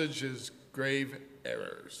message is Grave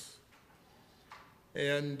Errors.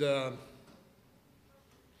 And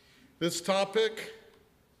this topic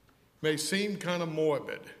may seem kind of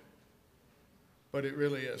morbid, but it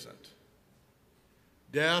really isn't.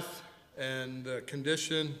 Death and the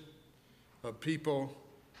condition of people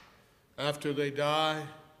after they die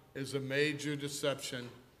is a major deception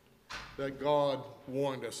that God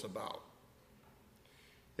warned us about.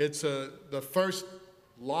 It's the first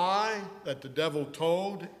lie that the devil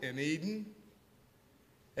told in Eden,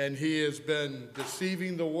 and he has been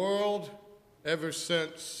deceiving the world ever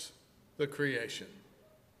since the creation.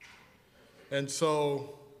 And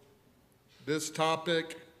so this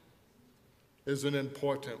topic is an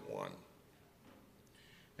important one.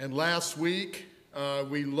 And last week,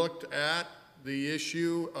 we looked at the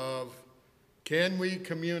issue of, can we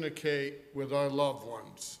communicate with our loved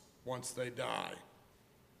ones once they die?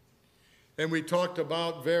 And we talked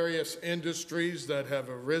about various industries that have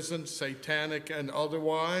arisen, satanic and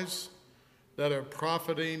otherwise, that are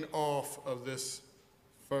profiting off of this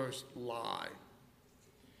first lie.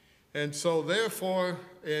 And so therefore,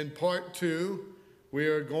 in part 2, we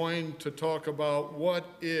are going to talk about what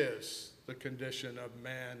is the condition of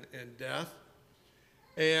man in death.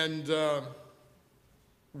 And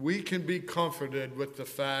we can be comforted with the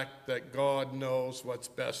fact that God knows what's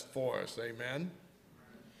best for us. Amen?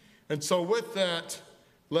 And so with that,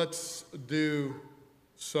 let's do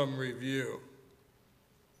some review.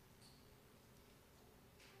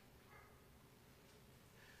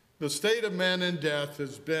 The state of man in death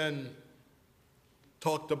has been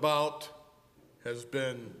talked about, has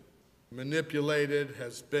been manipulated,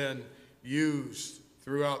 has been used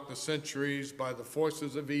throughout the centuries by the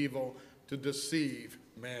forces of evil to deceive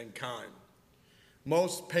mankind.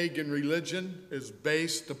 Most pagan religion is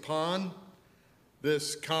based upon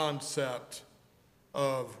this concept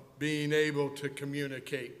of being able to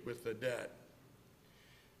communicate with the dead.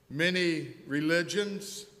 Many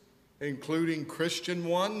religions, including Christian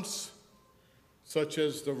ones, such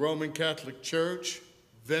as the Roman Catholic Church,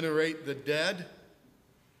 venerate the dead.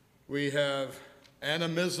 We have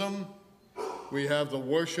animism. We have the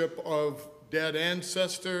worship of dead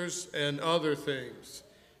ancestors and other things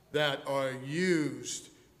that are used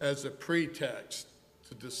as a pretext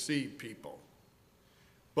to deceive people.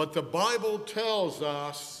 But the Bible tells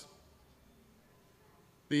us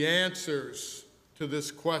the answers to this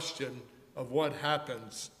question of what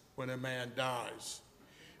happens when a man dies.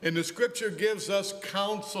 And the scripture gives us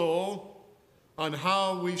counsel on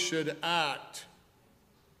how we should act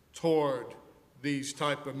toward these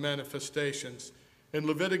type of manifestations. In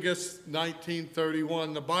Leviticus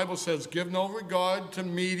 19:31, the Bible says, "Give no regard to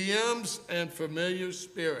mediums and familiar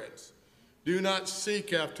spirits. Do not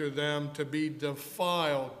seek after them to be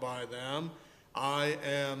defiled by them. I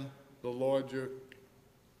am the Lord your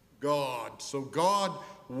God." So God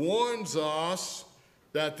warns us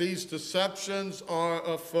that these deceptions are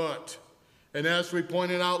afoot. And as we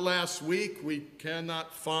pointed out last week, we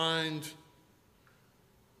cannot find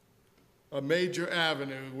a major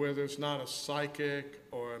avenue where there's not a psychic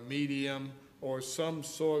or a medium or some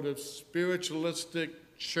sort of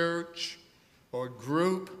spiritualistic church or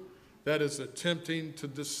group that is attempting to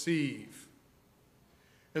deceive.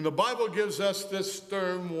 And the Bible gives us this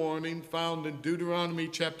stern warning found in Deuteronomy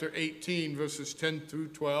chapter 18, verses 10 through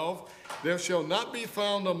 12. "There shall not be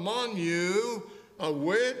found among you a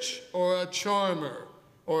witch or a charmer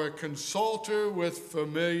or a consulter with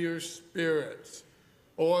familiar spirits,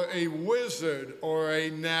 or a wizard or a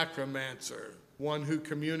necromancer," one who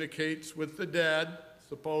communicates with the dead,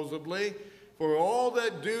 supposedly. "For all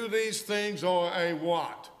that do these things are a"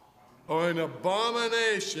 what? "Are an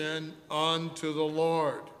abomination unto the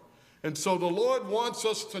Lord." And so the Lord wants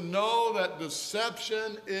us to know that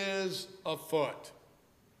deception is afoot.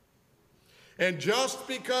 And just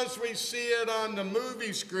because we see it on the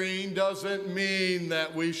movie screen doesn't mean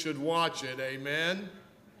that we should watch it, amen?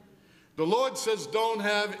 The Lord says don't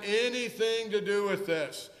have anything to do with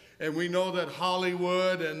this. And we know that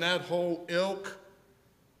Hollywood and that whole ilk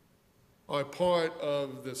are part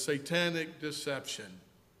of the satanic deception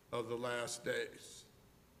of the last days.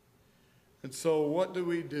 And so what do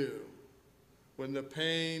we do when the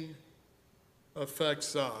pain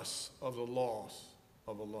affects us of the loss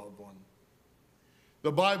of a loved one?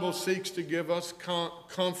 The Bible seeks to give us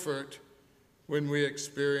comfort when we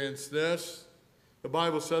experience this. The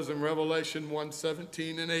Bible says in Revelation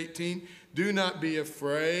 1:17 and 18, "Do not be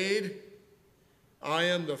afraid. I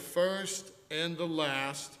am the first and the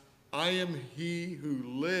last. I am he who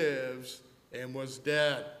lives and was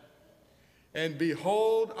dead. And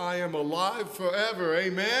behold, I am alive forever."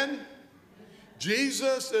 Amen?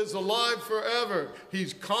 Jesus is alive forever.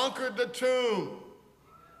 He's conquered the tomb.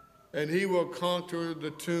 And he will conquer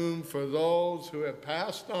the tomb for those who have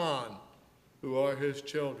passed on, who are his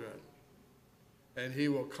children. And he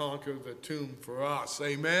will conquer the tomb for us.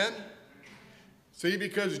 Amen? See,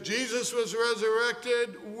 because Jesus was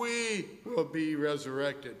resurrected, we will be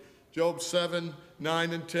resurrected. Job 7,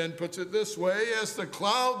 9, and 10 puts it this way: "As the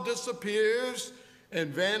cloud disappears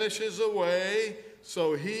and vanishes away,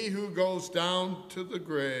 so he who goes down to the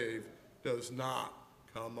grave does not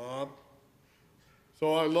come up."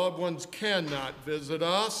 So our loved ones cannot visit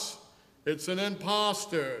us. It's an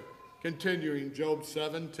impostor. Continuing, Job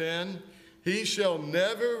 7:10, "He shall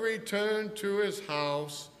never return to his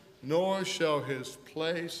house, nor shall his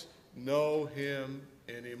place know him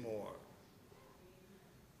anymore."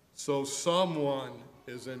 So someone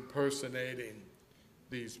is impersonating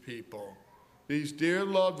these people, these dear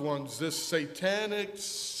loved ones. This satanic,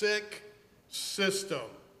 sick system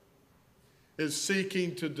is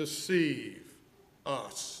seeking to deceive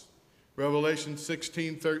us. Revelation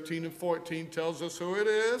 16, 13, and 14 tells us who it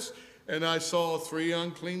is. "And I saw 3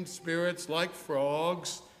 unclean spirits like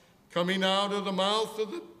frogs coming out of the mouth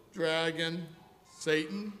of the dragon,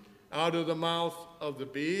 Satan, out of the mouth of the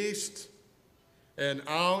beast, and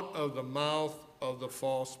out of the mouth of the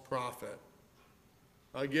false prophet."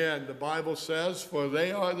 Again, the Bible says, "For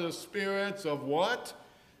they are the spirits of" what?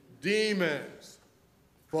 "Demons,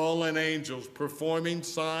 fallen angels, performing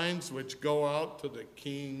signs which go out to the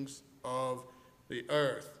kings of the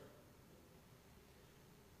earth,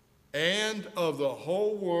 and of the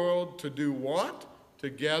whole world, to do" what? "To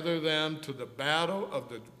gather them to the battle of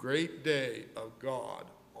the great day of God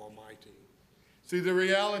Almighty." See, the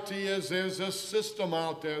reality is there's a system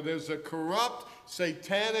out there. There's a corrupt,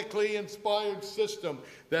 satanically inspired system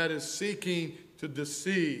that is seeking to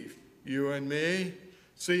deceive you and me.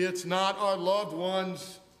 See, it's not our loved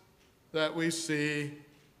ones that we see.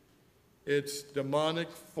 It's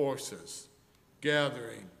demonic forces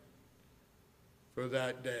gathering for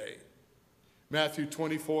that day. Matthew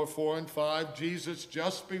 24, 4 and 5, Jesus,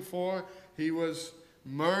 just before he was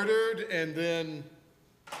murdered and then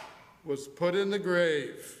was put in the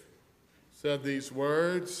grave, said these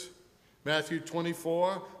words. Matthew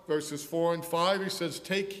 24, verses 4 and 5, he says,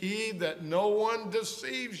 "Take heed that no one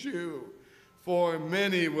deceives you, for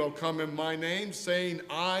many will come in my name, saying,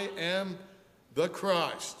 I am the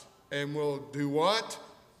Christ, and will" do what?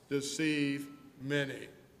 "Deceive many."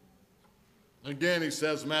 Again, he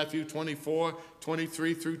says, Matthew 24,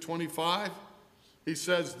 23 through 25, he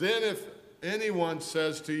says, "Then if anyone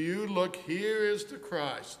says to you, look, here is the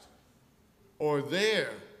Christ, or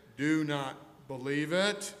there, do not believe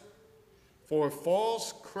it. For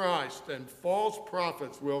false Christ and false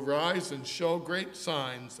prophets will rise and show great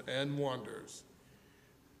signs and wonders,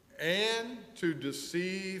 and to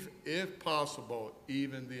deceive, if possible,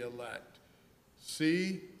 even the elect.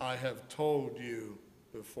 See, I have told you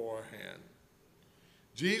beforehand.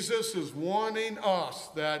 Jesus is warning us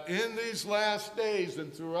that in these last days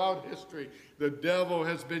and throughout history, the devil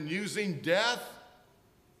has been using death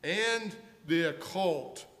and the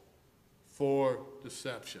occult for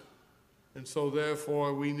deception. And so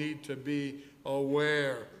therefore we need to be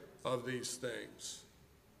aware of these things.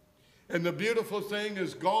 And the beautiful thing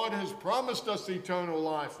is God has promised us eternal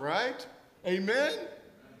life, right? Amen?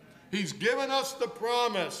 He's given us the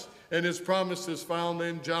promise, and his promise is found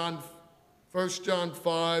in 1 John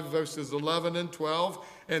 5, verses 11 and 12.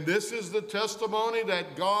 And this is the testimony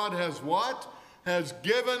that God has what? Has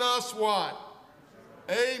given us what?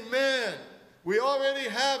 Amen. We already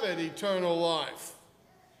have it, eternal life.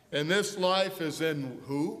 And this life is in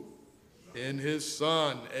who? In his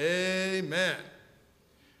Son. Amen.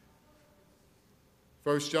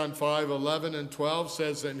 1 John 5, 11 and 12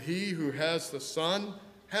 says, and he who has the Son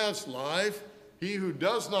has life. He who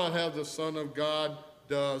does not have the Son of God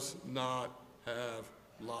does not have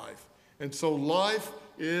life. And so life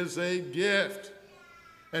is a gift.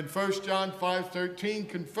 And 1 John 5:13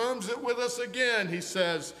 confirms it with us again. He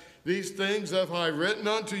says, these things have I written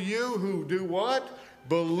unto you who do what?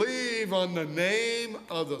 Believe on the name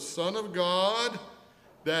of the Son of God,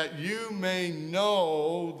 that you may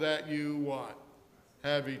know that you what?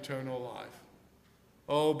 Have eternal life.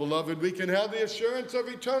 Oh, beloved, we can have the assurance of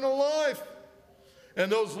eternal life.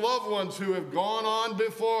 And those loved ones who have gone on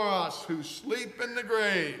before us, who sleep in the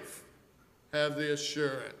grave, have the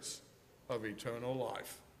assurance of eternal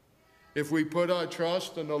life. If we put our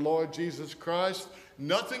trust in the Lord Jesus Christ,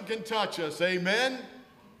 nothing can touch us. Amen?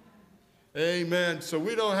 Amen. So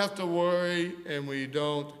we don't have to worry, and we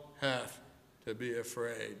don't have to be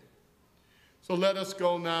afraid. So let us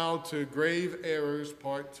go now to Grave Errors,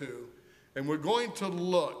 Part 2. And we're going to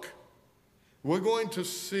look. We're going to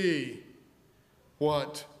see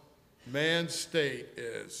what man's state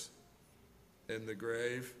is in the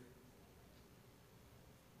grave.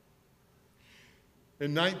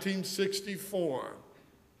 In 1964,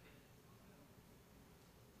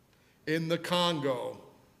 in the Congo,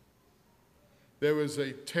 there was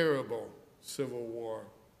a terrible civil war.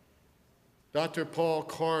 Dr. Paul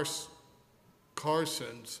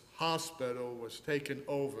Carson's hospital was taken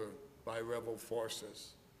over by rebel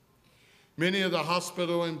forces. Many of the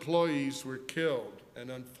hospital employees were killed, and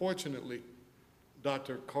unfortunately,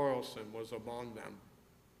 Dr. Carlson was among them.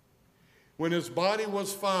 When his body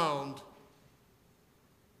was found,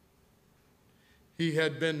 he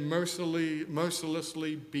had been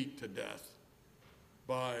mercilessly beat to death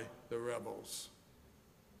by the rebels.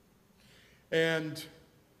 And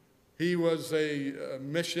he was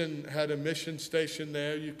had a mission station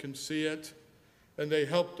there, you can see it, and they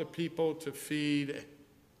helped the people to feed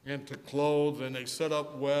and to clothe, and they set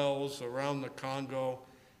up wells around the Congo,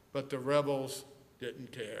 but the rebels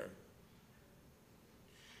didn't care.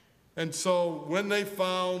 And so when they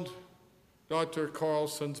found Dr.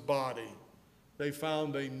 Carlson's body, they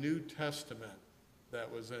found a New Testament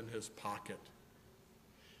that was in his pocket.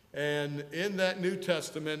 And in that New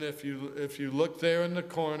Testament, if you look there in the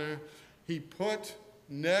corner, he put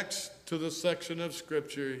next to the section of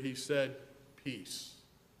Scripture, he said, peace.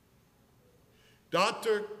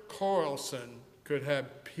 Dr. Carlson could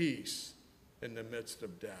have peace in the midst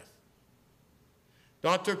of death.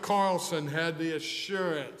 Dr. Carlson had the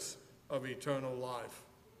assurance of eternal life.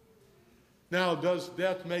 Now, does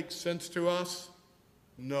death make sense to us?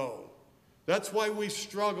 No. That's why we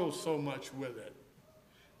struggle so much with it.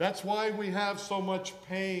 That's why we have so much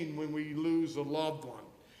pain when we lose a loved one.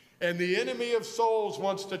 And the enemy of souls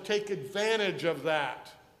wants to take advantage of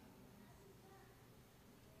that.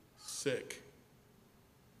 Sick.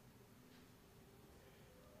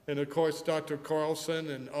 And of course, Dr. Carlson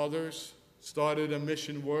and others started a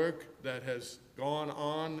mission work that has gone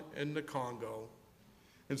on in the Congo.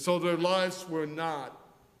 And so their lives were not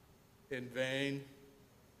in vain.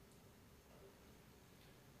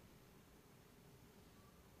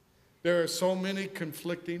 There are so many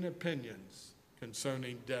conflicting opinions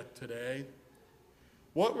concerning death today.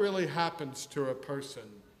 What really happens to a person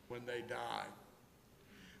when they die?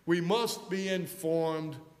 We must be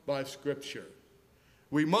informed by Scripture.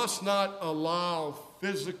 We must not allow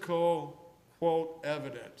physical, quote,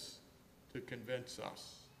 evidence to convince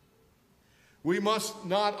us. We must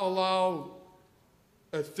not allow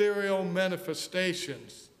ethereal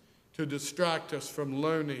manifestations to distract us from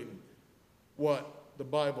learning what the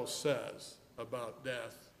Bible says about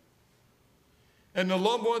death. And the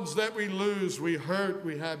loved ones that we lose, we hurt,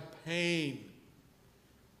 we have pain,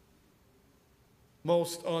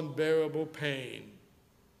 most unbearable pain.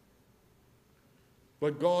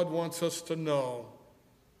 But God wants us to know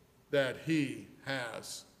that He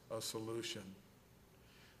has a solution.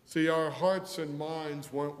 See, our hearts and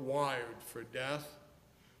minds weren't wired for death.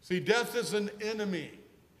 See, death is an enemy,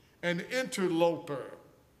 an interloper,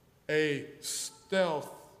 a stealthy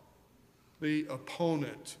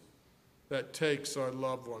opponent that takes our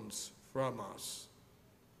loved ones from us.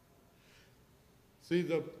 See,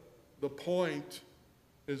 the point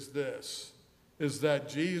is this, is that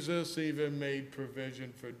Jesus even made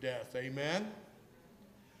provision for death. Amen?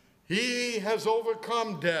 He has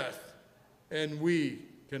overcome death, and we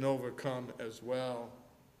can overcome as well.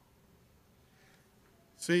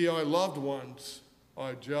 See, our loved ones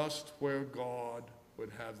are just where God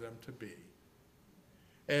would have them to be.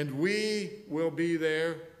 And we will be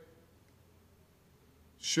there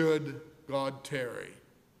should God tarry.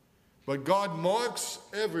 But God marks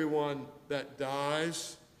everyone that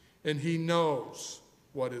dies, and He knows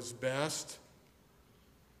what is best.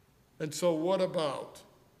 And so what about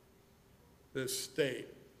this state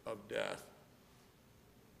of death?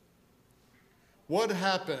 What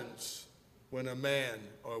happens when a man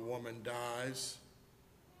or woman dies?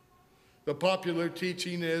 The popular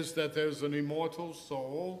teaching is that there's an immortal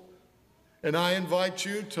soul, and I invite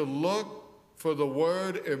you to look for the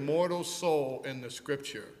word immortal soul in the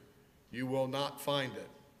Scripture. You will not find it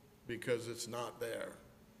because it's not there.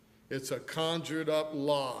 It's a conjured up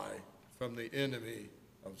lie from the enemy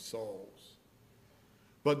of souls.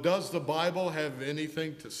 But does the Bible have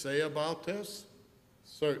anything to say about this?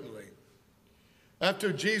 Certainly.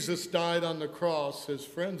 After Jesus died on the cross, his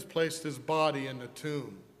friends placed his body in the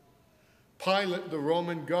tomb. Pilate, the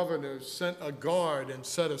Roman governor, sent a guard and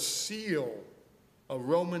set a seal, a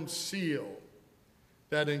Roman seal,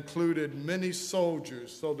 that included many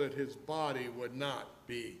soldiers so that his body would not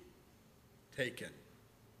be taken.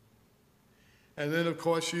 And then, of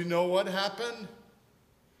course, you know what happened?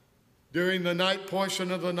 During the night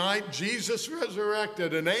portion of the night, Jesus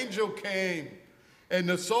resurrected. An angel came, and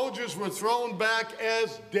the soldiers were thrown back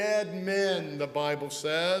as dead men, the Bible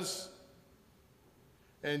says.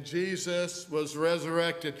 And Jesus was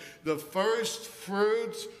resurrected, the first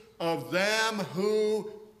fruits of them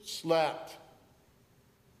who slept.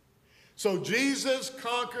 So Jesus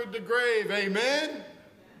conquered the grave, amen?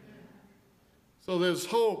 So there's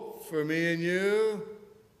hope for me and you.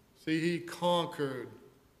 See, He conquered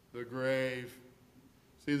the grave.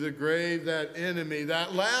 See, the grave, that enemy,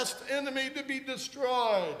 that last enemy to be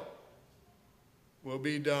destroyed, will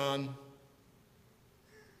be done.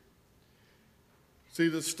 See,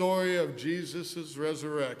 the story of Jesus'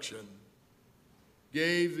 resurrection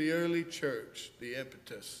gave the early church the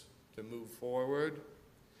impetus to move forward.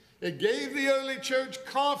 It gave the early church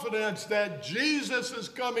confidence that Jesus is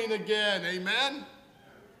coming again. Amen?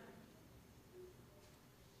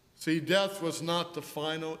 See, death was not the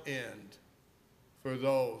final end for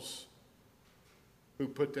those who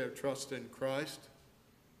put their trust in Christ.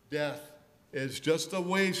 Death is just a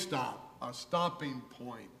way stop, a stopping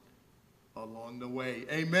point along the way.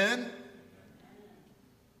 Amen?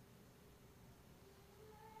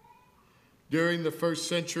 During the first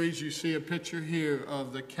centuries, you see a picture here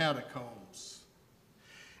of the catacombs.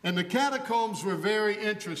 And the catacombs were very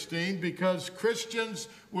interesting because Christians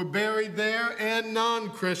were buried there and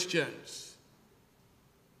non-Christians.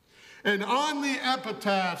 And on the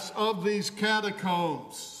epitaphs of these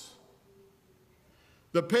catacombs,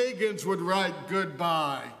 the pagans would write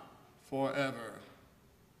goodbye forever.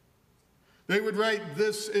 They would write,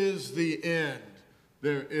 "This is the end.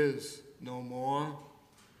 There is no more."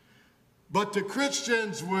 But the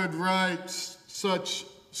Christians would write such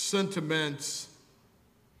sentiments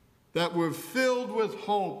that were filled with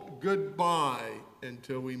hope. Goodbye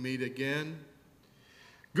until we meet again.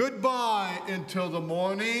 Goodbye until the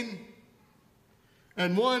morning.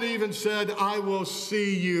 And one even said, "I will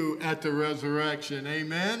see you at the resurrection."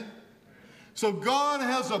 Amen? So God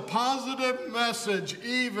has a positive message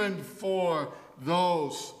even for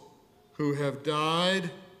those who have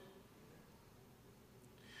died.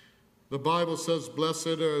 The Bible says,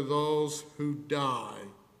 "Blessed are those who die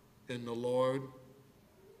in the Lord."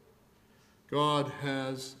 God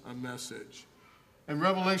has a message. And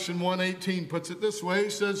Revelation 1:18 puts it this way. He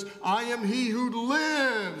says, "I am he who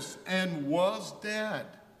lives and was dead."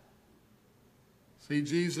 See,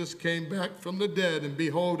 Jesus came back from the dead, and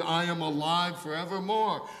behold, I am alive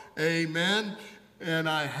forevermore. Amen. and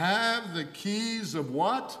I have the keys of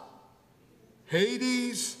what?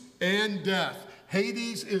 Hades and death.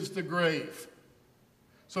 Hades is the grave.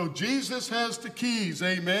 So Jesus has the keys,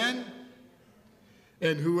 amen?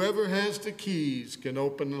 And whoever has the keys can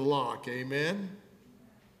open the lock, amen?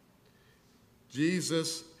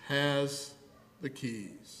 Jesus has the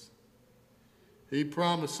keys. He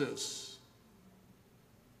promises.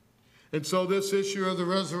 And so this issue of the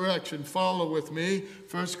resurrection, follow with me.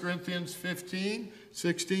 1 Corinthians 15,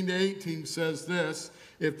 16 to 18 says this,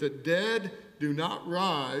 if the dead do not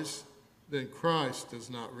rise, then Christ is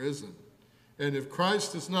not risen. And if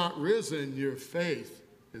Christ is not risen, your faith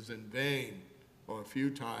is in vain or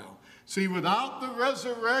futile. See, without the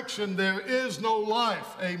resurrection, there is no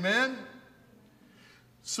life. Amen?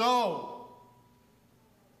 So,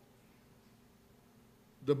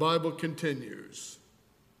 the Bible continues.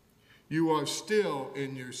 You are still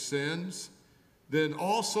in your sins. Then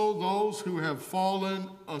also those who have fallen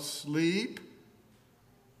asleep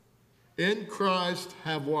in Christ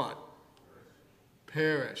have what?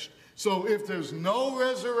 Perished. So if there's no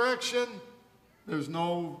resurrection, there's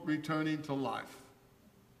no returning to life.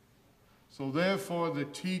 So therefore the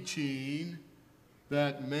teaching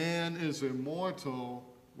that man is immortal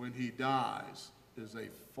when he dies is a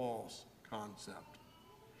false concept.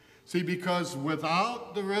 See, because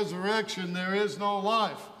without the resurrection, there is no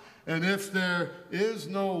life. And if there is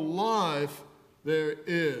no life, there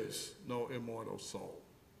is no immortal soul.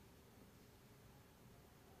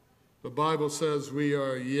 The Bible says we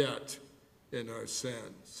are yet in our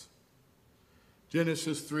sins.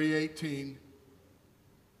 Genesis 3:18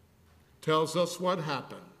 tells us what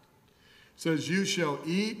happened. It says, you shall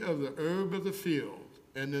eat of the herb of the field,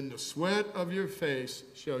 and in the sweat of your face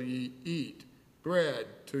shall ye eat bread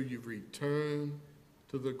till you return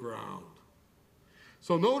to the ground.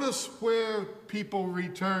 So notice where people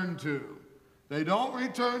return to. They don't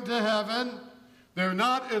return to heaven. They're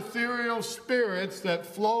not ethereal spirits that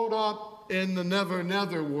float up in the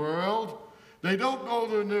never world. They don't go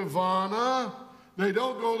to nirvana. They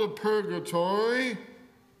don't go to purgatory.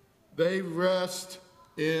 They rest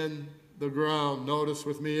in the ground. Notice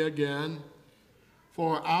with me again.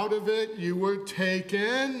 For out of it you were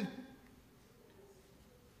taken.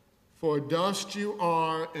 For dust you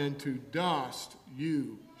are, and to dust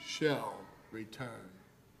you shall return.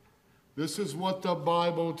 This is what the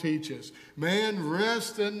Bible teaches. Man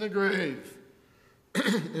rests in the grave.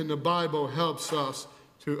 And the Bible helps us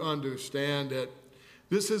to understand it.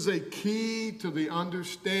 This is a key to the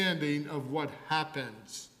understanding of what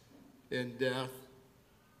happens in death.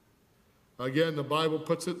 Again, the Bible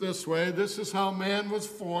puts it this way. This is how man was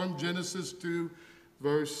formed, Genesis 2,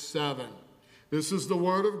 verse 7. This is the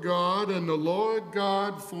word of God, and the Lord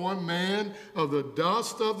God formed man of the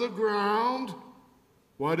dust of the ground.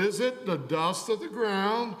 What is it? The dust of the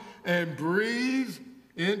ground, and breathed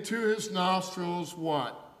into his nostrils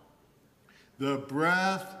what? The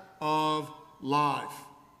breath of life.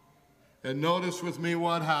 And notice with me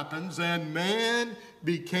what happens. And man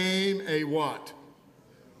became a what?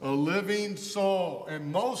 A living soul.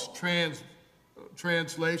 And most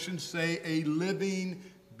translations say a living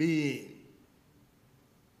being.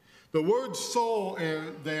 The word soul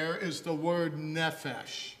there is the word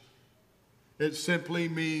nephesh. It simply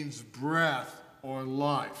means breath or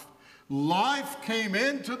life. Life came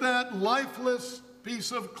into that lifeless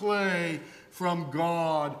piece of clay from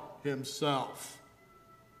God himself.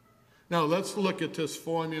 Now let's look at this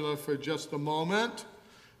formula for just a moment.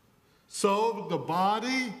 So the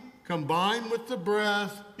body combined with the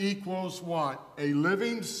breath equals what? A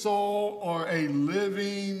living soul or a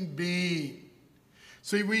living being.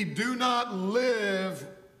 See, we do not live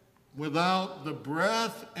without the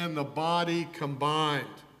breath and the body combined.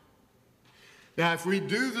 Now, if we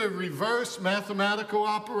do the reverse mathematical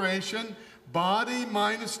operation, body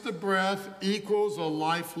minus the breath equals a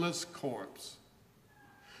lifeless corpse.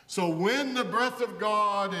 So when the breath of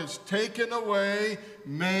God is taken away,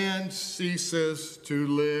 man ceases to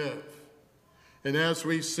live. And as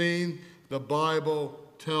we've seen, the Bible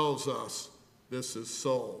tells us this is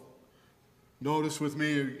so. Notice with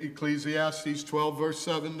me Ecclesiastes 12, verse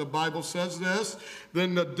 7, the Bible says this,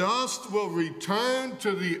 then the dust will return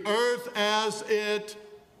to the earth as it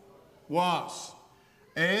was,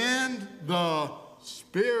 and the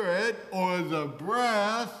spirit or the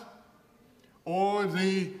breath or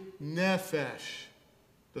the nephesh,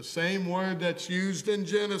 the same word that's used in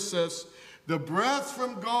Genesis, the breath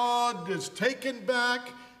from God is taken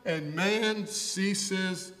back and man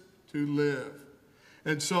ceases to live.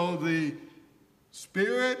 And so the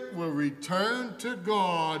spirit will return to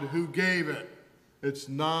God who gave it. It's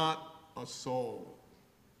not a soul.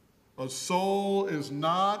 A soul is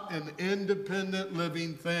not an independent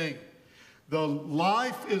living thing. The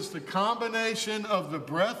life is the combination of the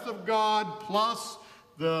breath of God plus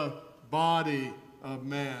the body of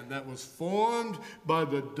man that was formed by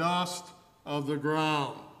the dust of the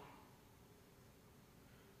ground.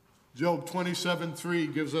 Job 27:3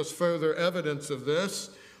 gives us further evidence of this.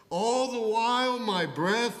 All the while my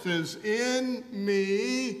breath is in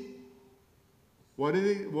me. What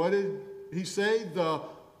did he say? The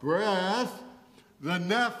breath, the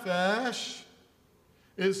nephesh,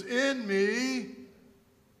 is in me,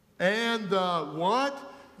 and the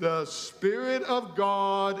what? The Spirit of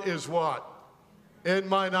God is what? In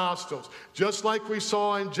my nostrils. Just like we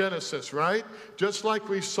saw in Genesis, right? Just like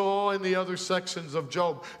we saw in the other sections of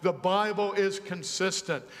Job. The Bible is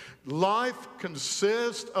consistent. Life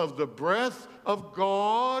consists of the breath of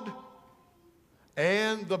God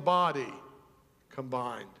and the body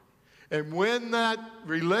combined. And when that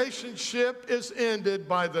relationship is ended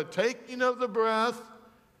by the taking of the breath,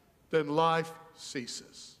 then life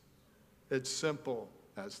ceases. It's simple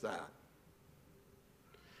as that.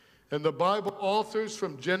 And the Bible authors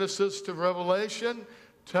from Genesis to Revelation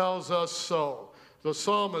tells us so. The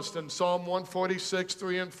psalmist in Psalm 146,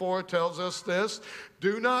 3 and 4 tells us this: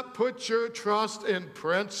 do not put your trust in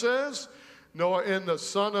princes, nor in the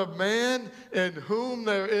Son of Man, in whom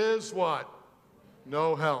there is what?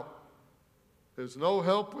 No help. There's no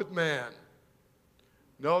help with man.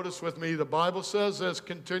 Notice with me, the Bible says this,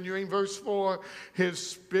 continuing verse 4, his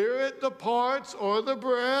spirit departs, or the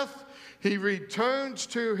breath, he returns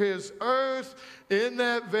to his earth. In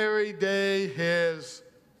that very day, his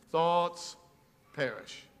thoughts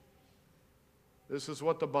perish. This is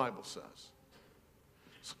what the Bible says.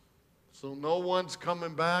 So no one's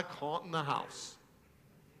coming back haunting the house.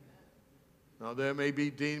 Now, there may be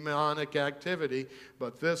demonic activity,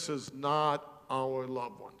 but this is not our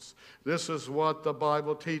loved ones. This is what the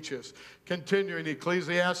Bible teaches. Continuing,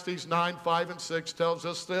 Ecclesiastes 9, 5, and 6 tells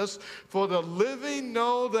us this: for the living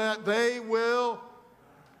know that they will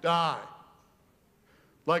die.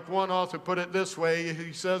 Like one author put it this way,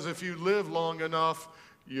 he says, if you live long enough,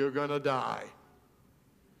 you're going to die.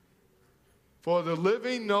 For the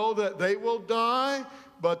living know that they will die,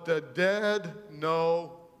 but the dead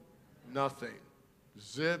know nothing.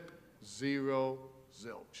 Zip, zero,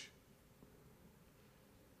 zilch.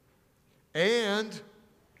 And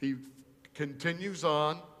he continues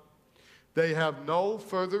on, they have no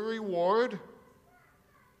further reward,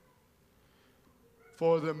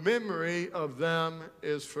 for the memory of them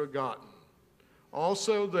is forgotten.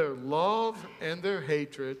 Also their love and their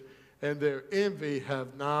hatred and their envy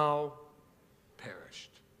have now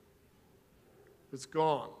perished. It's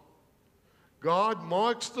gone. God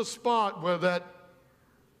marks the spot where that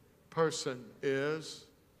person is.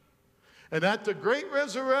 And at the great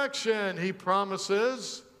resurrection, he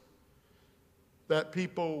promises that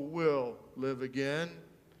people will live again,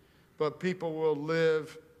 but people will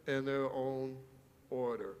live in their own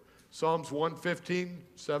order. Psalms 115,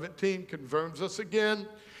 17 confirms us again.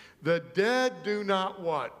 The dead do not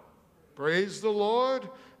what? Praise the Lord,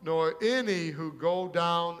 nor any who go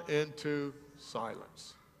down into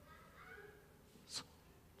silence.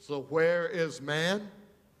 So where is man?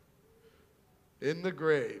 In the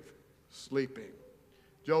grave, sleeping.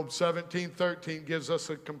 Job 17:13 gives us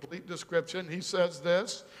a complete description. He says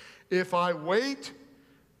this: if I wait,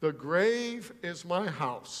 the grave is my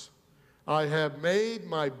house. I have made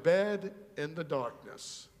my bed in the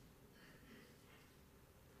darkness.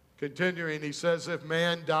 Continuing, he says, if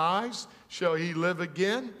man dies, shall he live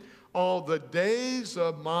again? All the days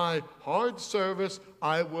of my hard service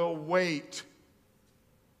I will wait.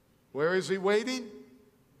 Where is he waiting?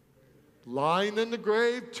 Lying in the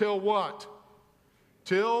grave till what?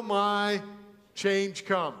 Till my change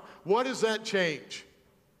come. What is that change?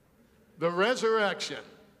 The resurrection.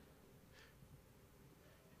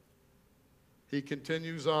 He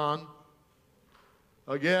continues on.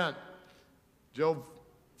 Again, Job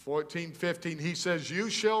 14:15, he says, you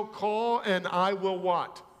shall call and I will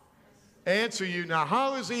what? Answer you. Now,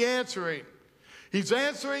 how is he answering? He's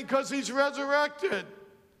answering because he's resurrected.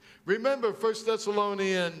 Remember 1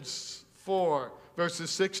 Thessalonians 4,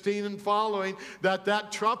 verses 16 and following,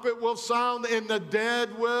 that trumpet will sound and the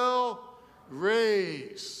dead will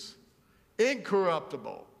raise.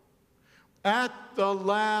 Incorruptible. At the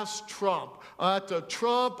last trump, at the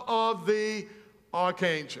trump of the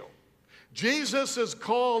archangel. Jesus is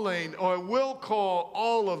calling, or will call,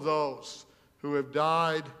 all of those who have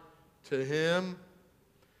died to him,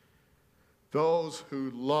 those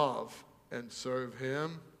who love and serve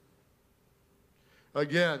him.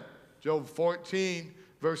 Again, Job 14,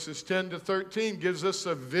 verses 10 to 13 gives us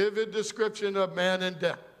a vivid description of man and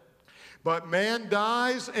death. But man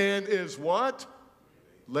dies and is what?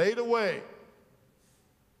 Laid away.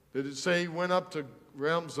 Did it say he went up to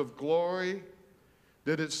realms of glory?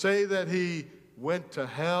 Did it say that he went to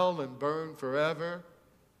hell and burned forever?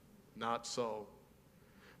 Not so.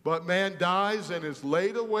 But man dies and is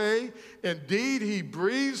laid away. Indeed, he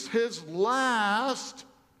breathes his last.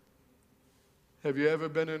 Have you ever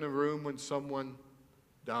been in a room when someone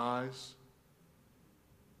dies?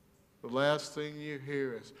 The last thing you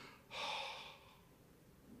hear is,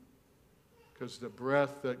 because the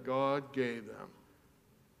breath that God gave them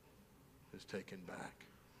is taken back.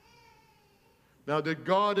 Now, did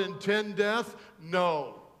God intend death?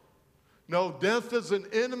 No. No, death is an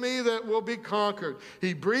enemy that will be conquered.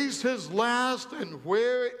 He breathes his last, and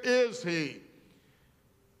where is he?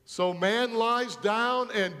 So man lies down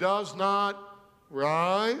and does not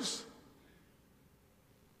rise.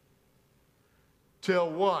 Till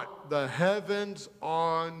what? The heavens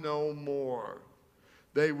are no more.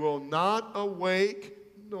 They will not awake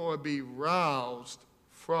nor be roused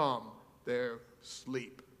from their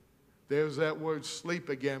sleep. There's that word sleep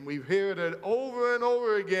again. We've heard it over and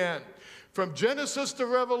over again. From Genesis to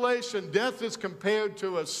Revelation, death is compared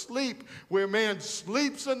to a sleep where man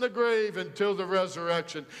sleeps in the grave until the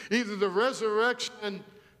resurrection. Either the resurrection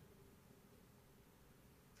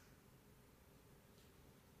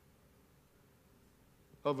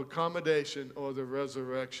of accommodation or the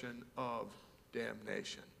resurrection of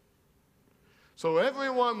damnation. So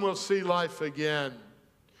everyone will see life again.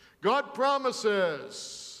 God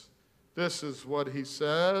promises. This is what he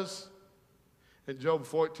says. In Job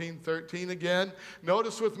 14:13 again,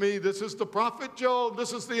 notice with me, this is the prophet Job.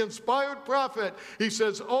 This is the inspired prophet. He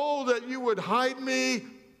says, oh, that you would hide me,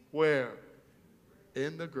 where?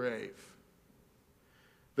 In the grave.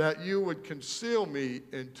 That you would conceal me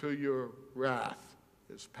until your wrath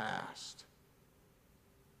is past.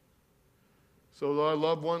 So our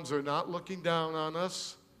loved ones are not looking down on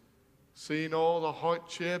us, seeing all the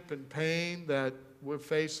hardship and pain that we're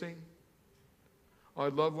facing. Our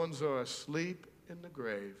loved ones are asleep in the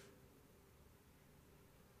grave.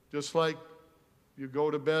 Just like you go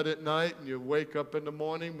to bed at night and you wake up in the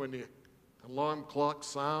morning when the alarm clock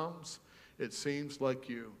sounds, it seems like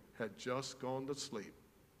you had just gone to sleep.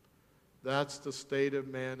 That's the state of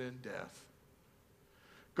man in death.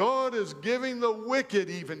 God is giving the wicked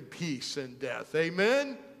even peace in death.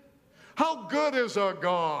 Amen? How good is our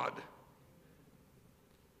God?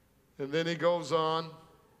 And then he goes on,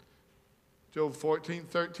 Job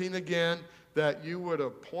 14:13 again, that you would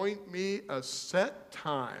appoint me a set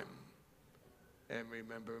time and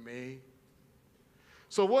remember me.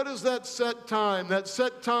 So what is that set time? That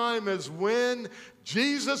set time is when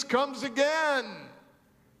Jesus comes again.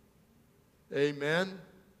 Amen.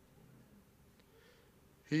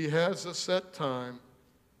 He has a set time.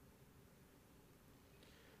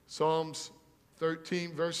 Psalms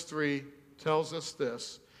 13 verse 3 tells us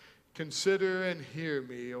this. Consider and hear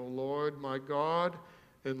me, O Lord, my God.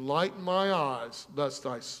 Enlighten my eyes, lest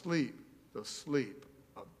I sleep the sleep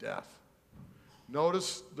of death.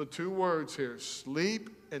 Notice the two words here, sleep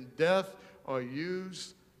and death are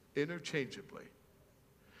used interchangeably.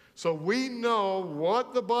 So we know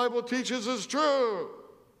what the Bible teaches is true.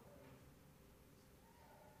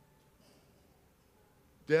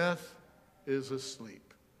 Death is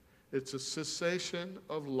asleep. It's a cessation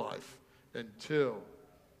of life until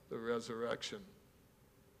the resurrection.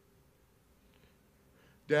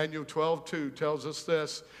 Daniel 12:2 tells us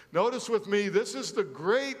this. Notice with me, this is the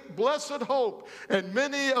great blessed hope. And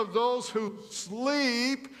many of those who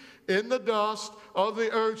sleep in the dust of the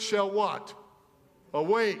earth shall what?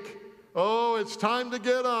 Awake. Oh, it's time to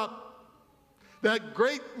get up. That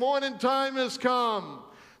great morning time has come.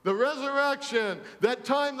 The resurrection, that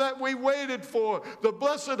time that we waited for, the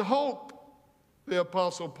blessed hope, the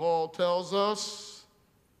Apostle Paul tells us.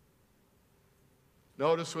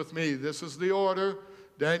 Notice with me, this is the order.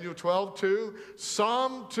 Daniel 12:2,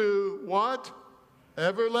 some to what?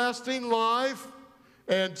 Everlasting life,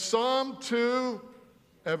 and some to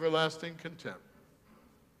everlasting contempt.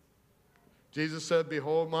 Jesus said,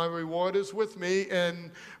 behold, my reward is with me,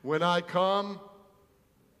 and when I come,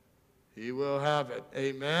 he will have it.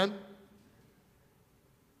 Amen?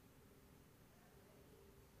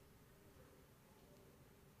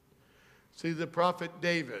 See, the prophet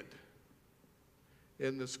David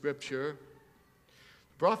in the scripture,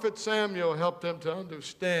 Prophet Samuel helped him to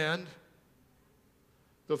understand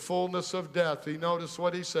the fullness of death. He noticed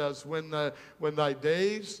what he says, when thy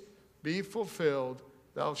days be fulfilled,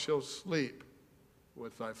 thou shalt sleep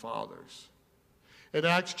with thy fathers. In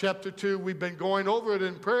Acts chapter 2, we've been going over it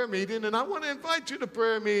in prayer meeting, and I want to invite you to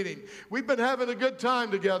prayer meeting. We've been having a good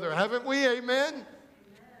time together, haven't we? Amen?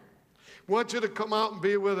 I want you to come out and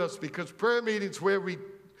be with us, because prayer meeting's where we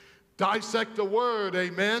dissect the Word,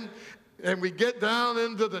 amen? And we get down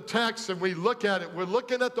into the text and we look at it. We're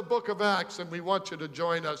looking at the book of Acts, and we want you to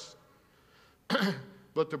join us.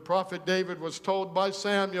 But the prophet David was told by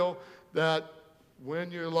Samuel that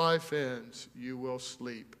when your life ends, you will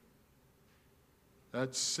sleep.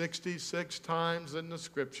 That's 66 times in the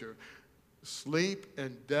scripture. Sleep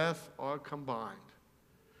and death are combined.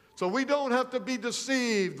 So we don't have to be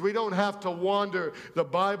deceived. We don't have to wonder. The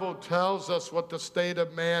Bible tells us what the state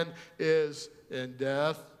of man is in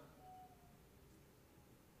death.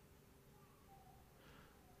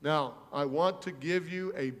 Now, I want to give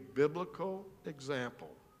you a biblical example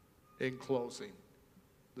in closing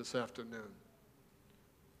this afternoon.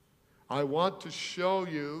 I want to show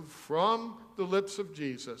you from the lips of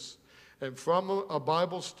Jesus and from a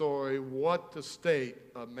Bible story what the state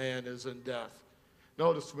of man is in death.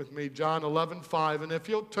 Notice with me John 11:5, and if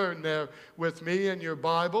you'll turn there with me in your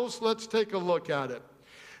Bibles, let's take a look at it.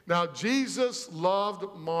 Now, Jesus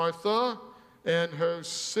loved Martha and her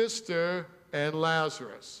sister and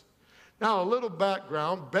Lazarus. Now, a little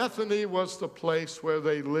background. Bethany was the place where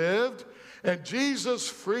they lived, and Jesus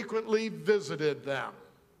frequently visited them.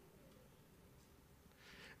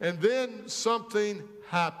 And then something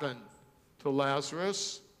happened to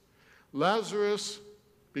Lazarus. Lazarus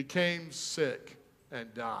became sick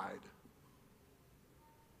and died.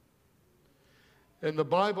 And the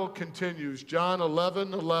Bible continues, John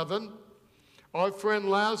 11:11. Our friend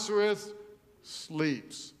Lazarus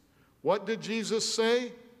sleeps. What did Jesus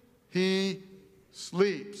say? He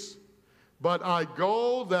sleeps. But I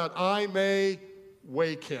go that I may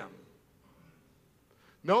wake him.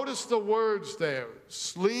 Notice the words there,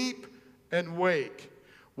 sleep and wake.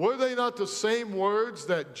 Were they not the same words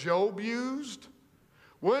that Job used?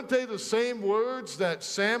 Weren't they the same words that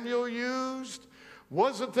Samuel used?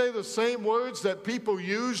 Wasn't they the same words that people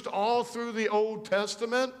used all through the Old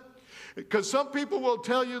Testament? Because some people will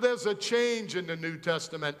tell you there's a change in the New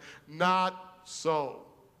Testament. Not so.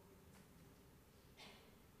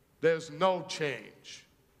 There's no change.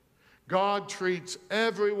 God treats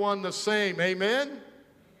everyone the same. Amen?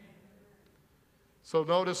 So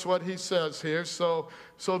notice what he says here. So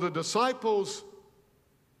the disciples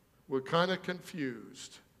were kind of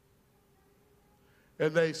confused.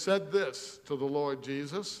 And they said this to the Lord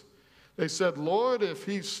Jesus. They said, Lord, if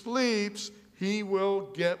he sleeps, he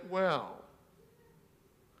will get well.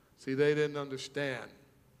 See, they didn't understand.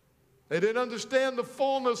 They didn't understand the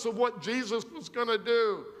fullness of what Jesus was going to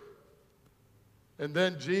do. And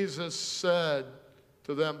then Jesus said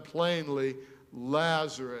to them plainly,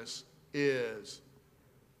 Lazarus is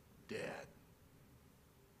dead.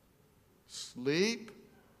 Sleep,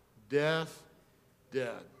 death,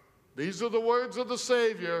 dead. These are the words of the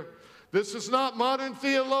Savior. This is not modern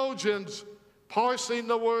theologians parsing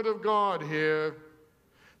the Word of God here.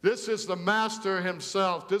 This is the Master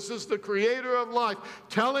himself. This is the Creator of life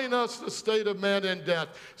telling us the state of man in death.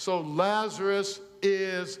 So Lazarus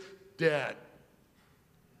is dead.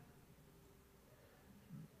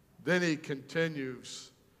 Then he continues.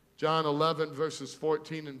 John 11, verses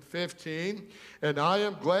 14 and 15. And I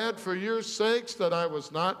am glad for your sakes that I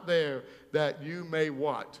was not there, that you may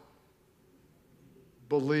what?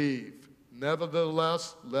 Believe.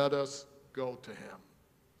 Nevertheless, let us go to him.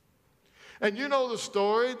 And you know the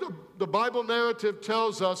story. The Bible narrative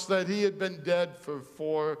tells us that he had been dead for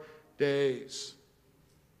 4 days.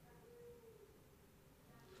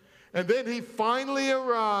 And then he finally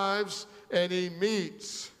arrives and he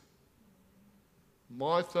meets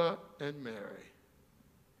Martha and Mary.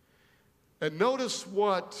 And notice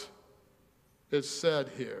what is said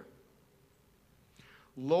here.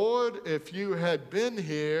 Lord, if you had been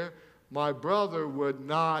here, my brother would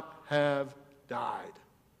not have died.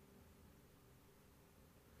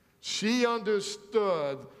 She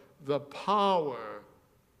understood the power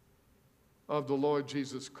of the Lord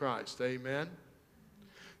Jesus Christ. Amen?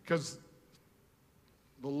 Because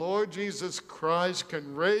the Lord Jesus Christ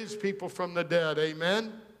can raise people from the dead.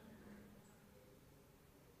 Amen?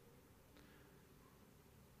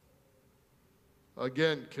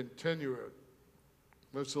 Again, continue it.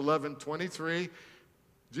 Verse 11:23.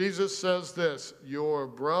 Jesus says this, your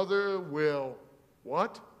brother will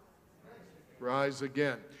what? Rise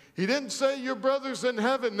again. He didn't say your brother's in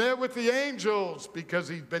heaven there with the angels because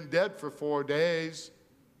he's been dead for 4 days.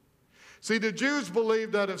 See, the Jews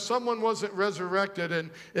believed that if someone wasn't resurrected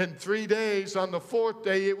in 3 days, on the 4th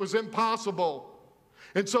day, it was impossible.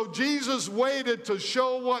 And so Jesus waited to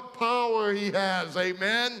show what power he has.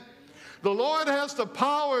 Amen. The Lord has the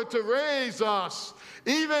power to raise us,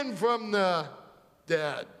 even from the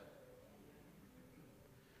dead.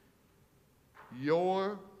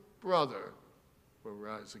 Your brother will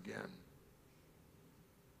rise again.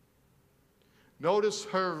 Notice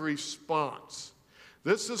her response.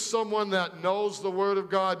 This is someone that knows the Word of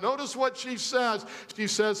God. Notice what she says. She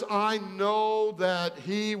says, I know that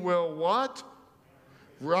he will what?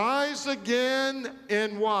 Rise again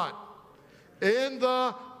in what? In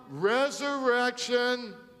the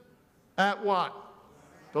resurrection at what?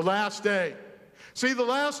 The last day. See, the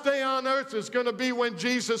last day on earth is going to be when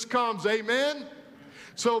Jesus comes. Amen?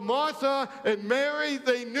 So Martha and Mary,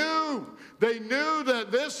 they knew that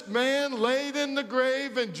this man laid in the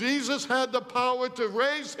grave and Jesus had the power to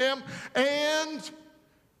raise him, and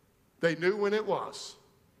they knew when it was.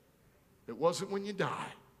 It wasn't when you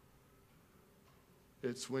die.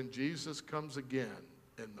 It's when Jesus comes again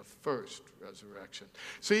in the first resurrection.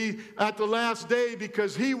 See, at the last day,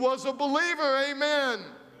 because he was a believer, amen.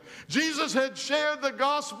 Jesus had shared the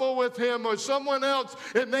gospel with him or someone else,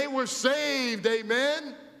 and they were saved,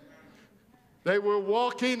 amen. They were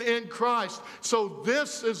walking in Christ. So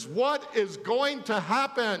this is what is going to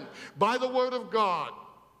happen by the word of God.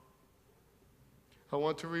 I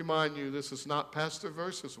want to remind you, this is not Pastor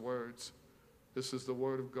Verse's words. This is the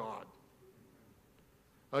word of God.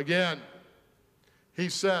 Again, he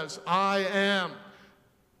says, I am,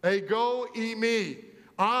 ego eimi.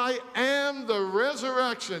 I am the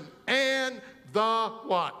resurrection and the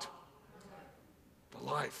what? The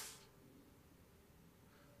life.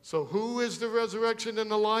 So who is the resurrection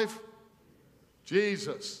and the life?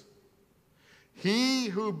 Jesus. He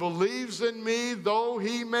who believes in me, though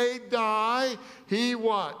he may die, he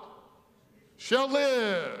what? Shall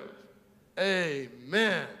live.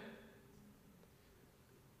 Amen.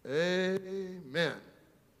 Amen.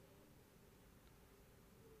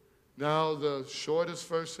 Now the shortest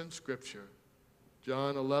verse in Scripture,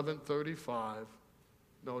 John 11:35.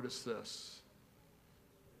 Notice this.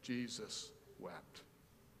 Jesus wept.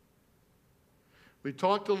 We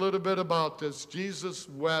talked a little bit about this. Jesus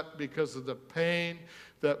wept because of the pain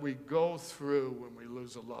that we go through when we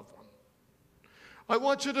lose a loved one. I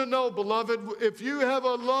want you to know, beloved, if you have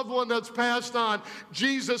a loved one that's passed on,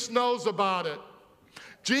 Jesus knows about it.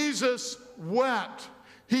 Jesus wept.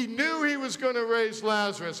 He knew he was going to raise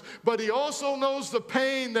Lazarus, but he also knows the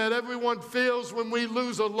pain that everyone feels when we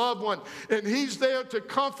lose a loved one. And he's there to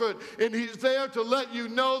comfort, and he's there to let you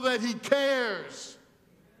know that he cares.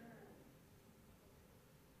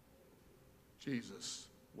 Jesus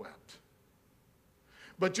wept.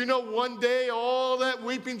 But you know, one day all that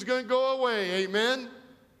weeping's going to go away. Amen?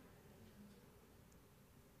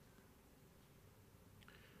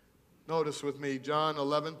 Notice with me, John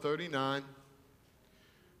 11:39.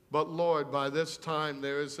 But Lord, by this time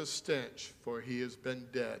there is a stench, for he has been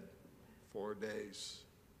dead 4 days.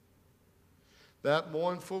 That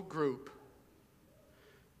mournful group.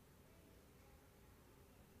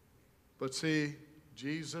 But see,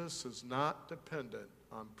 Jesus is not dependent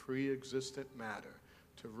on pre-existent matter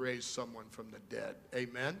to raise someone from the dead.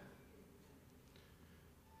 Amen?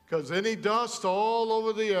 Because any dust all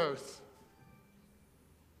over the earth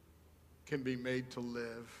can be made to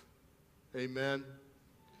live. Amen?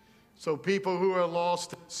 So people who are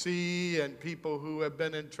lost at sea and people who have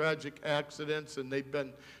been in tragic accidents and they've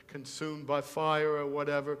been consumed by fire or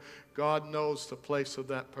whatever, God knows the place of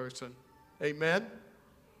that person. Amen?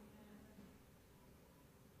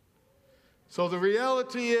 So the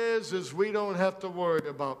reality is we don't have to worry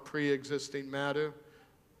about pre-existing matter.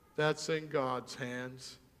 That's in God's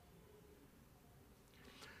hands.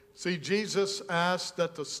 See, Jesus asked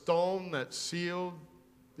that the stone that sealed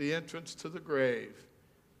the entrance to the grave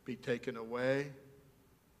be taken away.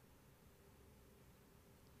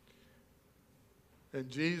 And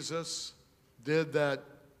Jesus did that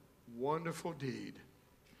wonderful deed.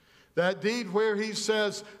 That deed where he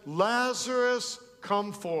says, Lazarus,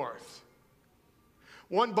 come forth.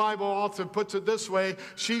 One Bible author puts it this way.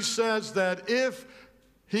 She says that if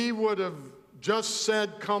he would have just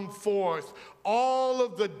said, come forth, all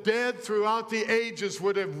of the dead throughout the ages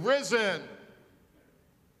would have risen.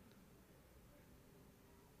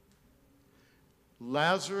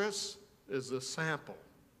 Lazarus is a sample,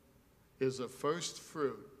 is a first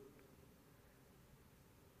fruit.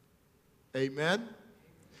 Amen?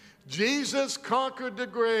 Jesus conquered the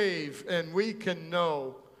grave, and we can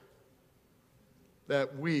know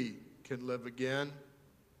that we can live again.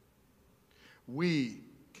 We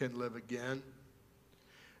can live again.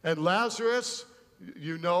 And Lazarus,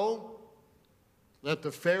 you know, That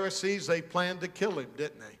the Pharisees, they planned to kill him,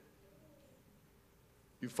 didn't they?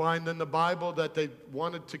 You find in the Bible that they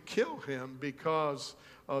wanted to kill him because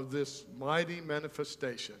of this mighty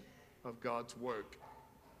manifestation of God's work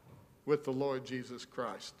with the Lord Jesus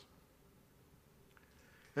Christ.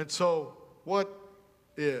 And so, what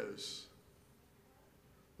is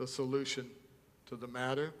the solution to the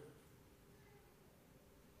matter?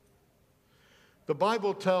 The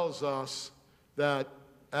Bible tells us that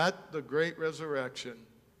at the great resurrection,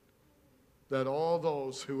 that all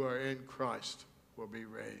those who are in Christ will be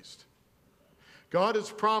raised. God has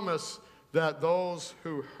promised that those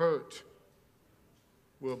who hurt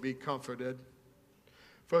will be comforted.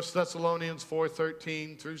 1 Thessalonians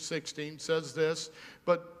 4:13 through 16 says this,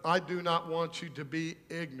 but I do not want you to be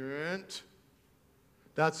ignorant.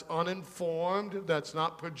 That's uninformed. That's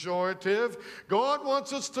not pejorative. God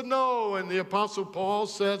wants us to know, and the Apostle Paul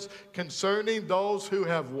says, concerning those who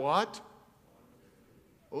have what?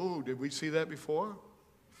 Oh, did we see that before?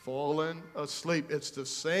 Fallen asleep. It's the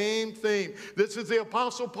same theme. This is the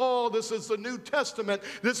Apostle Paul. This is the New Testament.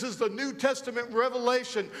 This is the New Testament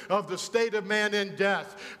revelation of the state of man in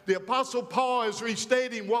death. The Apostle Paul is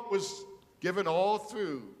restating what was given all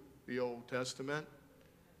through the Old Testament.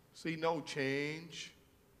 See, no change.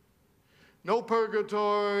 No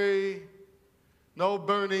purgatory. No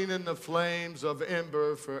burning in the flames of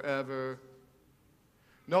ember forever.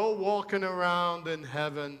 No walking around in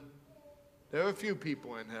heaven. There are a few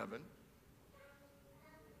people in heaven.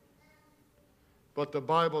 But the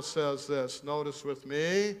Bible says this, notice with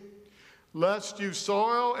me, lest you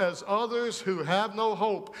sorrow as others who have no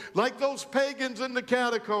hope. Like those pagans in the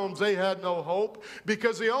catacombs, they had no hope,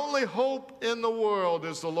 because the only hope in the world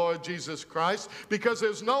is the Lord Jesus Christ, because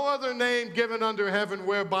there's no other name given under heaven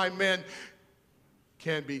whereby men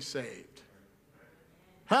can be saved.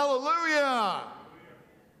 Hallelujah!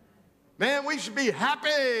 Man, we should be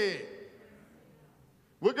happy.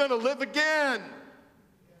 We're going to live again.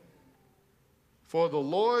 For the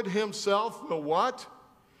Lord himself will what?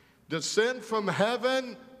 Descend from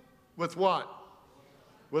heaven with what?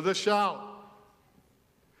 With a shout.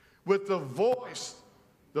 With the voice,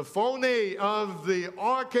 the phone of the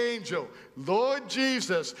archangel, Lord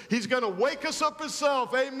Jesus. He's going to wake us up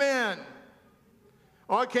himself. Amen.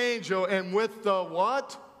 Archangel, and with the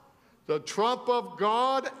what? The trump of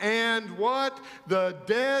God, and what? The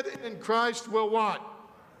dead in Christ will what?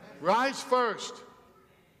 Rise first.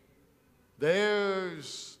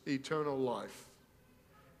 There's eternal life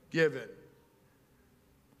given.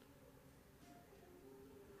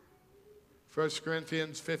 1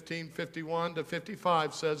 Corinthians 15:51 to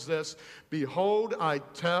 55 says this, behold, I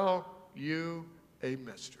tell you a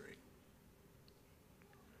mystery.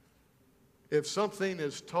 If something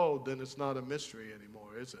is told, then it's not a mystery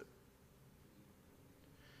anymore, is it?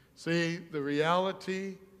 See, the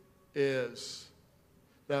reality is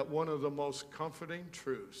that one of the most comforting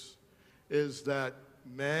truths is that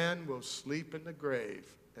man will sleep in the grave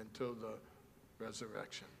until the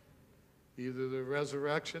resurrection. Either the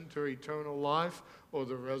resurrection to eternal life or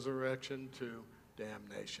the resurrection to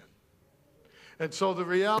damnation. And so the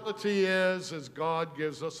reality is God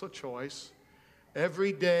gives us a choice.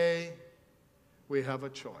 Every day we have a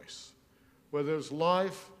choice. Where there's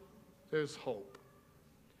life, there's hope.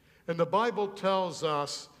 And the Bible tells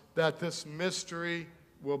us that this mystery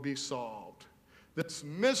will be solved. This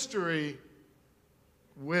mystery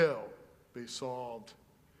will be solved.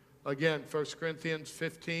 Again, 1 Corinthians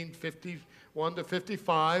 15:51 to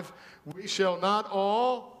 55. We shall not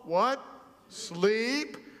all, what?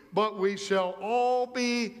 Sleep, but we shall all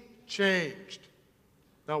be changed.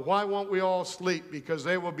 Now, why won't we all sleep? Because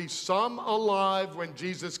there will be some alive when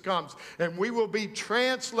Jesus comes, and we will be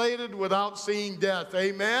translated without seeing death.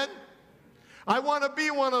 Amen? I want to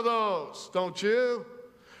be one of those, don't you?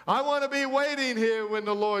 I want to be waiting here when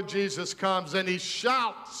the Lord Jesus comes and he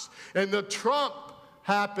shouts and the trump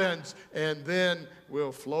happens, and then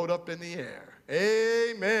we'll float up in the air.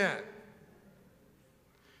 Amen.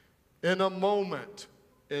 In a moment,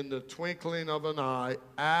 in the twinkling of an eye,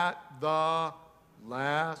 at the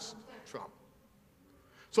last trump.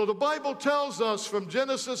 So the Bible tells us from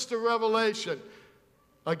Genesis to Revelation,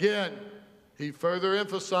 again, he further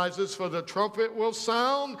emphasizes, for the trumpet will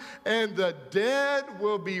sound, and the dead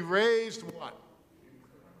will be raised what?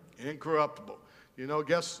 Incorruptible. You know,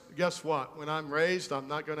 guess what? When I'm raised, I'm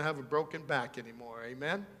not going to have a broken back anymore.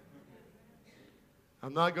 Amen?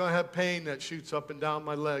 I'm not going to have pain that shoots up and down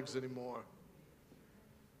my legs anymore.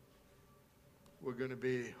 We're going to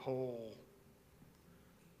be whole.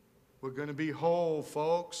 We're going to be whole,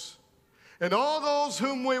 folks. And all those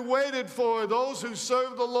whom we waited for, those who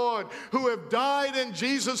serve the Lord, who have died in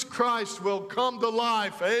Jesus Christ, will come to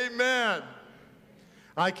life. Amen.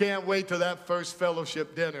 I can't wait to that first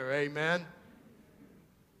fellowship dinner. Amen.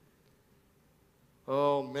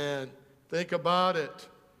 Oh, man. Think about it.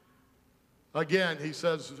 Again, he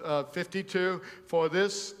says, 52, for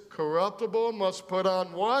this corruptible must put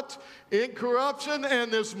on what? Incorruption,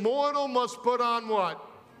 and this mortal must put on what?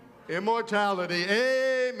 Immortality.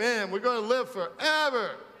 Amen. We're going to live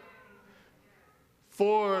forever.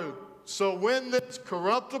 So when this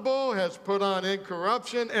corruptible has put on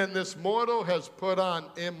incorruption and this mortal has put on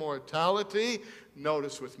immortality,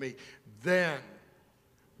 notice with me, then,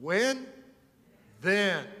 when?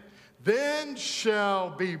 Then shall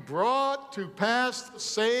be brought to pass the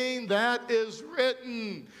saying that is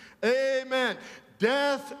written. Amen.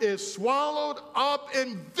 Death is swallowed up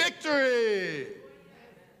in victory.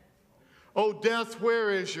 Oh, death,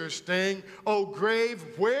 where is your sting? Oh, grave,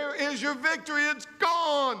 where is your victory? It's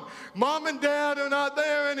gone. Mom and dad are not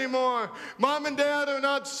there anymore. Mom and dad are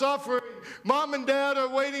not suffering. Mom and dad are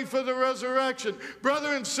waiting for the resurrection.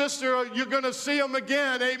 Brother and sister, you're going to see them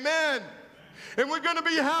again. Amen. And we're going to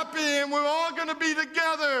be happy, and we're all going to be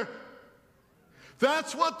together.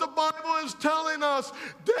 That's what the Bible is telling us.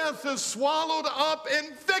 Death is swallowed up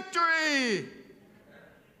in victory.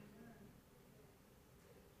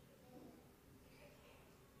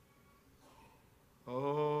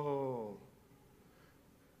 Oh.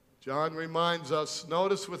 John reminds us,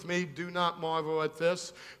 notice with me, do not marvel at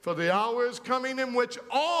this, for the hour is coming in which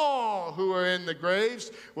all who are in the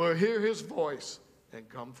graves will hear his voice and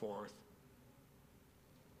come forth.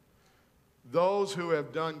 Those who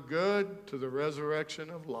have done good to the resurrection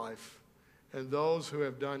of life, and those who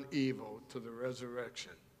have done evil to the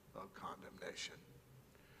resurrection of condemnation.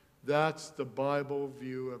 That's the Bible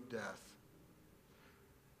view of death.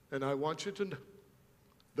 And I want you to know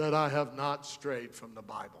that I have not strayed from the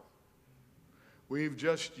Bible. We've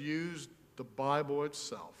just used the Bible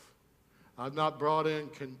itself. I've not brought in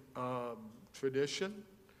tradition.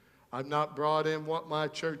 I've not brought in what my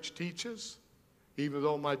church teaches, even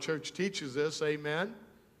though my church teaches this, amen?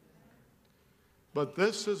 But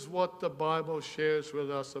this is what the Bible shares with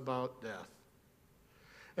us about death.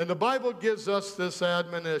 And the Bible gives us this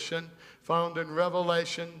admonition found in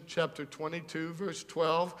Revelation chapter 22, verse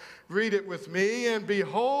 12. Read it with me. And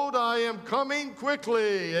behold, I am coming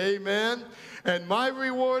quickly. Amen. And my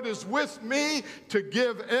reward is with me to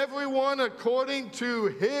give everyone according to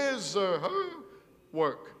his or her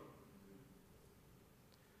work.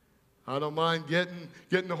 I don't mind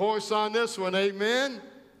getting the horse on this one. Amen.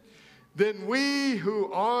 Then we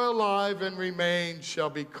who are alive and remain shall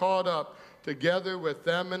be caught up together with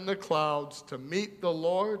them in the clouds to meet the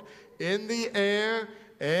Lord in the air.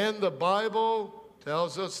 And the Bible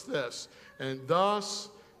tells us this, and thus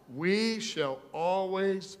we shall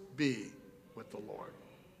always be with the Lord.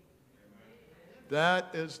 That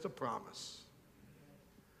is the promise.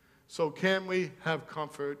 So can we have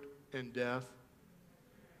comfort in death?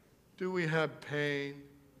 Do we have pain?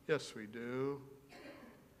 Yes, we do.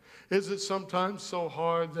 Is it sometimes so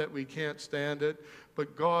hard that we can't stand it?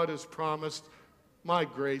 But God has promised, my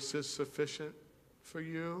grace is sufficient for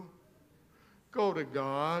you. Go to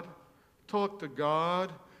God. Talk to God.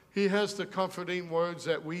 He has the comforting words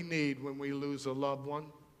that we need when we lose a loved one.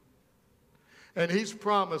 And he's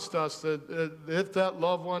promised us that if that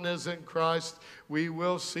loved one is in Christ, we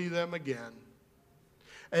will see them again.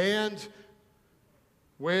 And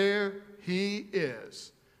where he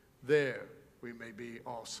is, there we may be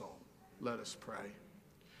also. Let us pray.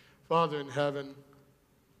 Father in heaven,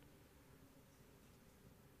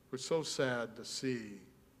 we're so sad to see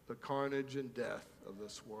the carnage and death of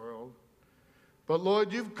this world. But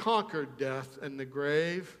Lord, you've conquered death and the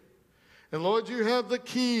grave. And Lord, you have the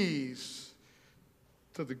keys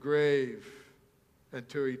to the grave and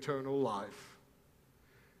to eternal life.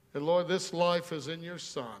 And Lord, this life is in your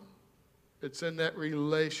Son. It's in that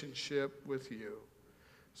relationship with you.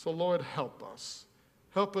 So Lord, help us.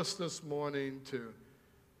 Help us this morning to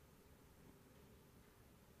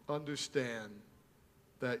understand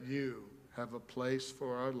that you have a place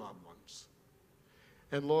for our loved ones.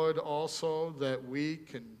 And Lord, also that we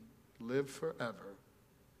can live forever.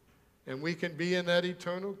 And we can be in that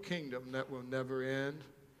eternal kingdom that will never end.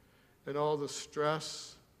 And all the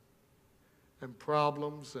stress and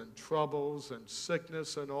problems and troubles and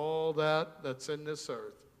sickness and all that's in this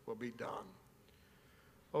earth will be done.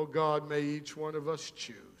 Oh God, may each one of us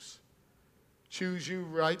choose. Choose you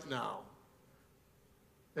right now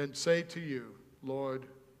and say to you, Lord,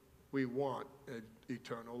 we want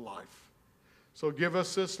eternal life. So give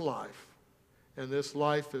us this life and this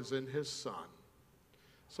life is in his Son.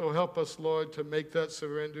 So help us, Lord, to make that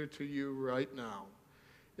surrender to you right now.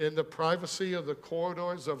 In the privacy of the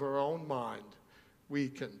corridors of our own mind, we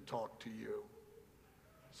can talk to you.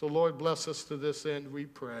 So, Lord, bless us to this end, we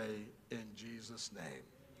pray, in Jesus' name.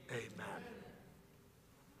 Amen.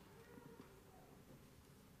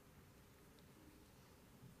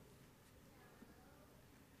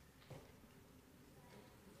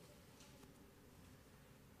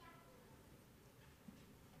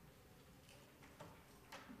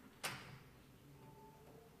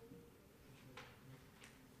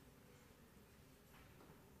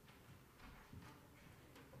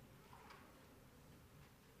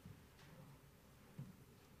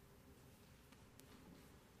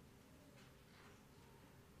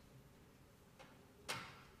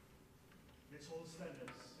 Let's all stand and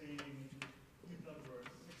sing hymn number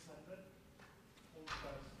 600. Hold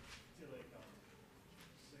fast till I count.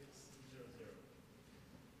 600.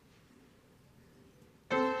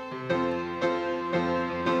 Thank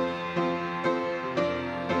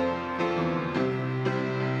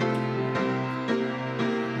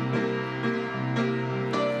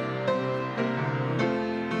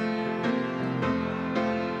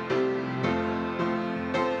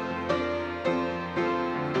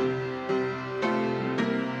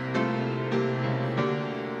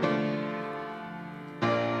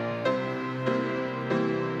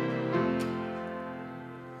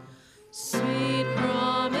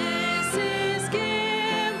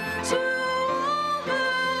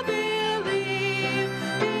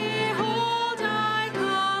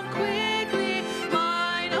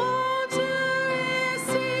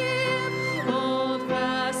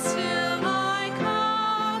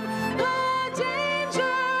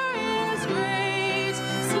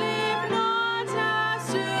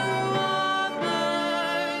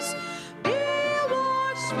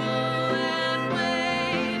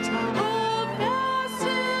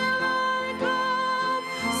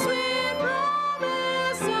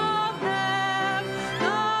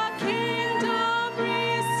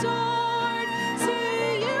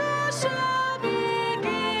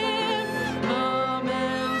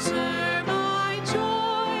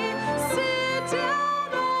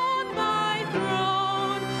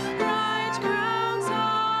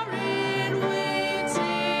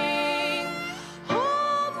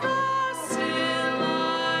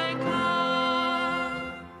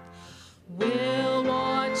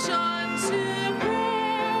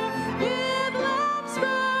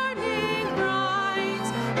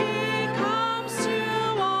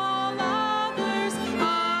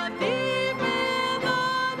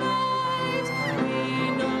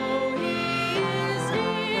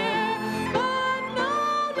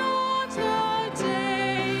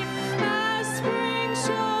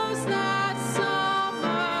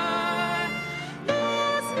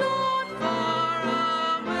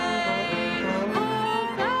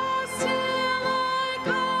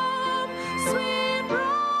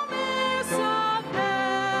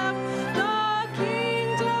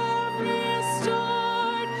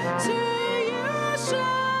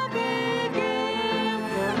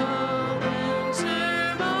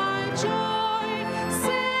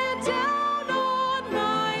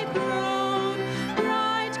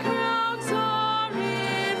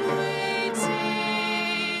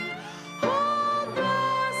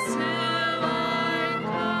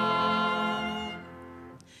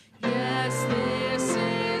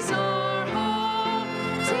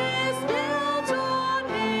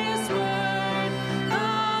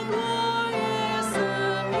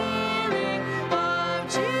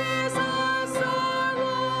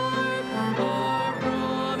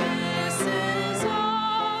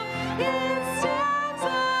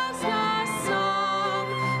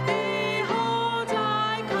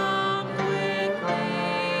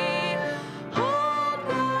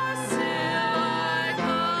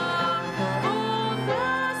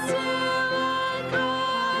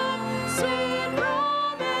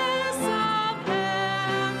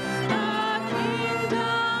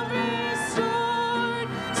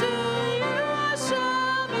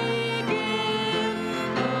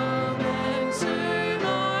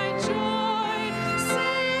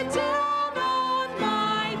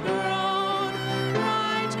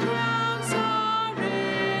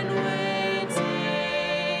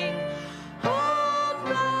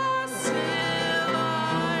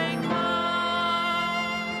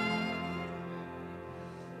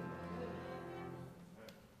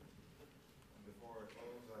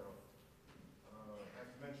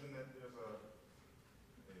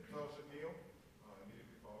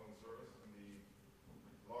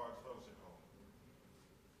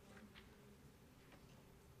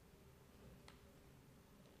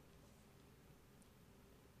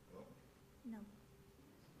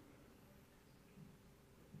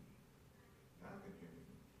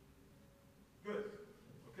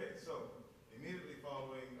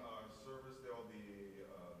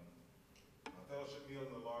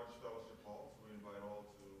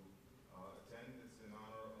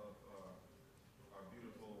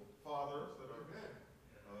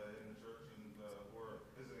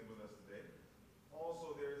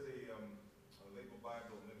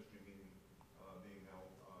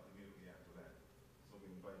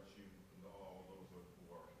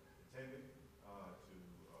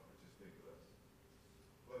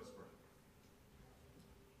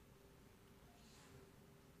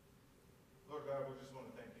God, we just want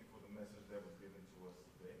to thank you for the message that was given to us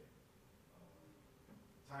today.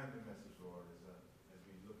 Timely message, Lord, as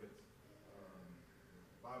we look at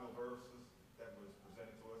Bible verses that was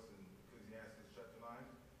presented to us in Ecclesiastes chapter 9.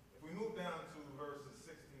 If we move down to verses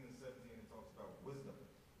 16 and 17, it talks about wisdom,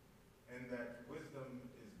 and that wisdom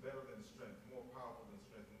is better than strength, more powerful than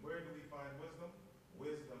strength. And where do we find wisdom?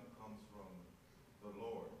 Wisdom comes from the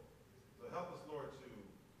Lord. So help us, Lord, to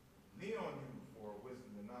lean on you for wisdom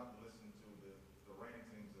and not listen to the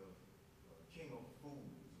rantings of king of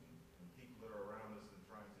fools and people that are around us and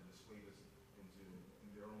trying to dissuade us into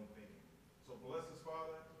their own thinking. So bless us,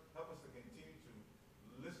 Father. Help us to continue to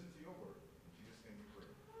listen to your word. In Jesus' name we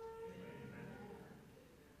pray.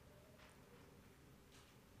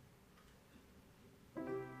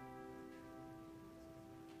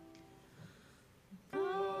 The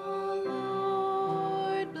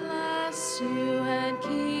Lord bless you and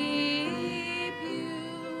keep